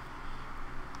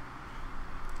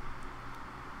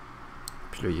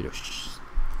 Puis là, il est là.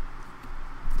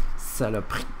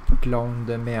 Saloperie de clone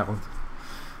de merde.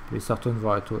 Puis il se retourne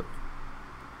vers toi.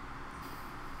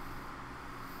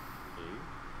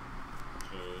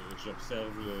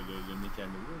 J'observe le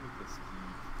mécano, qu'est-ce qu'il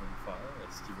compte faire?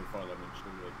 Est-ce qu'il veut faire la même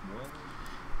chose avec moi?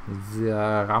 Il dit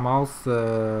ramasse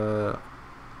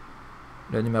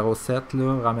le numéro 7,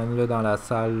 là, ramène-le dans la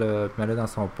salle, mets-le dans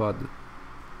son pod.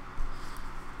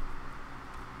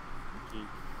 Ok.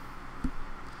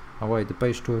 Ah ouais,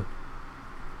 dépêche-toi.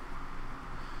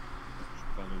 Je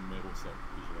prends le numéro 7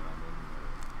 puis je le ramène.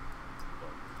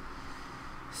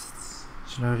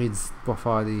 Je leur ai dit de pas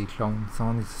faire des clones.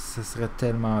 Ce serait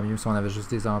tellement mieux si on avait juste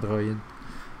des androïdes.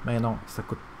 Mais non, ça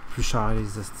coûte plus cher les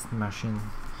machines.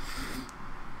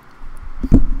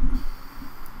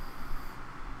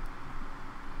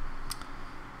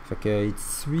 Fait que il te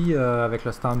suit avec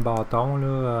le stand bâton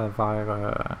là,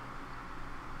 vers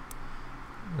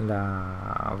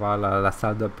la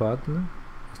salle de pod.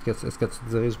 Est-ce que tu te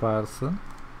diriges vers ça?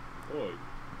 Oui.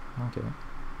 Ok.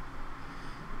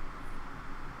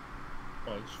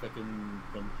 Ouais, je fais comme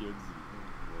il a dit.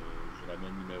 Je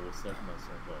ramène numéro 7 dans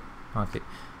son pod. Ok.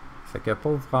 Fait que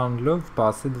pour vous rendre là, vous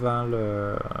passez devant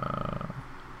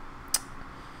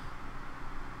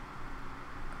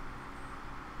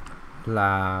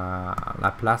la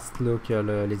place là,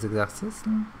 que les exercices.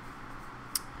 Là.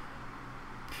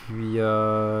 Puis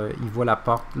il voit la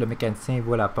porte, le mécanicien il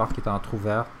voit la porte qui est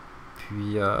entrouverte.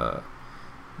 Puis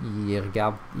il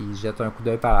regarde, il jette un coup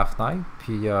d'œil par la fenêtre.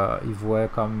 Puis il voit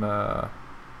comme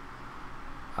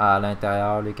à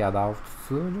l'intérieur les cadavres,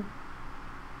 tout ça. Là.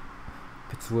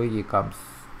 Puis tu vois, il est comme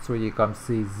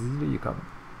saisi. Là, il est comme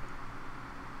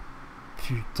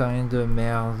putain de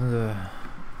merde. Là.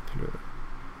 Puis là,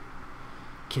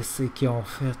 qu'est-ce qu'ils ont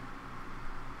fait?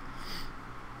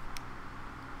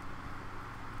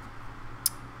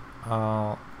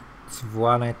 Tu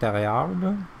vois à l'intérieur,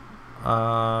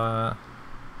 là.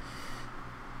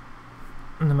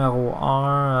 Numéro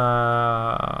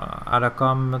 1, elle a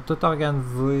comme tout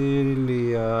organisé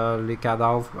les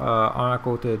cadavres un à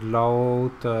côté de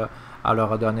l'autre. Elle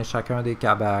leur a donné chacun des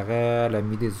cabarets. Elle a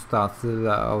mis des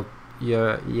ustensiles.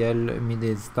 Elle a mis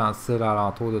des ustensiles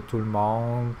alentour de tout le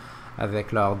monde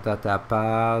avec leur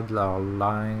datapad, leur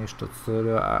linge, tout ça.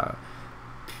 Là.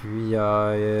 Puis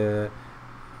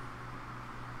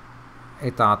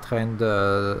est en train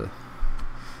de...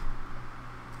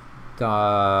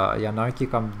 Il y en a un qui est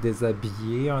comme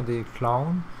déshabillé, un des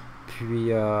clones.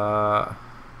 Puis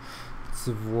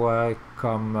tu vois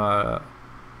comme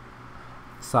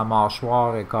sa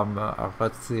mâchoire est comme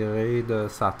retirée de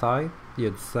sa tête. Il y a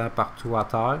du sang partout à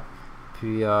terre.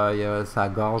 Puis sa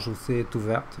gorge aussi est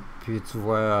ouverte. Puis tu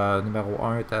vois numéro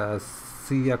 1 est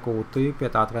assis à côté. Puis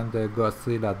est en train de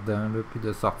gosser là-dedans. Là, puis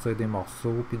de sortir des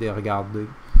morceaux. Puis de les regarder.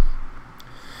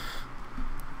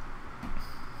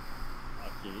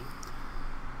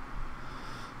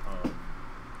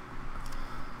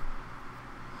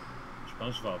 Je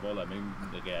pense que je vais avoir la même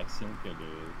réaction que l'autre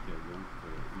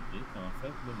Ubique, en fait.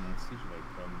 Là, moi aussi, je vais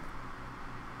être comme...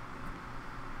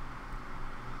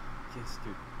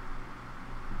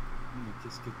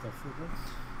 Qu'est-ce que t'as fait, là?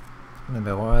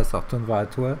 Numéro 1, elle se retourne vers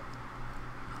toi.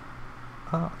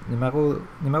 Ah,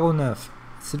 numéro 9.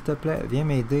 S'il te plaît, viens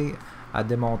m'aider à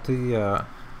démonter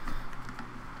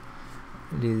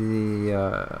les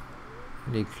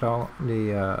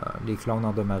clones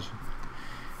endommagés.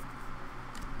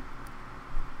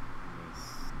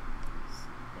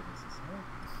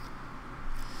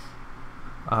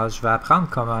 Ah, je vais apprendre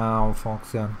comment on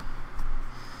fonctionne.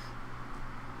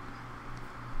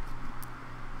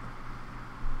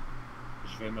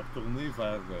 Je vais me retourner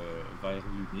vers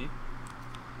Lumier.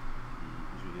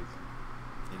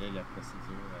 Et là, la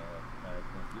procédure à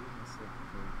accomplir dans cette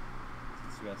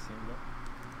situation-là.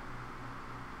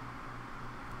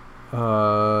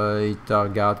 Il te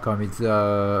regarde comme il dit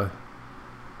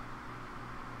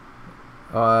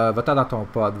va-t'en dans ton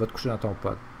pod, va te coucher dans ton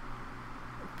pod.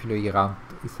 Puis là, il rentre,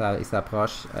 il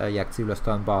s'approche, il active le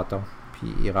stun bâton,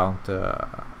 puis il rentre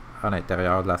à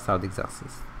l'intérieur de la salle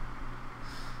d'exercice.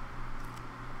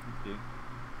 Ok. Je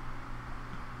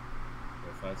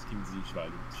vais faire ce qu'il me dit, je vais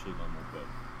aller me toucher dans mon pod.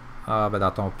 Ah, ben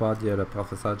dans ton pod, il y a le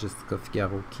professeur Jessica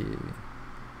Figaro qui est...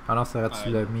 Ah non, c'est vrai,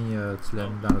 tu l'as mis dans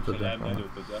l'autodoc. Je l'ai mis dans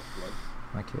l'autodoc,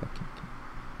 ouais. Ok.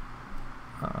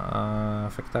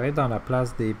 Fait que t'arrives dans la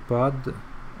place des pods.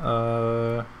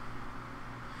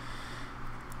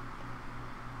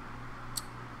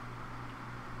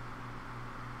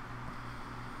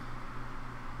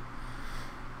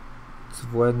 Tu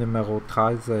vois numéro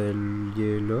 13, il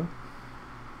est là.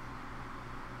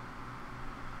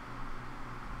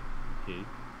 Ok.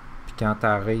 Puis quand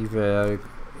t'arrives,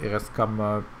 il reste comme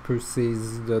un peu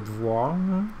saisi de te voir.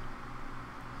 Là.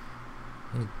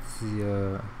 Il dit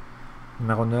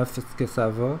numéro 9, est-ce que ça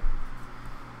va?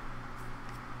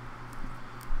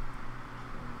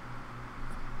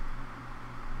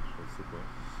 Je sais pas.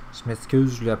 Je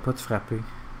m'excuse, je voulais pas te frapper.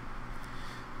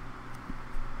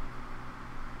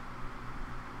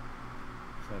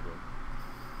 Ça va.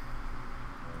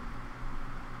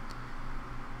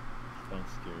 Je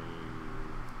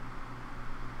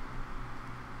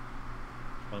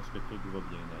pense que tout va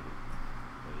bien aller.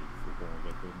 Il faut qu'on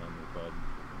retourne dans nos pods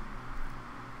pour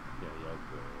une période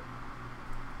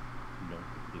plus longue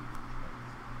que prévu, je pense.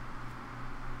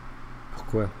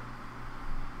 Pourquoi?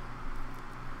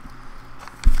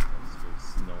 Parce que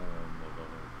sinon,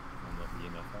 on n'a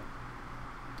rien à faire.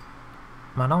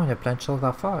 Mais non, il y a plein de choses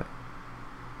à faire.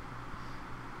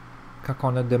 Quand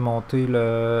on a démonté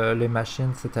les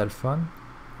machines, c'était le fun.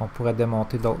 On pourrait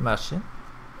démonter d'autres machines.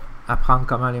 Apprendre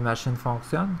comment les machines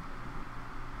fonctionnent.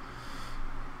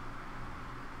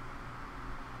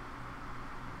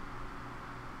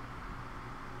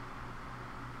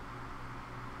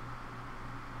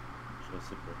 Je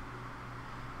sais pas.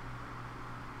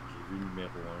 J'ai vu le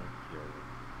numéro 1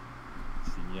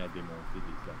 qui s'est mis à démonter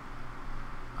des plans.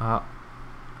 Ah.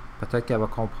 Peut-être qu'elle va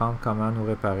comprendre comment nous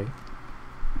réparer.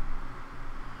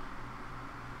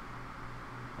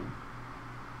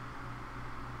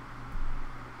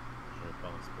 Je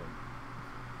pense pas.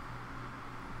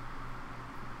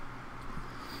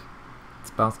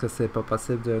 Tu penses que c'est pas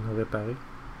possible de nous réparer?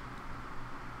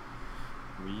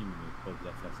 Oui, mais pas de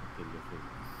la façon qu'elle le fait.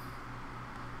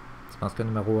 Tu penses que le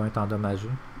numéro 1 est endommagé?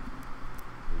 Oui.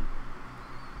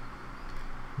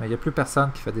 Mais il n'y a plus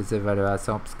personne qui fait des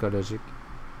évaluations psychologiques.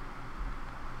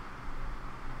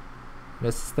 Le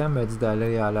système m'a dit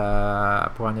d'aller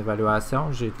pour une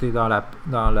évaluation. J'ai été dans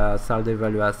la salle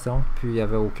d'évaluation, puis il n'y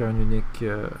avait aucun unique.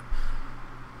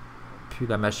 Puis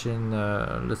la machine,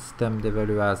 le système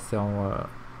d'évaluation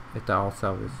était hors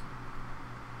service.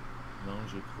 Non,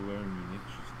 j'ai trouvé un unique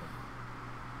justement.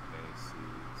 Mais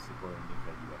c'est pas un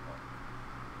évaluateur.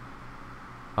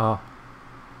 Ah,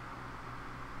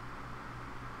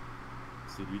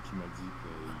 C'est lui qui m'a dit qu'il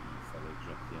fallait que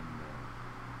j'obtienne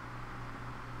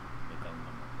métal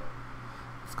dans mon corps.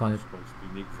 est-ce qu'on Je est. suppose que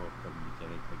l'unique va communiquer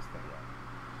avec l'extérieur.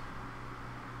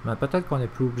 Mais peut-être qu'on n'est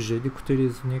plus obligé d'écouter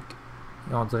les uniques.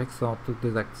 Et on dirait qu'ils sont tous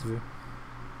désactivés.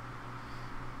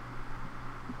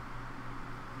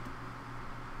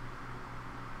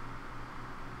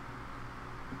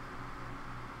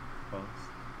 Je pense.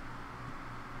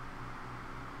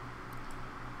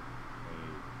 Et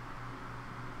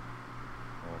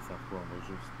on va faire quoi? On va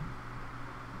juste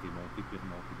démonter puis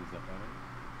remonter des appareils.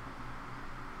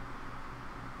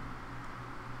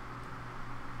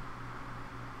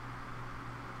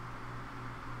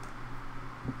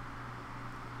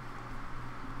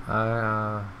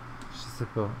 Je sais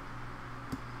pas.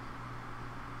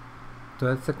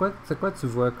 Toi, c'est quoi tu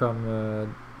vois comme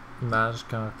image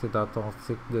quand tu es dans ton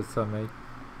cycle de sommeil?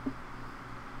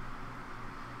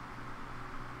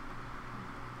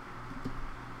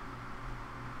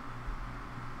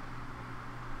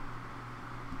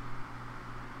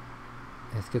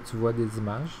 Est-ce que tu vois des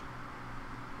images?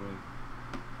 Oui.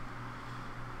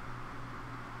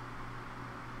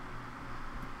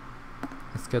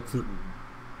 Est-ce que tu...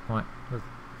 Ouais. Je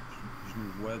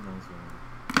nous vois dans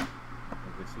un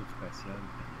vaisseau spatial,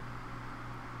 puis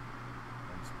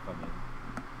on se promène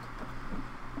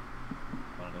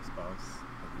dans l'espace,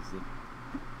 on visite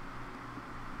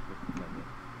toute la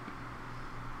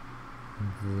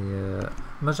planète.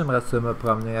 Moi, j'aimerais ça me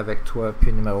promener avec toi,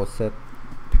 puis numéro 7,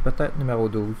 puis peut-être numéro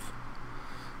 12.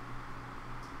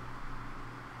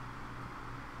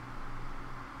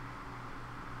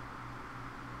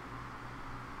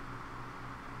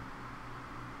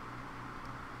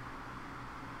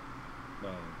 Ben,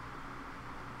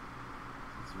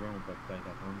 si tu veux, on peut peut-être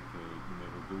attendre que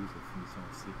numéro 12 ait fini son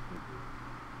cycle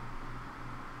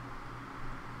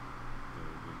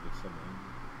de sommeil.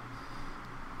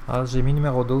 Ah, j'ai mis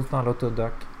numéro 12 dans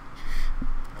l'autodoc.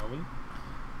 Ah oui?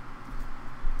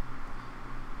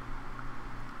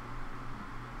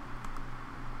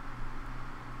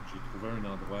 J'ai trouvé un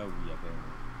endroit où il y avait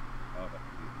un bar à côté.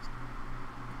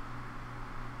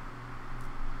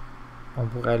 On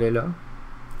pourrait aller là.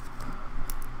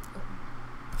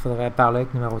 Faudrait parler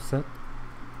avec numéro 7.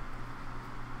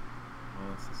 Ah,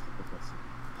 ça serait pas possible.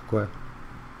 Pourquoi? Elle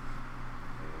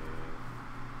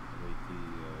a été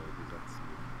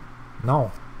désactivée.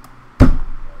 Non.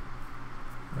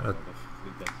 Elle a refusé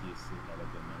d'acquiescer à la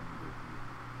demande de...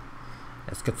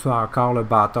 Est-ce que tu as encore le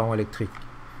bâton électrique?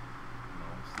 Non,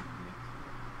 c'est unique.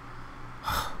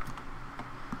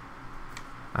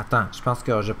 Attends, je pense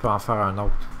que je peux en faire un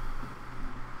autre.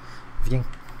 Viens.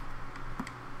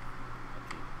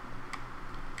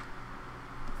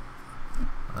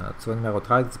 Tu vois, numéro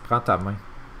 13, il prend ta main.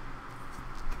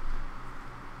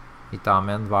 Il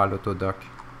t'emmène vers l'autodoc.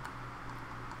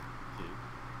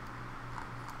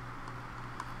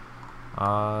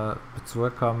 Tu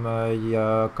vois, comme il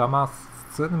a commencé,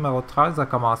 tu sais, numéro 13 a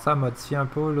commencé à modifier un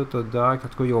peu l'autodoc. En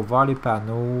tout cas, il a ouvert les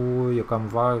panneaux. Il a comme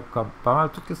ouvert comme pas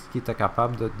mal tout ce qu'il était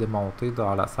capable de démonter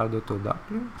dans la salle d'autodoc.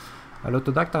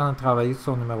 L'autodoc est en train de travailler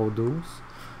sur numéro 12.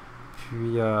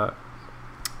 Puis,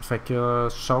 fait que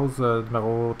chose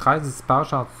numéro 13, il se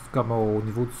penche comme au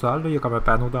niveau du sol. Là, il y a comme un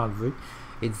panneau d'enlever.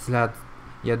 Et il dit là,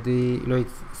 il y a des. Là, il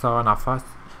sort une affaire.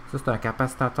 Ça, c'est un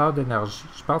capacitateur d'énergie.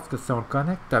 Je pense que si on le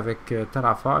connecte avec telle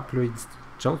affaire, puis là, il dit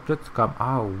quelque chose, puis là, tu es comme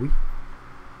ah oui.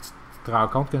 Tu te rends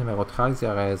compte que numéro 13, il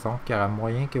a raison, qu'il y aurait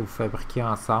moyen que vous fabriquiez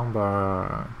ensemble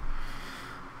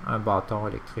un bâton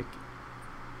électrique.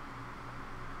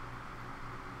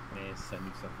 Mais ça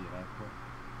nous servira à quoi?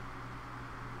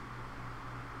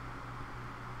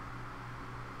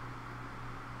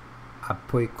 À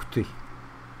pas écouter.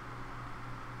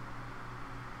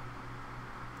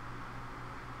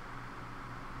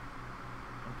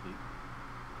 Ok.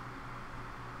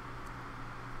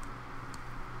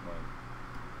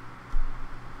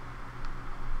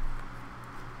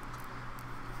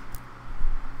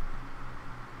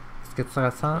 Est-ce que tu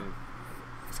ressens... Euh,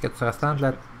 Est-ce que tu ressens de la...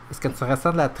 Est-ce que tu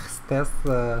ressens de la tristesse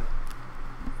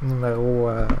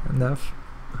numéro 9?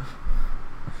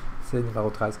 C'est le numéro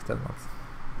 13 qui te demande ça.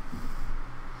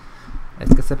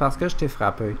 Est-ce que c'est parce que je t'ai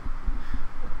frappé?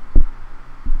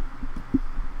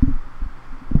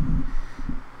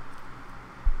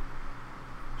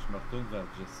 Je me retourne vers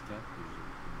Jessica et je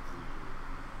me dis,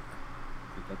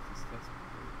 c'est ta tristesse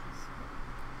pour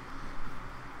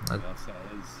Jessica. Grâce à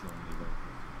elle, si on est là.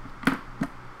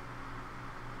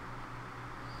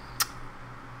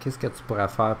 Qu'est-ce que tu pourrais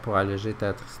faire pour alléger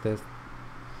ta tristesse?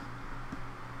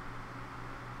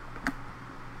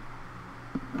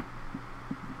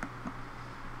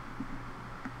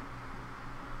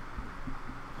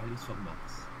 Aller sur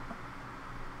Mars.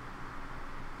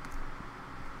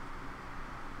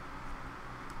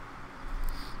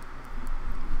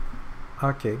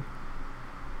 Ok. Est-ce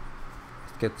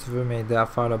que tu veux m'aider à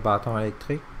faire le bâton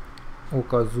électrique? Au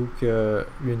cas où que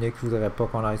l'unique voudrait pas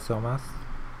qu'on aille sur Mars?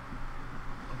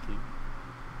 Ok.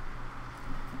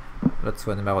 Là, tu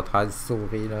vois numéro 13, il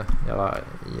sourit, là.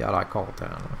 Il a l'air content,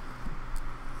 là.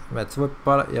 Mais tu vois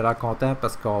pas, il a l'air content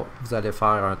parce que vous allez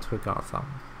faire un truc ensemble.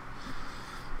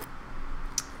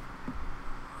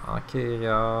 Ok,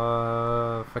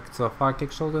 fait que tu vas faire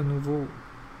quelque chose de nouveau.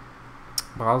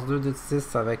 Brasse 2 de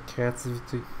 6 avec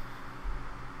créativité.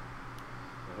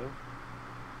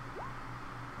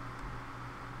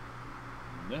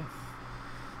 9.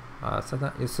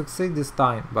 You succeed this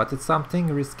time, but it's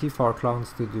something risky for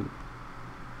clowns to do.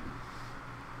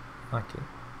 Ok.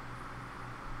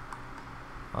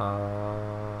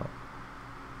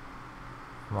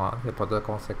 Bon, il n'y a pas de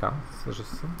conséquences, c'est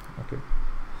juste ça. Ok.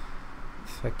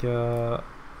 Fait que...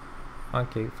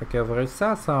 Ok, fait que vous réussissez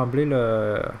à assembler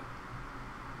le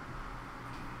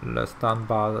stand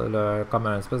comme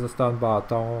un espèce de stand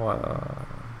bâton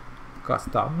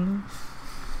custom, là.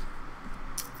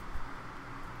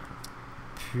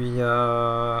 Puis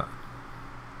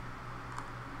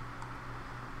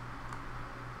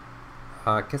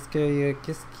qu'est-ce qui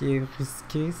est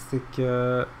risqué, c'est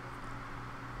que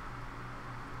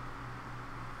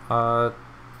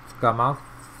tu commences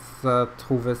à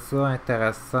trouver ça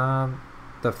intéressant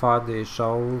de faire des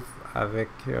choses avec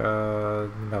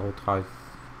numéro 13.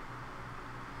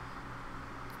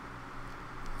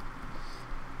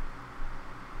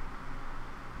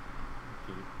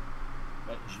 Ok.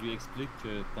 Ben, je lui explique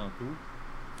que tantôt,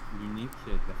 l'unique,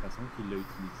 la façon qu'il l'a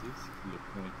utilisé, c'est qu'il l'a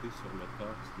pointé sur le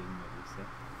torse de numéro 7,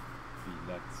 puis il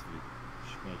l'a activé.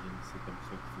 J'imagine que c'est comme ça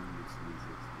qu'il faut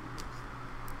l'utiliser.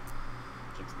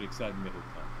 J'explique ça à numéro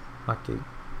 13. Ok.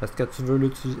 Est-ce que tu veux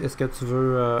l'utiliser? Est-ce que tu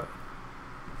veux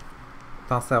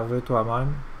t'en servir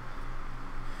toi-même?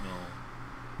 Non.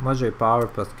 Moi j'ai peur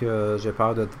parce que j'ai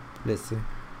peur de te blesser.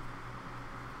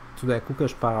 Tout d'un coup que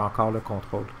je perds encore le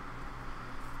contrôle.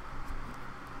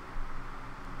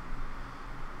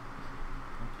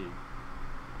 Ok.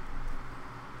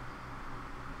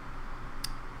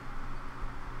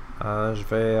 Je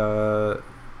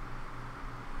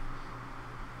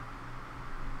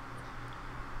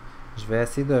vais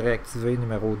essayer de réactiver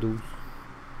numéro 12.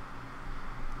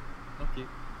 Ok.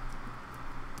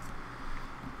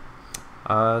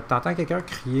 T'entends quelqu'un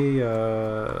crier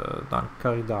dans le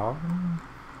corridor.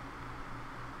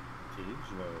 Ok, je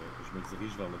me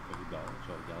dirige vers le corridor,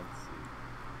 je regarde c'est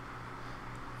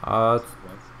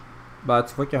quoi.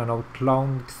 Tu vois qu'il y a un autre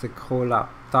clone qui s'écroule à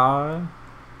terre.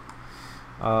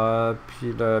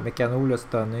 Puis le mécano l'a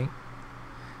stunné.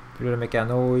 Puis le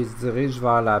mécano il se dirige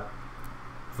vers la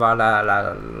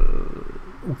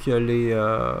où qu'il y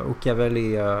a où qu'il y avait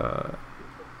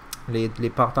les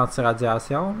portes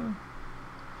anti-radiation. Ok.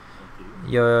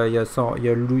 Il y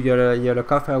a le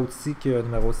coffre à outils que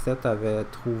numéro 7 avait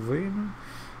trouvé. Là.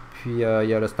 Puis il y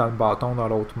a le stand bâton dans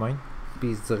l'autre main. Puis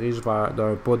il se dirige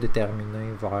d'un pas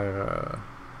déterminé vers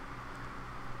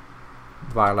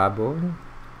là-bas. Là.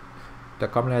 T'as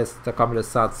comme le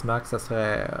sentiment que ça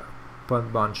serait pas une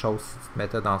bonne chose si tu te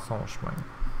mettais dans son chemin.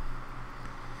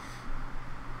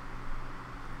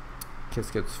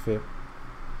 Qu'est-ce que tu fais?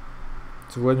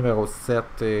 Tu vois numéro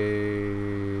 7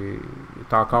 est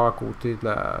encore à côté de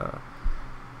la...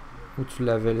 où tu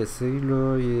l'avais laissé.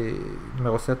 Là.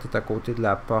 Numéro 7 est à côté de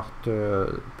la porte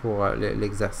pour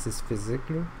l'exercice physique.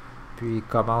 Là. Puis il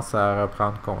commence à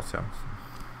reprendre conscience.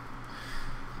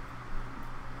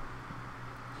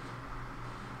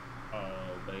 Ben,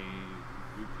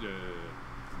 vu que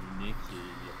l'unique,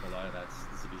 il a pas l'air à se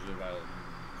diriger vers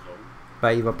nous autres.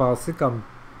 Ben, il va passer comme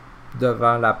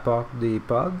devant la porte des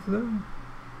pods, là.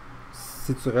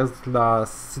 Si tu restes là,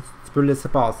 si tu peux le laisser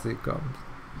passer, comme.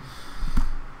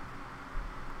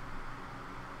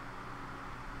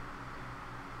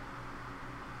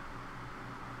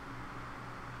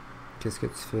 Qu'est-ce que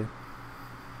tu fais?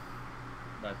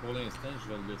 Ben, pour l'instant, je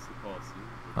vais le laisser passer.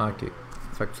 Ah, ok.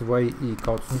 Fait que tu vois, il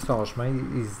continue son chemin,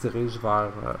 il se dirige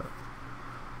vers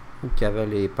où il y avait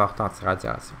les portes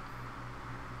anti-radiation.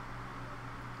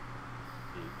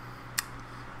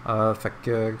 Fait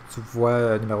que tu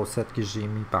vois numéro 7 que j'ai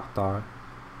mis par terre.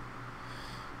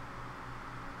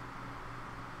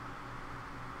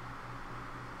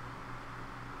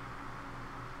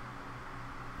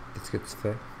 Qu'est-ce que tu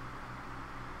fais?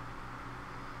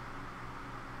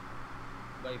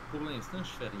 Ben, pour l'instant, je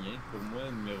fais rien. Pour moi,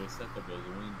 le numéro 7 a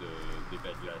besoin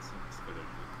d'évaluation psychologique.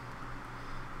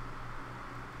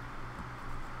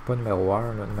 Pas numéro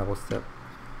 1, le numéro 7.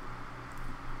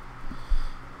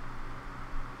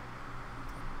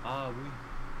 Ah oui.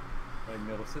 Ouais, le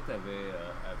numéro 7 avait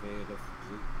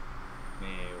refusé. Mais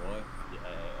ouais,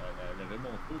 elle avait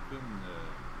montré aucune.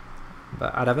 Ben,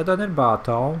 elle avait donné le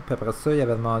bâton, puis après ça, il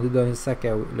avait demandé de donner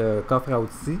le coffre à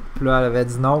outils. Puis là, elle avait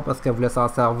dit non parce qu'elle voulait s'en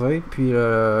servir, puis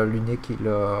l'unique, il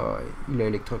l'a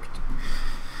électrocuté.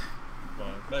 Ouais.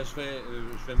 Ben, je vais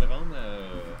me rendre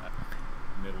à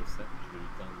numéro 7, je vais lui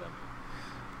tendre la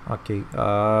main. Ok. Ça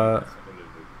va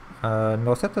lever.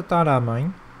 Numéro 7 tend la main.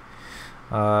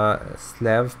 Se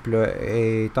lève, puis là,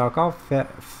 elle est encore faible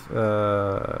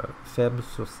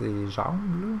sur ses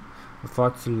jambes. Là. Il va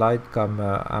falloir que tu l'aides comme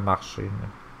à marcher.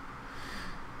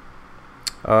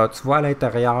 Tu vois à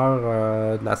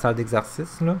l'intérieur de la salle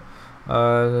d'exercice, là,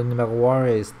 le numéro 1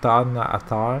 est stun à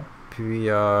terre, puis il y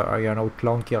a un autre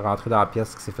clone qui est rentré dans la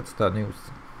pièce qui s'est fait stunner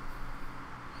aussi.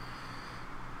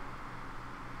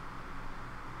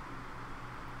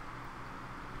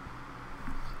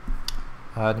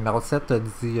 Numéro 7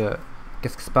 dit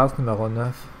qu'est-ce qui se passe, numéro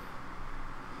 9?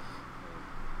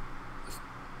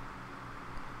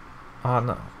 Ah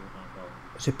non,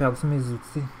 j'ai perdu mes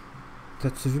outils.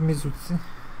 T'as-tu vu mes outils? C'était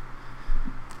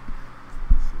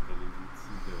les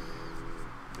outils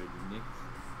de Linux,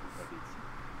 pas des tiens.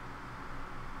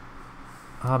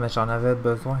 Ah, mais j'en avais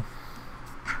besoin.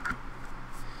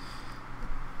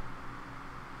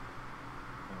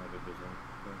 On avait besoin de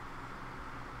quoi?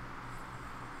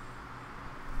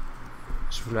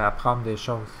 Je voulais apprendre des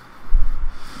choses.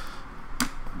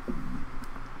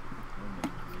 Non, mais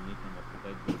Linux en a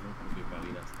peut-être besoin pour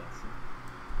réparer la station.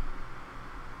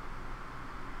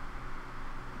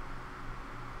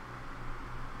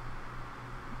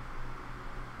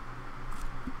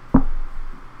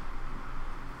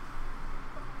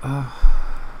 Ah,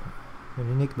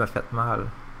 l'unique m'a fait mal.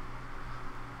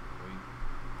 Oui,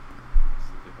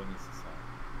 c'était pas nécessaire.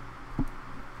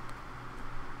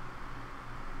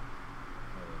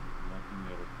 Lampe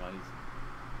numéro 13,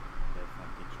 il faire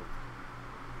quelque chose.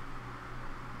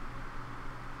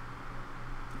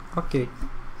 Ok.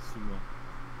 Suis-moi.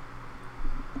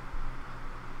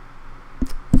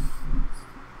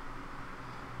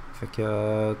 Fait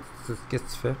que, qu'est-ce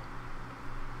que tu fais?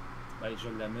 Ben, je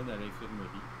l'amène à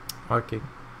l'infirmerie. Ok.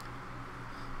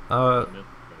 Euh,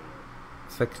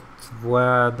 Fait que tu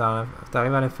vois,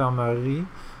 t'arrives à l'infirmerie,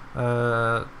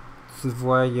 tu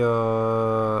vois, il y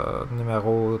a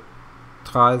numéro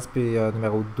 13 puis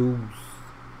numéro 12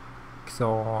 qui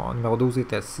sont. Numéro 12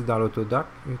 est assis dans l'autodoc,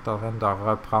 il est en train de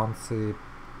reprendre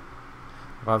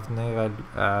revenir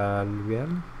à l'UL.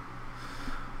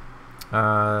 Tu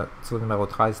vois, numéro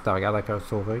 13, tu regardes avec un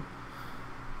sourire.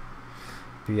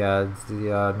 Puis elle dit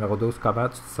numéro 12, comment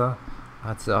tu te sens?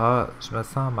 Elle dit ah, je me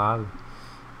sens mal.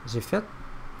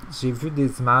 J'ai vu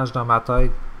des images dans ma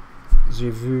tête. J'ai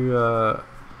vu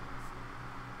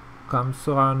comme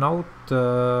sur un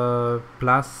autre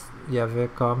place, il y avait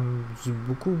comme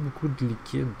beaucoup de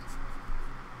liquide.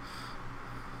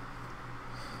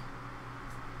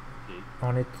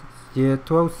 ok.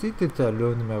 Toi aussi, t'étais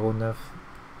là, numéro 9.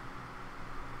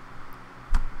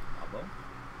 Ah bon?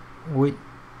 Oui.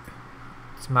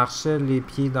 Tu marchais les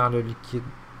pieds dans le liquide.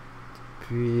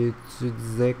 Puis tu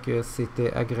disais que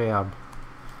c'était agréable.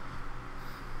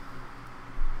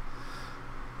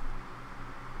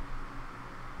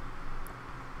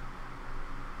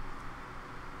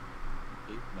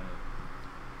 Ok, ben,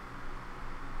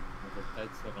 on va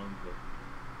peut-être se rendre là.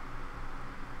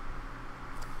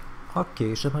 Ok,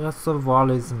 j'aimerais ça voir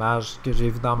les images que j'ai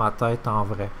vues dans ma tête en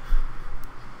vrai.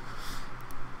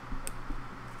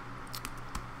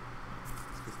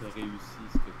 Est-ce que tu as réussi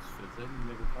ce que tu faisais,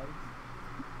 numéro 13?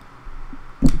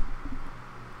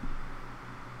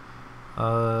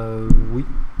 Oui.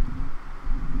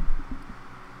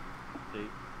 Ok.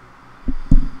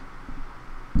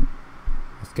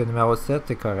 Est-ce que numéro 7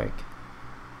 est correct?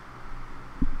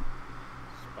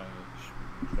 Super.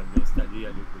 Je vais m'installer à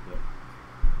l'autodoc.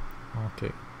 Ok.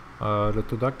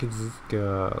 L'autodoc, ils disent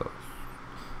que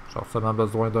genre seulement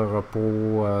besoin de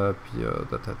repos, puis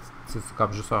c'est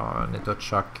comme juste un état de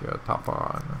choc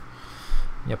temporaire. Là.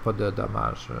 Il n'y a pas de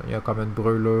dommages. Il y a comme une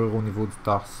brûlure au niveau du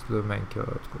torse, là, mais que en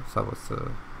tout cas,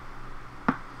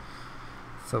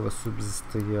 ça va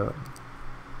subsister.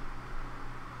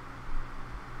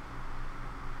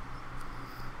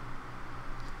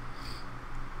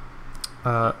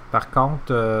 Par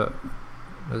contre,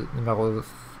 le numéro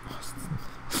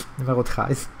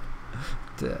 13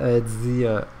 dit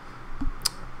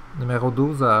numéro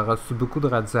 12 a reçu beaucoup de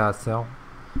radiation.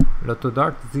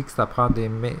 L'Autodoc dit que ça prend des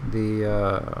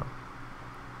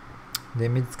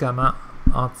médicaments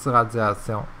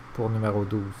anti-radiation pour numéro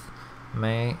 12.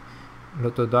 Mais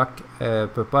l'Autodoc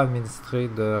peut pas administrer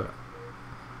de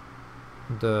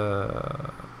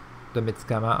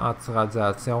médicaments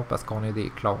anti-radiation parce qu'on est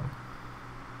des clones.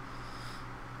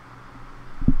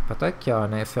 Peut-être qu'il y a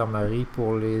une infirmerie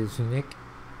pour les uniques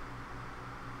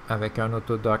avec un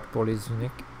Autodoc pour les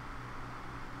uniques.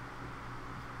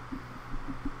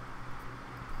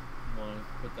 Ouais,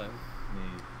 peut-être,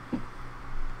 mais...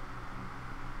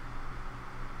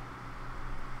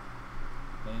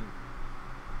 Ben,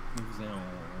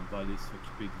 on va aller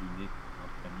s'occuper de l'unique en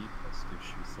premier parce que je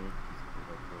suis sûr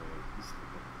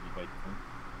qu'il va être con.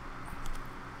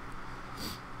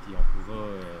 Puis on pourra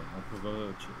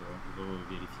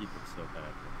vérifier pour ça par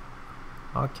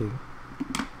après. Ok.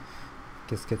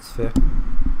 Qu'est-ce que tu fais?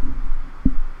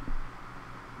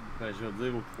 Ben, je vais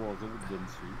dire aux 3 autres de me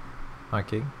suivre.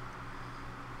 Ok. Puis,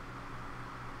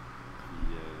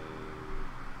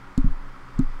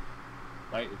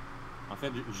 ben, en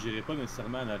fait, j'irai pas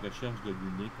nécessairement à la recherche de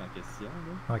l'unique en question,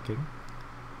 là. Ok.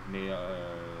 Mais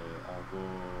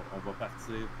on va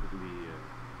partir pour les...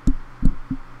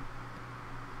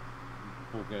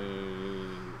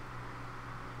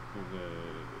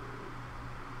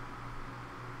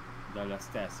 dans la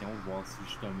station, voir si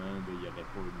justement il n'y aurait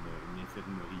pas une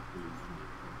infirmerie pour les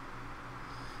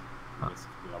uniques. Est-ce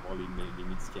qu'il pourrait avoir les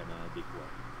médicaments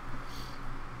adéquats?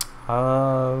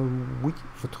 Oui,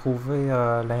 j'ai trouvé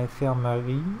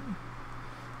l'infirmerie.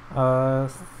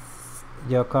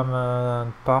 Il y a comme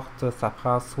une porte, ça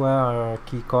prend soit un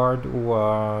keycard ou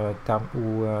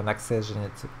un accès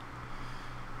génétique.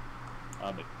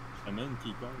 Ah ben, je t'amène une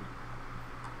keycard.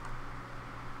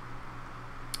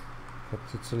 Fait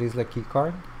que tu utilises le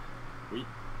keycard? Oui.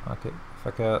 Ok.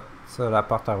 Fait que ça, la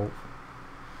porte elle ouvre.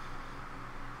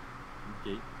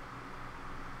 Ok.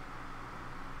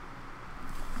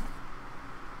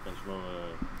 Ben, je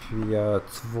vais... Puis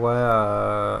tu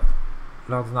vois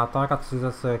l'ordinateur, quand tu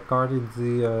utilises ce card, il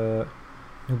dit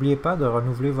n'oubliez pas de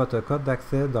renouveler votre code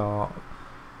d'accès dans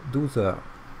 12 heures.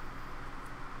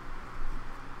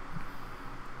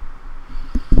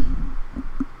 Fait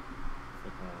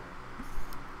qu'on a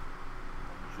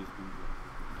juste 12 heures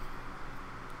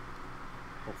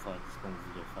pour faire ce qu'on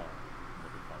voulait faire.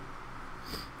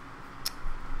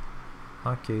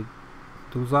 Ok.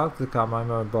 12 heures, c'est quand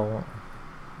même un bon...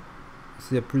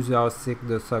 Il y a plusieurs cycles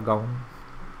de secondes,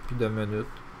 puis de minutes.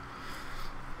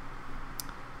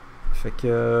 Fait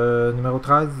que numéro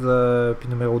 13 puis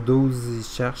numéro 12, ils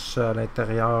cherchent à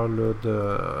l'intérieur là,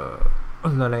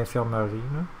 de l'infirmerie.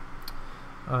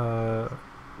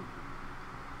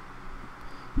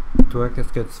 Toi,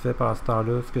 qu'est-ce que tu fais pendant ce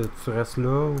temps-là? Est-ce que tu restes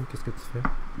là ou qu'est-ce que tu fais?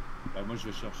 Ben, moi, je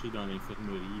vais chercher dans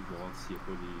l'infirmerie, voir s'il n'y a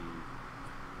pas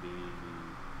des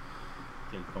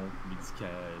quelconque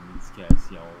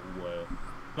médication ou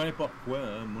peu importe quoi.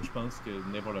 Hein. Moi, je pense que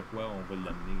n'importe quoi, on va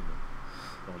l'amener.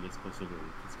 On laisse pas ça là.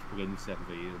 Tout ce qui pourrait nous servir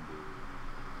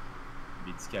de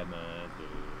médicaments,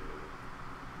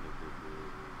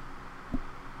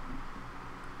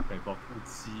 peu importe,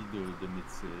 outils de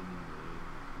médecine.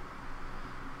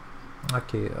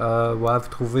 Ok. Ouais, vous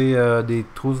trouvez des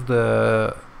trousses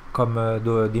des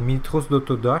mini-trousses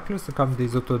d'autodoc. C'est comme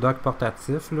des autodocs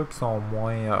portatifs là, qui sont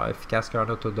moins efficaces qu'un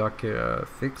autodoc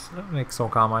fixe, là, mais qui sont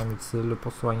quand même utiles là,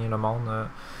 pour soigner le monde.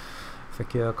 Fait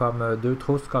qu'il y a comme 2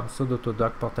 trousses comme ça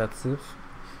d'autodoc portatifs.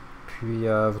 Puis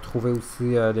vous trouvez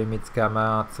aussi des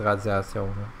médicaments anti-radiation.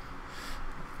 Là.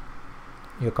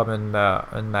 Il y a comme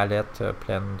une mallette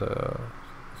pleine de...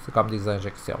 C'est comme des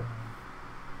injections.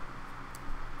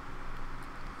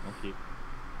 Ok.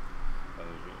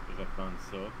 Je vais prendre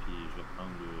ça, puis je vais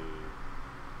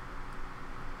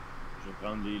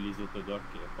prendre les autodocs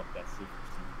portatifs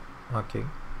aussi. Ok.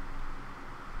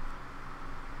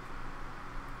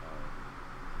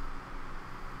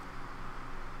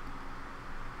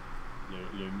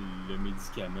 Le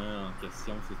médicament en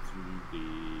question, c'est-tu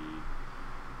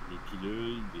des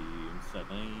pilules, une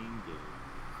seringue?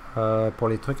 Pour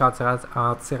les trucs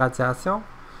anti-radiation?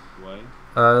 Ouais.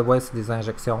 Ouais, c'est des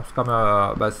injections. C'est comme,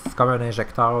 c'est comme un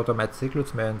injecteur automatique. Là,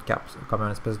 tu mets une capsule, comme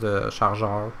un espèce de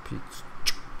chargeur, puis tu...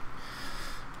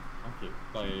 Ok.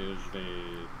 Ben, je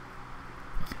vais.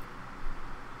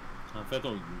 En fait,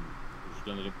 je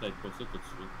donnerai peut-être pas ça tout de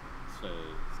suite.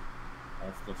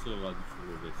 On fera ça rendu sur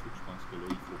le vaisseau. Je pense que là,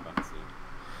 il faut partir.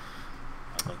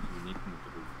 Avant que l'unique nous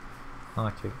trouve.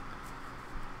 Ok.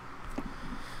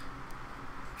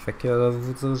 Fait que vous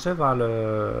vous dirigez vers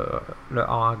le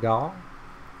hangar.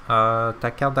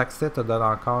 Ta carte d'accès te donne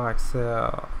encore accès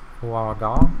au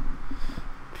hangar.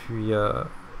 Puis,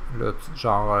 le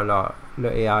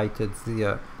AI te dit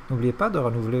n'oubliez pas de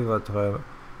renouveler votre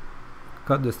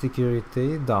code de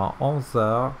sécurité dans 11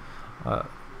 heures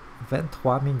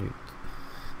 23 minutes.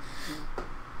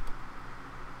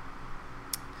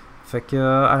 Fait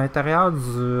que à l'intérieur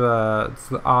du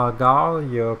hangar,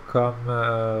 il y a comme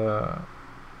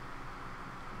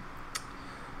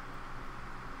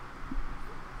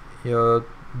il y a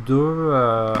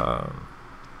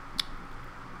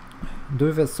deux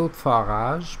vaisseaux de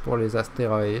forage pour les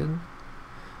astéroïdes.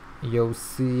 Il y a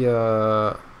aussi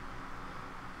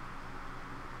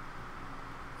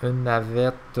une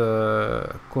navette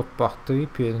courte portée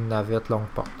puis une navette longue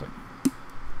portée.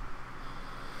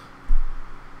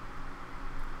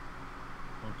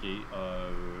 Ok,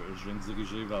 je vais me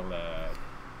diriger vers la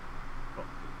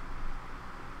portée.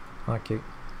 Ok.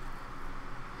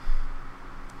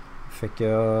 Fait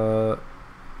que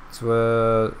tu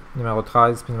vois numéro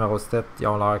 13 puis numéro 7, ils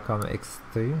ont l'air comme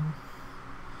excités.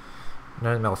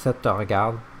 Là, numéro 7 te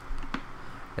regarde.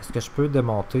 Est-ce que je peux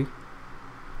démonter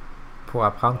pour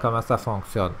apprendre comment ça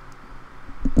fonctionne?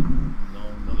 Non,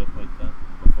 on n'aurait pas le temps.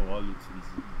 Il va falloir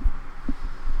l'utiliser.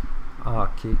 Ah,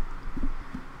 ok.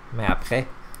 Mais après?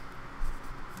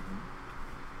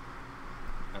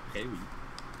 Après, oui.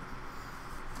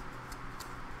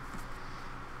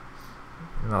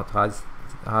 Numéro 13.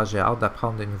 Ah, j'ai hâte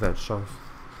d'apprendre de nouvelles choses.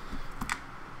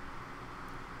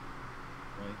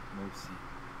 Ouais, moi aussi.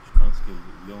 Je pense que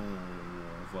là,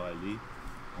 on va aller.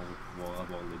 On va pouvoir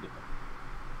avoir le débat.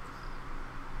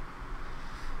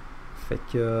 Fait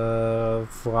que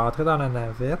vous rentrez dans la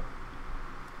navette.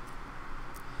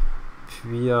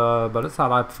 Puis là, ça a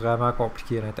l'air vraiment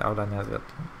compliqué à l'intérieur de la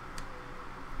navette.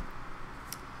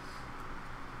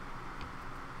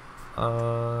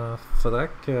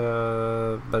 Faudrait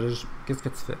que... qu'est-ce que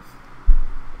tu fais?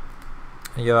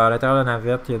 Il y a, à l'intérieur de la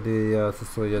navette, il y a des... c'est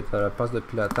ça, il y a le poste de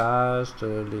pilotage,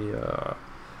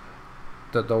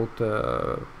 t'as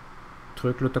d'autres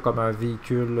trucs, là, t'as comme un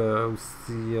véhicule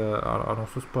aussi... non,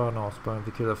 ça, c'est pas un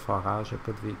véhicule de forage, il n'y a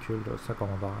pas de véhicule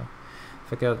secondaire.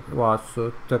 Fait que, ouais,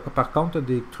 ça. Par contre, t'as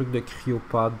des trucs de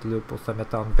cryopod, là, pour se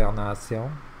mettre en hibernation.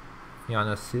 Il y en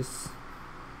a 6.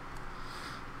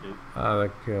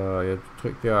 Avec, il y a du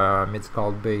truc, il y a un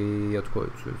medical bay, il y a tout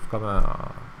c'est comme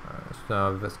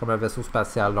c'est comme un vaisseau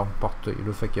spatial longue portée,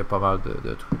 là, fait qu'il y a pas mal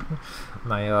de trucs.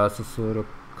 Mais c'est ça, là,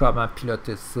 comment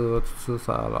piloter ça, tout ça,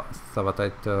 ça va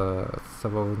être, ça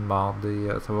va vous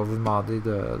demander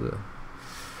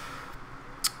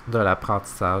de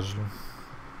l'apprentissage.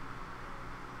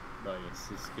 Ben,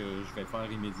 c'est ce que je vais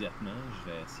faire immédiatement.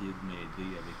 Je vais essayer de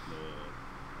m'aider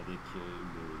avec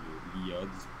l'IA du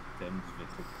thème du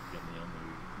vaisseau pour gagner en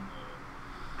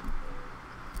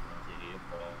enquérir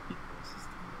pour les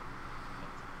systèmes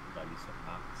pour aller sur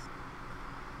Mars.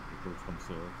 Des choses comme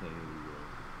ça.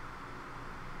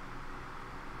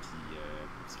 Puis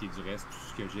pour ce qui est du reste, tout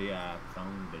ce que j'ai à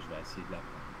apprendre, ben, je vais essayer de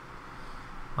l'apprendre.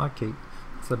 Ok,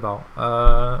 c'est bon.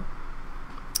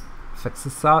 Fait que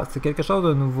c'est ça, c'est quelque chose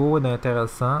de nouveau et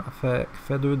d'intéressant. Fait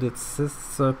 2 de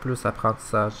 6 plus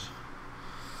apprentissage.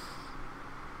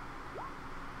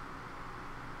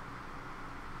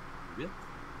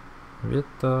 8,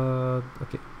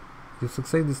 ok. You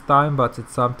succeed this time, but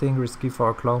it's something risky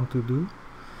for a clone to do.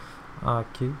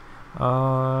 Ok.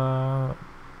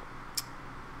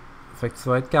 Fait que tu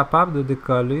vas être capable de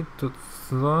décoller tout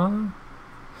ça.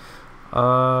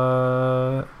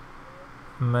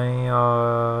 Mais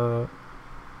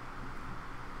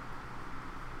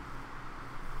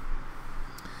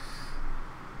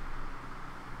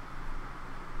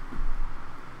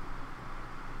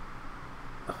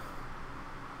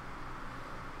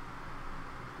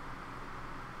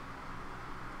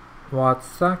ouais, tu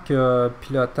sens que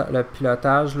le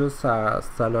pilotage, là, ça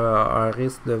a un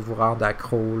risque de vous rendre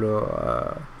accro, là,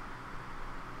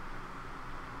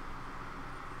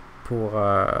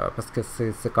 parce que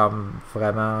c'est comme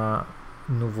vraiment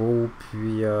nouveau,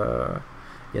 puis il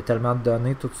y a tellement de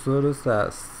données, tout ça, là,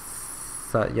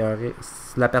 y a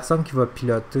la personne qui va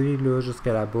piloter là,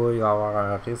 jusqu'à là-bas, il va avoir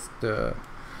un risque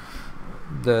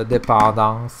de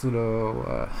dépendance là,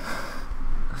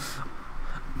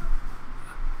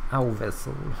 au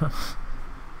vaisseau. Là. Ah,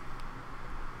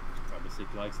 ben, c'est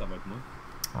clair que ça va être moi.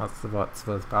 Ah, tu vas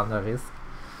prendre le risque.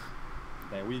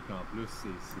 Ben oui, puis en plus,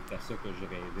 c'est à ça que je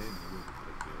rêvais, mais oui,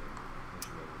 fait que, moi, je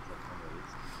vais prendre le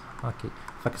risque. Ok.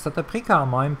 Fait que ça t'a pris quand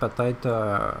même peut-être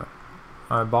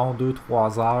un bon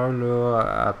 2-3 heures là,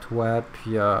 à toi,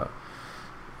 puis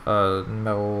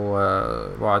numéro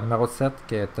 7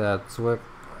 qui était, tu vois,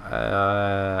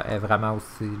 est vraiment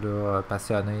aussi là,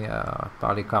 passionné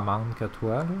par les commandes que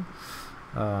toi.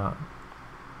 Là.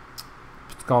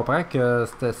 Puis tu comprends que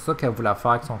c'était ça qu'elle voulait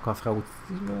faire avec son coffret à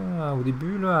outils. Là. Au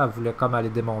début, là, elle voulait comme aller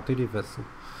démonter les vaisseaux.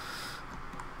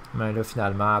 Mais là,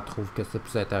 finalement, elle trouve que c'est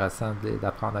plus intéressant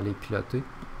d'apprendre à les piloter.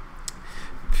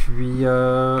 Puis,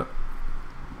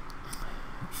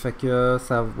 fait que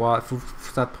ça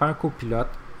te prend un copilote.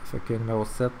 Fait que numéro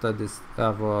 7, elle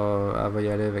va y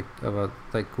aller avec. Elle va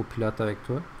être copilote avec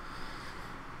toi.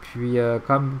 Puis,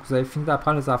 comme vous avez fini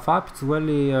d'apprendre les affaires, puis tu vois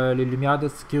les lumières de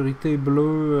sécurité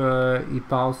bleues, ils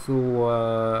passent au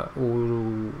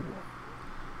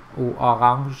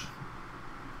orange.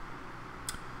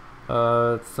 Tu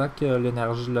sens que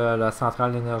l'énergie, la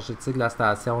centrale énergétique de la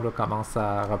station là, commence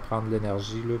à reprendre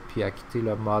l'énergie, là, puis à quitter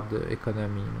le mode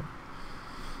économie. Là.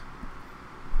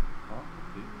 Ah,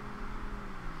 ok.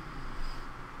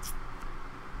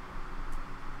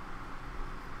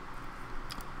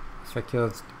 Fait que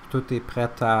toi, t'es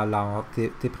prête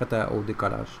t'es prête au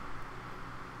décollage.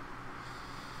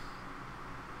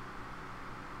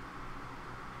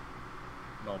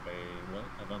 Bon, ben, ouais,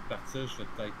 avant de partir, je vais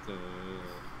peut-être.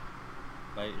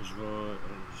 Ben, je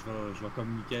vais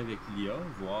communiquer avec l'IA,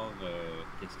 voir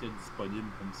qu'est-ce qu'il y a disponible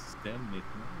comme système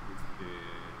maintenant, vu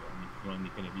qu'on est plus en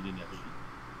économie d'énergie.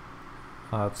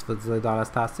 Tu veux dire dans la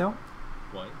station?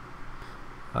 Ouais.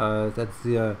 T'as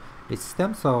dit les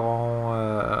systèmes sont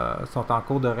en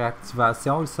cours de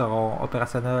réactivation. Ils seront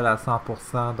opérationnels à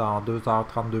 100% dans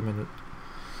 2h32 minutes.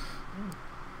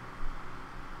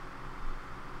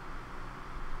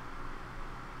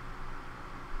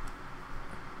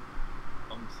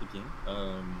 Bon, c'est bien.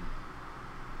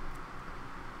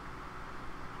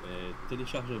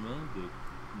 Téléchargement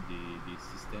des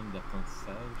systèmes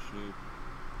d'apprentissage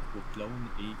pour clone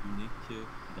et unique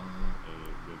dans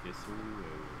le vaisseau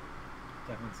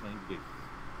 45B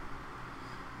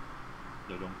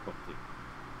de longue portée.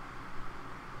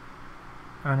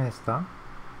 Un instant.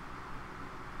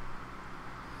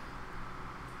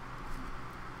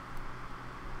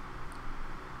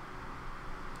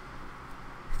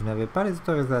 Vous n'avez pas les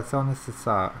autorisations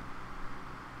nécessaires.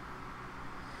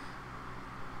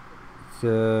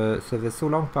 Ce vaisseau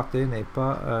longue portée n'est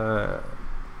pas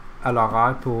à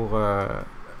l'horaire pour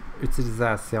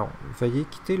utilisation. Veuillez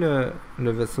quitter le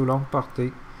vaisseau longue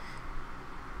portée.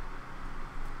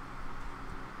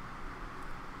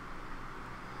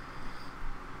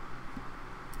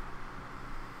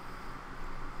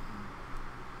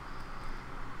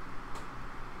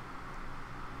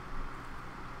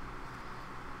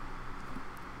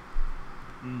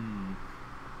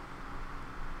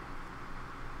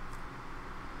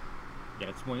 Y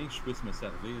aurait-il moyen que je puisse me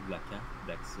servir de la carte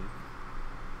d'accès?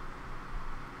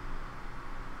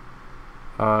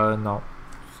 Non.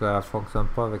 Ça fonctionne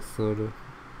pas avec ça, là.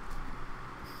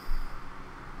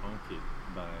 Ok,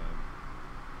 ben...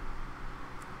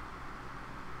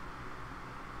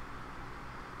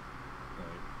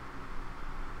 ouais.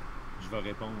 Je vais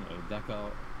répondre,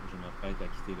 d'accord, je m'apprête à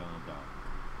quitter le hangar.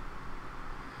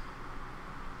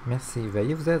 Merci.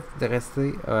 Veuillez vous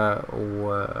adresser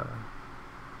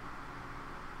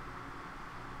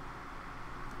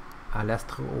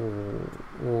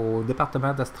au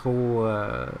département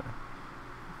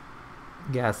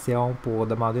d'astrogation pour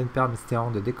demander une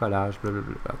permission de décollage.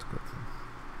 Blablabla, en tout cas.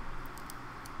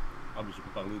 Ah, mais j'ai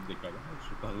pas parlé de décollage,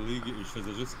 je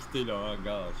faisais juste quitter le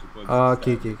hangar, je sais pas Ah,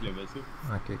 si ok, ça ok. le vaisseau.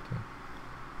 Ok.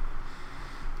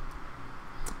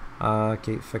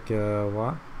 Ok, fait que,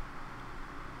 ouais.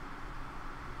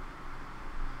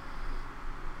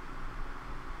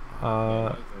 Ouais,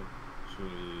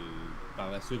 par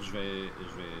la suite, je vais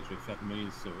fermer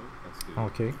ça parce que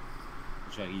Ok.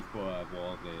 j'arrive pas à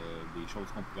avoir des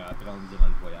choses qu'on pourrait apprendre durant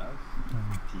le voyage.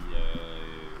 Puis,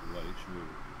 ouais,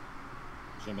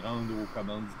 je vais me rendre aux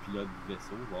commandes du pilote du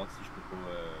vaisseau, voir si je peux pas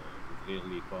ouvrir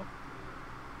les portes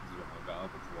du hangar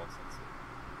pour pouvoir sortir.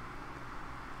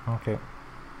 Ok.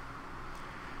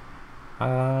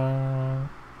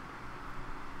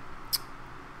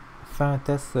 Fais un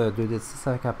test 2D6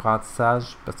 avec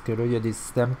apprentissage parce que là, il y a des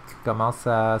systèmes qui commencent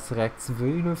à se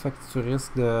réactiver. Là, fait que tu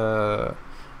risques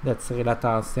d'attirer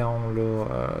l'attention là,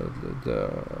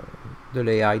 de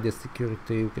l'AI de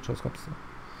sécurité ou quelque chose comme ça.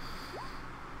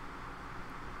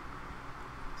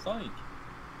 5.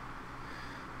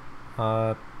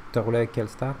 T'as roulé avec quel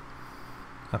stat?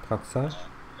 Apprentissage?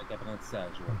 Avec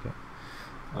apprentissage, ouais. Ok.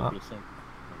 Un plus 5.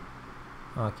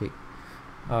 Ok.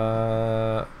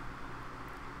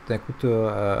 D'un coup,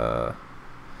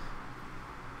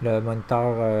 le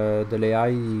moniteur de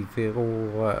l'AI il vire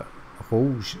au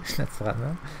rouge,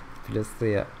 naturellement. Puis là,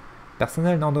 c'est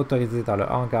personnel non autorisé dans le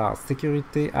hangar.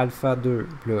 Sécurité Alpha 2.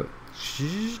 Puis là,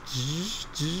 puis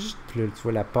là, tu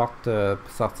vois la porte pour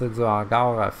sortir du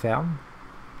hangar ferme.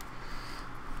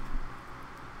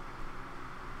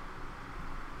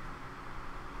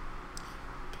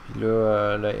 Puis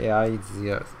là, le AI dit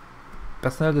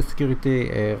personnel de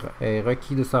sécurité est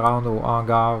requis de se rendre au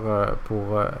hangar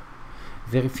pour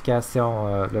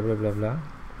vérification, blablabla.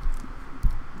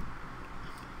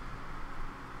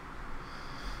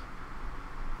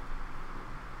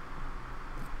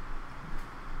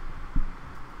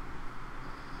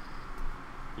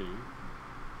 Ok.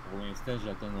 Pour l'instant,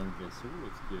 j'attends dans le vaisseau.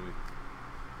 Est-ce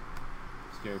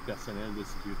qu'il y a un personnel de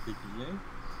sécurité qui vient?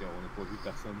 Parce qu'on n'a pas vu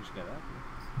personne jusqu'à là.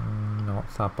 Non,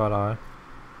 ça n'a pas l'air.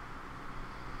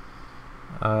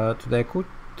 Tout d'un coup,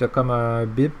 tu as comme un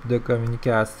bip de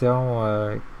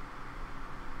communication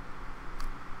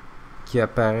qui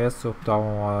apparaît sur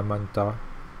ton moniteur.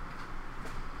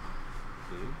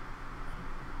 Ok.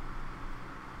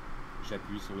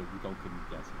 J'appuie sur le bouton de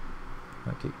communication.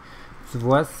 Ok. Tu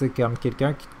vois, c'est comme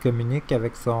quelqu'un qui te communique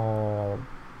avec son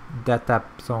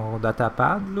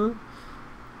datapad, là.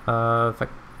 Fait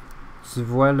que tu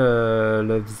vois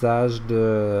le visage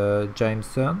de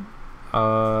Jameson.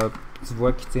 Tu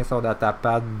vois qu'il tient son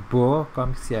datapad bas,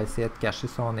 comme s'il essayait de cacher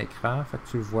son écran. Fait que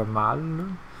tu le vois mal, là.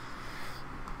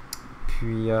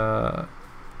 Puis,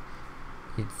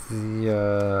 il dit...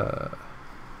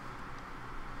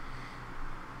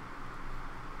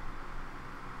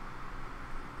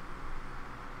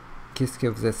 Qu'est-ce que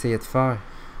vous essayez de faire?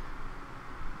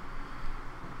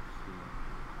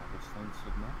 On va se rendre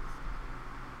sur Mars.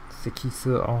 C'est qui ça?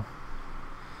 On?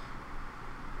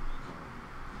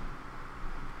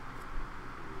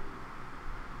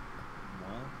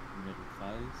 Moi, numéro 13,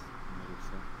 numéro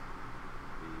 7.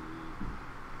 Et.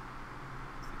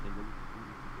 C'est quel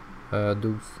autre?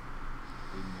 12.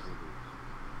 Et numéro 12.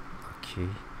 Ok.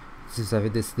 Si vous avez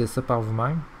décidé ça par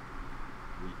vous-même?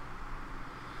 Oui.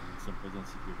 Nous ne sommes pas en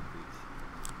sécurité ici.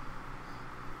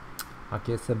 Ok,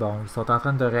 c'est bon. Ils sont en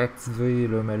train de réactiver,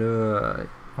 là, mais là,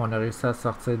 on a réussi à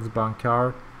sortir du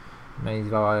bunker. Mais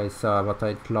ça va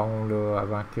être long, là,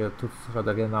 avant que tout se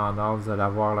redevienne en ordre. Vous allez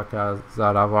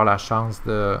avoir la chance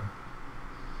de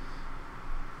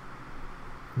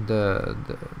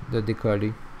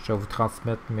décoller. Je vais vous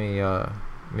transmettre mes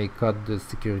codes de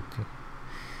sécurité.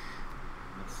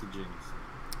 Merci, James.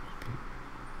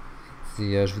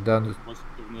 Si, je vous donne On va se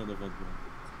souvenir de votre bonté.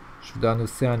 Je vous donne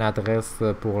aussi une adresse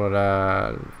pour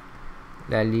la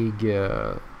Ligue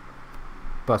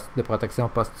de protection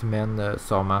post-humaine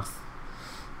sur Mars.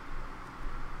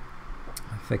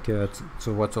 Fait que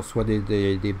tu reçois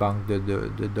des banques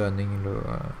de données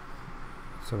là,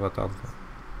 sur votre ordinateur.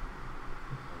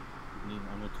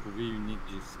 On a trouvé une unique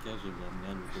Jessica, je l'ai amenée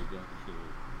à l'autodoc.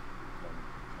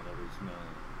 Malheureusement,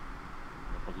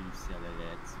 on n'a pas réussi à la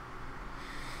réactiver.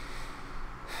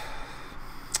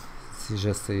 Si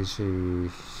je sais,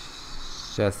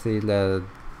 j'ai essayé de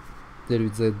lui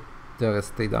dire de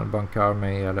rester dans le bunker,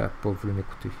 mais elle a pas voulu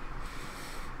m'écouter.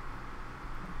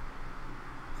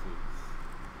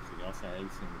 C'est grâce à elle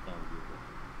si on est en vie.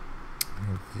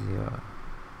 Elle dit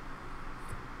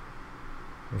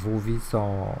vos vies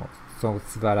sont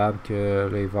aussi valables que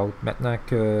les vôtres. Maintenant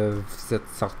que vous êtes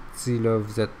sortis, là,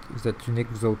 vous êtes uniques,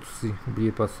 vous autres aussi.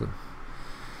 N'oubliez pas ça.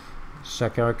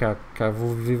 Chacun, quand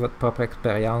vous vivez votre propre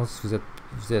expérience,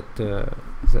 vous êtes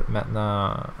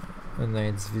maintenant un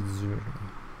individu.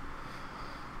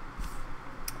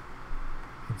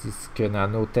 Il dit ce que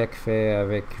Nanotech fait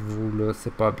avec vous, là,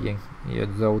 c'est pas bien. Il y a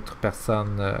d'autres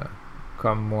personnes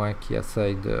comme moi qui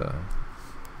essayent de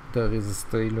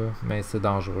résister, là, mais c'est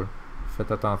dangereux.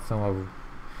 Faites attention à vous.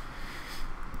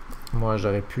 Moi,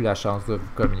 j'aurais plus la chance de vous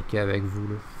communiquer avec vous,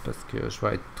 là, parce que je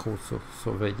vais être trop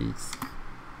surveillé ici.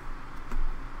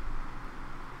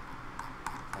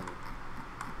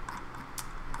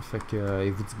 Fait que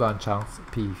il vous dit bonne chance,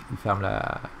 puis il ferme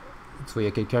la... Tu vois, il y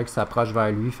a quelqu'un qui s'approche vers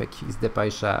lui, fait qu'il se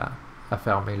dépêche à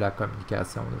fermer la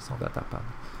communication de son datapad.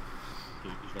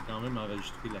 Okay. Je vais quand même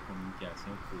enregistrer la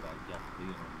communication pour la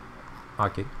garder en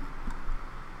OK.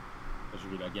 Je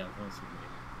vais la garder en souvenir.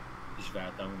 Puis je vais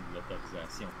attendre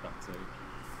l'autorisation de partir.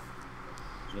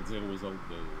 je vais dire aux autres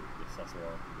de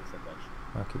s'asseoir et de s'attacher.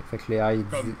 Ok, fait que Léa, il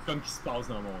dit... Comme qui se passe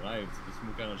dans mon rêve. Parce que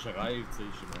moi, quand je rêve, j'ai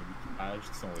mon équipage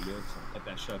qui sont là, qui sont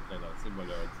attachés après leur, moi,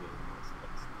 leur dire, c'est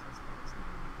comme ça se passe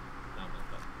dans ma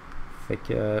tête. Fait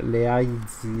que Léa, il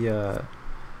dit...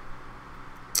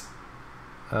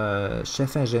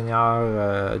 chef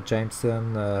ingénieur Jameson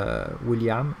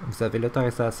William, vous avez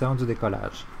l'autorisation du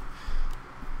décollage.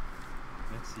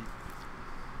 Merci.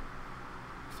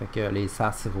 Fait que les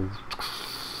sas rouges.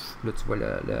 Là, tu vois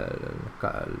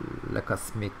le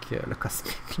cosmique,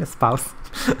 l'espace.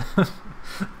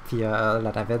 Puis la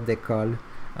navette décolle.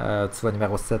 Tu vois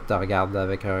numéro 7 te regarde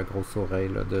avec un gros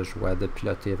sourire là, de joie de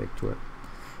piloter avec toi.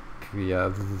 Puis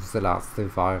vous vous élancez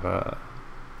vers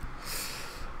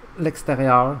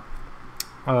l'extérieur.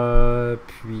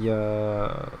 Puis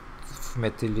vous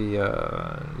mettez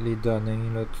les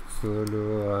données, là, tout ça.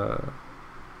 Là,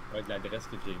 ouais, de l'adresse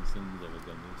que Jameson nous avait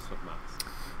donnée sur Mars.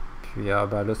 Puis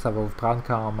ben là, ça va vous prendre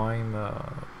quand même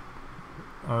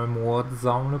un mois,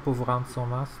 disons, là, pour vous rendre sur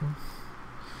Mars. Là.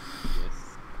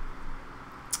 Yes.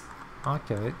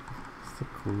 Ok, c'est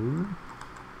cool.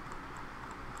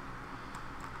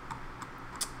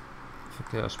 Fait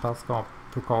que je pense qu'on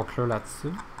peut conclure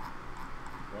là-dessus.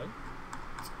 Ouais.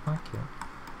 Ok.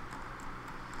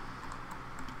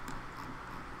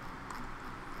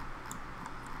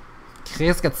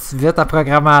 Chris, que tu suivais ta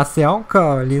programmation,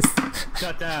 câlisse.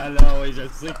 Attends, là, oui, je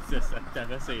sais que ça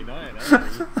t'avait ses nerfs, hein.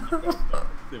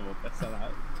 C'est mon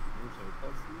personnage. Je vais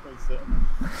pas suivre comme ça.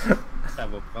 Ça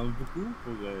va prendre beaucoup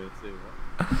pour,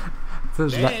 tu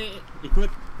sais, ouais. Écoute,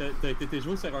 t'es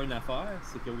joué sur une affaire,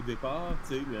 c'est qu'au départ,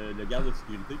 tu sais, le garde de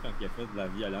sécurité, quand il a fait de la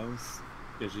violence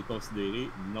que j'ai considérée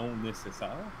non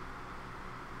nécessaire,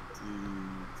 tu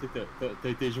sais, t'as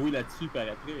été joué là-dessus par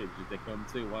après. J'étais comme,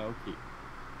 tu sais, ouais, ok.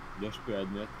 Là, je peux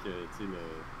admettre que, tu sais,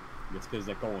 l'espèce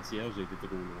de concierge a été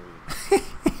trop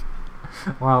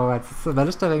loin. Ouais, c'est ça. Ben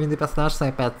là, je t'avais mis des personnages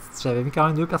sympathiques. J'avais mis quand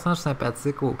même 2 personnages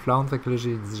sympathiques aux clones. Fait que là,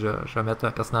 j'ai dit, je vais mettre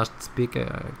un personnage typique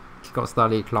qui considère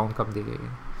les clones comme des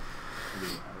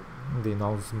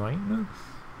non-humains. Là.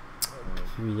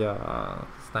 Puis,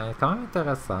 c'était quand même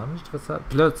intéressant. Je trouvais ça.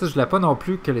 Puis là, tu sais, je voulais pas non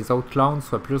plus que les autres clones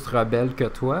soient plus rebelles que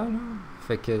toi. Là.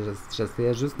 Fait que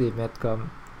j'essayais juste de les mettre comme.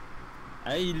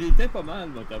 Hey, il était pas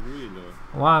mal, donc avoué, là.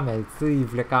 Ouais, mais tu sais, il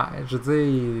voulait quand. Je veux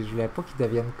dire, je voulais pas qu'ils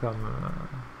deviennent comme.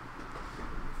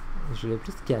 Je voulais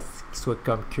plus qu'ils soient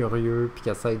comme curieux puis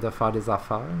qu'ils essayent de faire des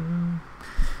affaires.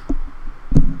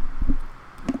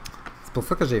 C'est pour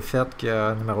ça que j'ai fait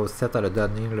que numéro 7 elle a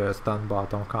donné le stun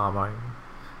bâton quand même.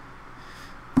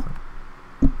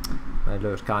 Mais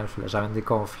là, quand même, j'amène des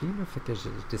conflits, là, fait que j'ai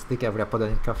décidé qu'elle voulait pas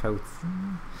donner de coffre à outils.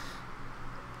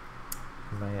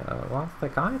 Mais ouais,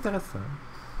 c'était quand même intéressant.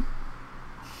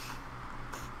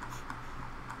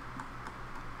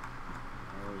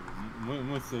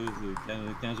 Moi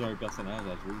quand j'ai un personnage à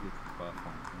jouer, je suis pas à fond.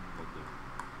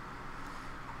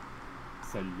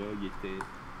 Celle-là, il était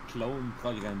clone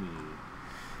programmé.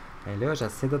 Et là,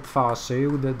 j'essaie de te fâcher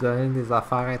ou de te donner des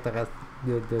affaires intéressantes,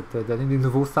 de te donner des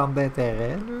nouveaux centres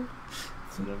d'intérêt.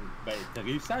 Ben, t'as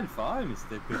réussi à le faire, mais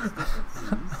c'était petit.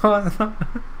 Oh non!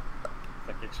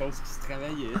 C'est quelque chose qui se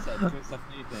travaillait, ça fait un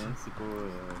temps, c'est pas.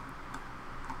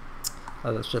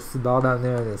 Alors, je suis bord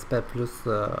d'amener un aspect plus.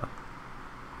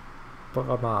 Pas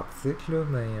romantique, là,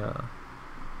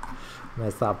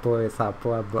 mais ça a pas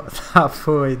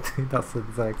été dans cette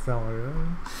direction-là.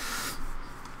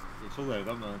 Quelque chose de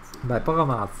romantique. Ben, pas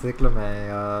romantique, là, mais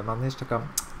à un moment donné, j'étais comme.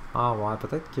 Ah ouais,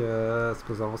 peut-être que,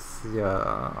 supposons, si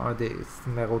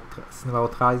numéro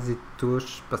 13 il te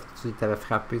touche parce que tu t'avais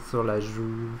frappé sur la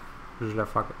joue, je voulais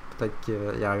faire. Peut-être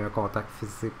qu'il y aurait eu un contact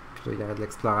physique, puis là, il y aurait de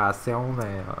l'exploration,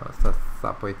 mais ça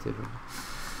n'a pas été là.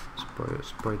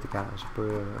 J'ai pas été carré,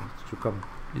 j'ai comme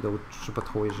d'autres, je sais pas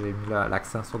trop, j'ai mis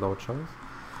l'accent sur d'autres choses.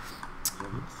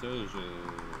 Ça,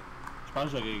 je pense que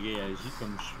j'aurais réagi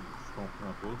comme je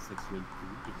comprends pas sexualité,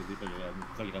 j'ai été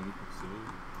programmé pour ça.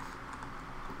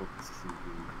 Je sais pas ce que c'est.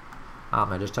 Ah,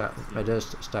 mais là,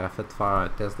 je t'aurais fait faire un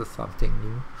test de something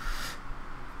new.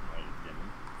 Ouais,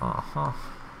 évidemment.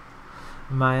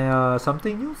 Mais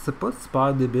something new, c'est pas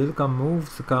super débile comme move,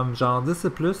 c'est comme genre 10 et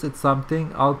plus, it's something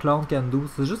all clone can do.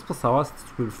 C'est juste pour savoir si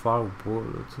tu peux le faire ou pas,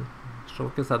 là, tu sais. Je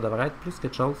trouve que ça devrait être plus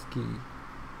quelque chose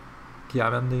qui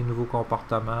amène des nouveaux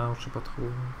comportements, je sais pas trop.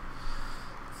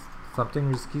 Something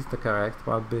risky, c'était correct,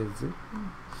 pas basic.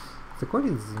 C'est quoi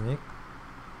les uniques?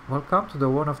 Welcome to the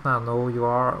world of Nano. You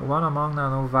are one among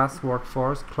Nano's vast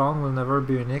workforce. Clone will never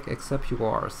be unique except you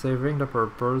are. Serving the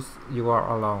purpose, you are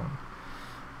alone.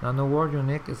 Nanoworld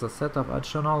Unique is a set of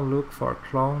additional look for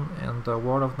clone in the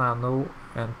world of Nano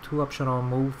and 2 optional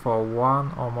moves for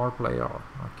 1 or more player.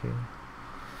 Ok.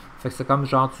 Fait que c'est comme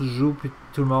genre tu joues puis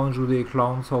tout le monde joue des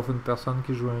clones sauf une personne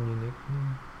qui joue un unique.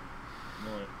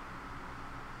 Ouais.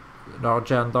 Leur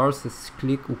gender c'est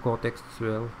cyclique ou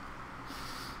contextuel.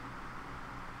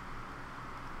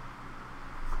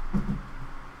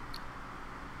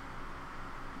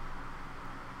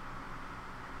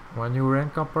 When you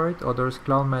incorporate others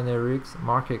cloud manerics,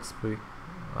 mark XP.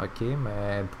 Ok,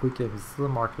 mais pourquoi il a mis ça,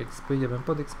 mark XP? Il n'y a même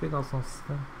pas d'XP dans son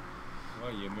système.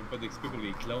 Ouais, il n'y a même pas d'XP pour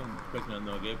les clones. Pourquoi il y en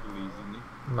aurait pour les uniques?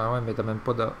 Ben ouais, mais t'as même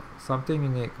pas de... Something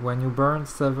unique. When you burn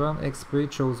 7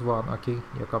 XP, choose 1. Ok, il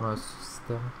y a comme un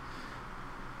système.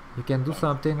 You can do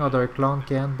something other clone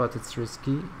can, but it's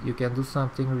risky. You can do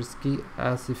something risky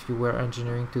as if you were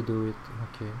engineering to do it.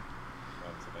 Ok. Ouais,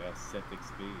 ça ferait 7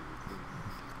 XP.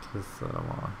 C'est ça,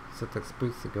 ouais. 7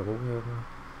 XP, c'est gros, là.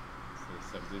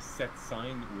 Ça veut dire 7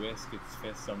 scènes où est-ce que tu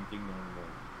fais something normal.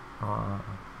 Ouais.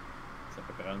 Ça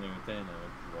peut prendre un temps avant de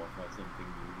pouvoir faire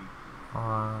something unique.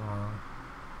 Ouais.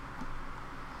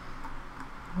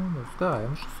 Ouais, mais c'est correct.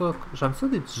 J'aime ça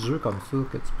des petits jeux comme ça,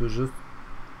 que tu peux juste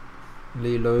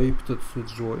les l'œil puis tout de suite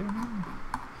jouer.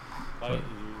 Ouais,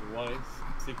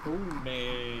 c'est cool,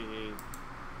 mais...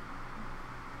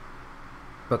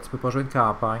 Ben, tu peux pas jouer une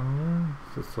campagne, là,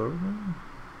 c'est sûr. Là.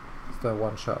 C'est un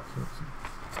one shot. Là,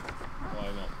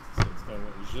 ouais, non.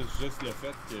 Juste le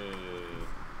fait que...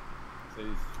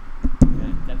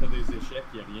 Quand t'as des échecs,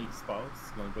 il n'y a rien qui se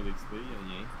passe. Tu gagnes pas d'XP, il n'y a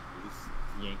rien. Juste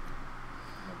rien.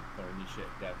 T'as un échec,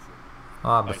 that's it.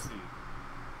 Ah,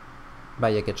 ben,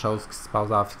 il y a quelque chose qui se passe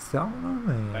dans la fiction, là,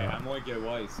 mais... Ben, à moins que,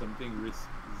 ouais, something risky.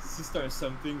 Si c'est un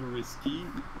something risky,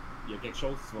 il y a quelque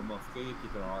chose que tu vas m'offrir qui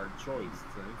est un hard choice, tu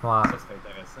sais. Ouais. Ça, c'est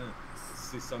intéressant. Si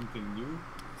c'est something new,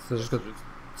 c'est juste que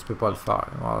tu peux pas le faire.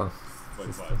 Ouais, tu peux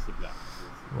le faire, c'est plat.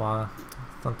 Ouais.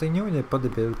 Something New, il est pas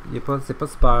débile. C'est pas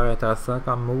super intéressant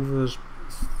comme move. Je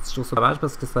trouve ça dommage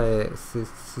parce que c'est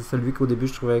celui qu'au début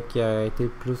je trouvais qui a été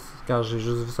plus. Quand j'ai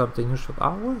juste vu Something New, je me suis dit,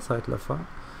 ah ouais, ça va être le fun.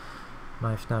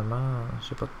 Mais finalement, je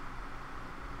sais pas.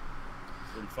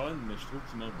 C'est le fun, mais je trouve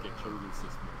qu'il manque quelque chose aussi,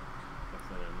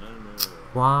 personnellement.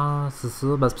 Là, Ouais, c'est ça.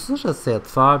 Ben, c'est pour ça que j'essaie de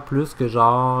faire plus que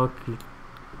genre.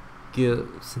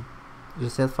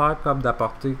 J'essaie de faire comme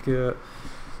d'apporter que.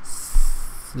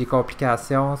 Les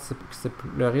complications,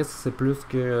 le risque c'est plus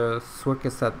que soit que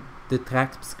ça te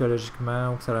détracte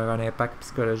psychologiquement ou que ça a un impact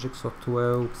psychologique sur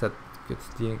toi ou que tu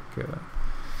deviens que...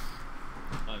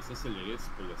 Ah, ça c'est le risque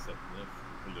pour le 7-9.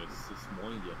 Pour le 6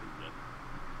 moins, il y a rien.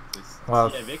 Si Ouais.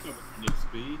 avec un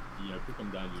XP, puis un peu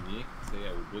comme dans l'unique,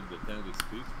 au bout de temps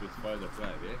d'XP, tu peux te faire de quoi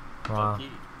avec. Ouais. Ok.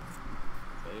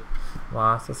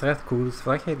 Ouais, ça serait cool. C'est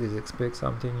vrai qu'il y a des XP avec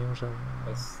Something New, genre.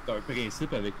 C'est un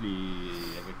principe avec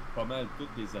pas mal tous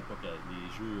les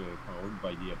jeux Powered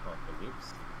by the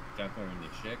Apocalypse. Quand t'as un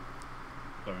échec,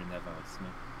 t'as un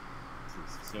avancement.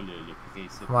 C'est ça le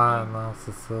principe. Ouais, non,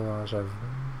 c'est ça, ouais, j'avoue.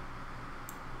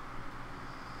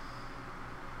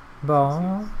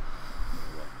 Bon. Ouais.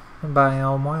 Ben,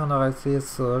 au moins, on aurait essayé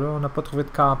ça, là. On n'a pas trouvé de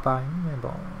campagne, mais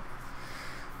bon.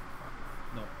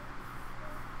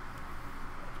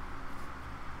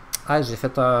 Ah, j'ai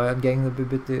fait une gang de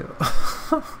BBTA.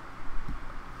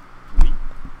 Oui.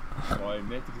 Ouais,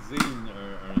 maîtriser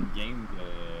un game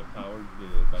powered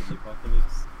by the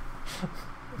Apocalypse.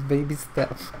 Baby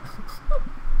step.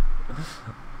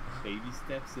 Baby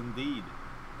steps indeed.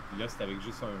 Puis là, c'est avec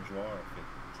juste un joueur, en fait.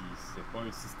 Puis c'est pas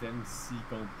un système si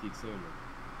compliqué que ça, là.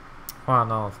 Ouais,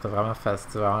 non, c'était vraiment facile.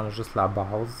 C'était vraiment juste la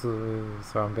base.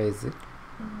 C'est vraiment basic.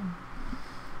 Ouais.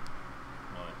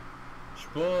 Je suis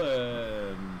pas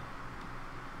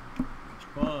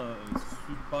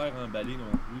super emballé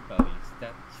non plus par les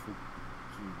stats qu'il faut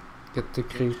Que tu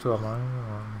écrives toi-même.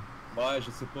 Ouais,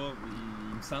 je sais pas.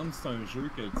 Il me semble que c'est un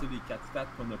jeu que, tu sais, les 4 stats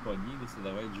qu'on a pognés, ça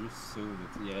devrait être juste ça. Là,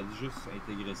 il aurait dû juste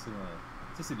intégrer ça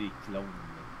dans... Tu sais, c'est des clones. Là.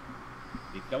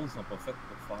 Les clones sont pas faits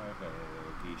pour faire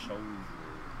des choses...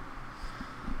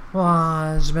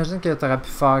 Ouais, j'imagine que t'aurais pu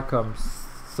faire comme...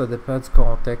 Ça dépend du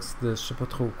contexte de je sais pas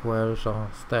trop quoi. Genre,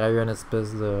 si t'aurais eu une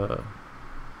espèce de...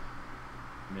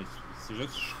 Mais c'est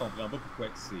juste que je comprends pas pourquoi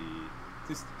que c'est...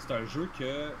 Tu sais, c'est un jeu qui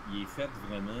est fait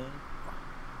vraiment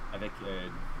avec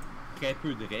très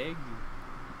peu de règles.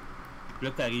 Puis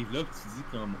là, t'arrives là et tu dis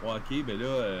comme, oh, ok, ben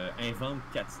là, invente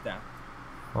 4 stats.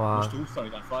 Ouais. Moi, je trouve que c'est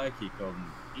une affaire qui est comme,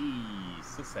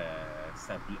 ça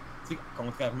tu sais,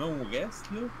 contrairement au reste,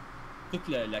 là, toute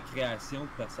la création de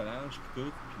personnages puis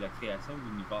tout, puis la création de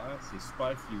l'univers, c'est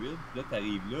super fluide. Puis là,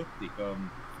 t'arrives là pis t'es comme...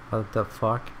 What the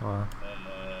fuck, ouais.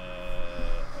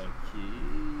 Ok...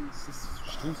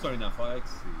 Je trouve que c'est une affaire que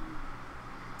c'est...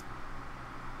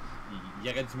 Il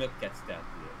aurait dû mettre 4 stats, là,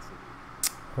 tu sais.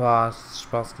 Ouais, je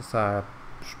pense que ça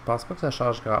Je pense pas que ça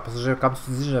change grave. Parce que comme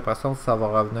tu dis, j'ai l'impression que ça va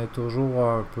revenir toujours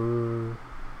un peu.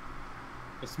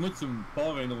 Parce que moi, tu me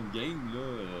pars un autre game, là,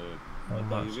 on va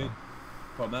t'arriver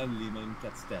pas mal les mêmes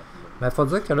 4 stats. Là. Mais faut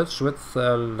dire que là, tu jouais tout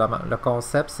seul. Le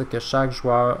concept, c'est que chaque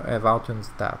joueur invente une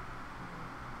stat.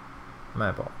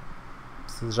 Mais bon.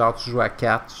 C'est genre, tu joues à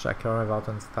 4, chacun invente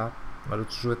une stat. Mais là,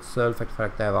 tu jouais tout seul, fait qu'il fallait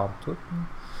que tu inventes tout.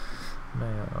 Mais,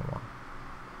 ouais.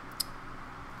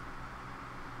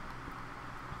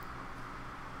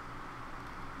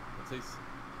 Tu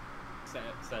sais,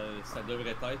 ça devrait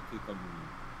être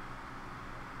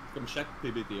comme chaque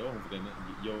PBTA,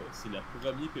 c'est le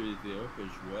premier PBTA que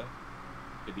je vois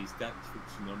qui a des stats qu'il faut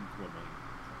que tu nommes toi-même.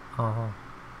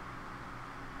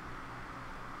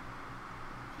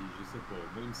 Puis je sais pas,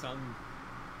 moi il me semble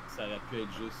que ça aurait pu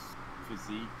être juste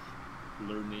physique,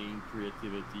 learning,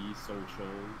 creativity,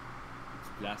 social. Tu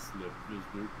places le plus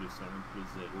 2, plus 1, plus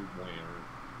 0, moins 1,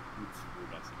 où tu veux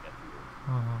dans ces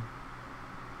quatre-là.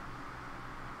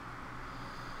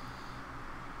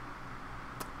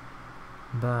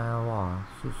 Ben ouais,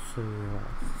 c'est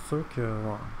sûr que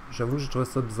ouais. J'avoue que j'ai trouvé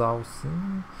ça bizarre aussi.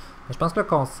 Mais je pense que le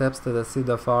concept c'était d'essayer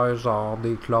de faire genre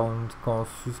des clones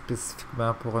conçus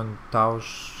spécifiquement pour une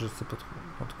tâche, je sais pas trop,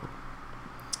 en tout cas.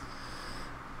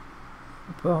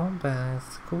 Bon, ben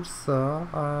c'est cool ça.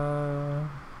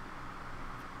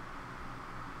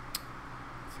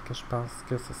 C'est que je pense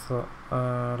que c'est ça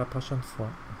la prochaine fois.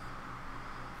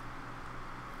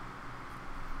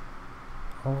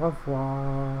 Au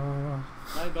revoir.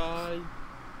 Bye bye.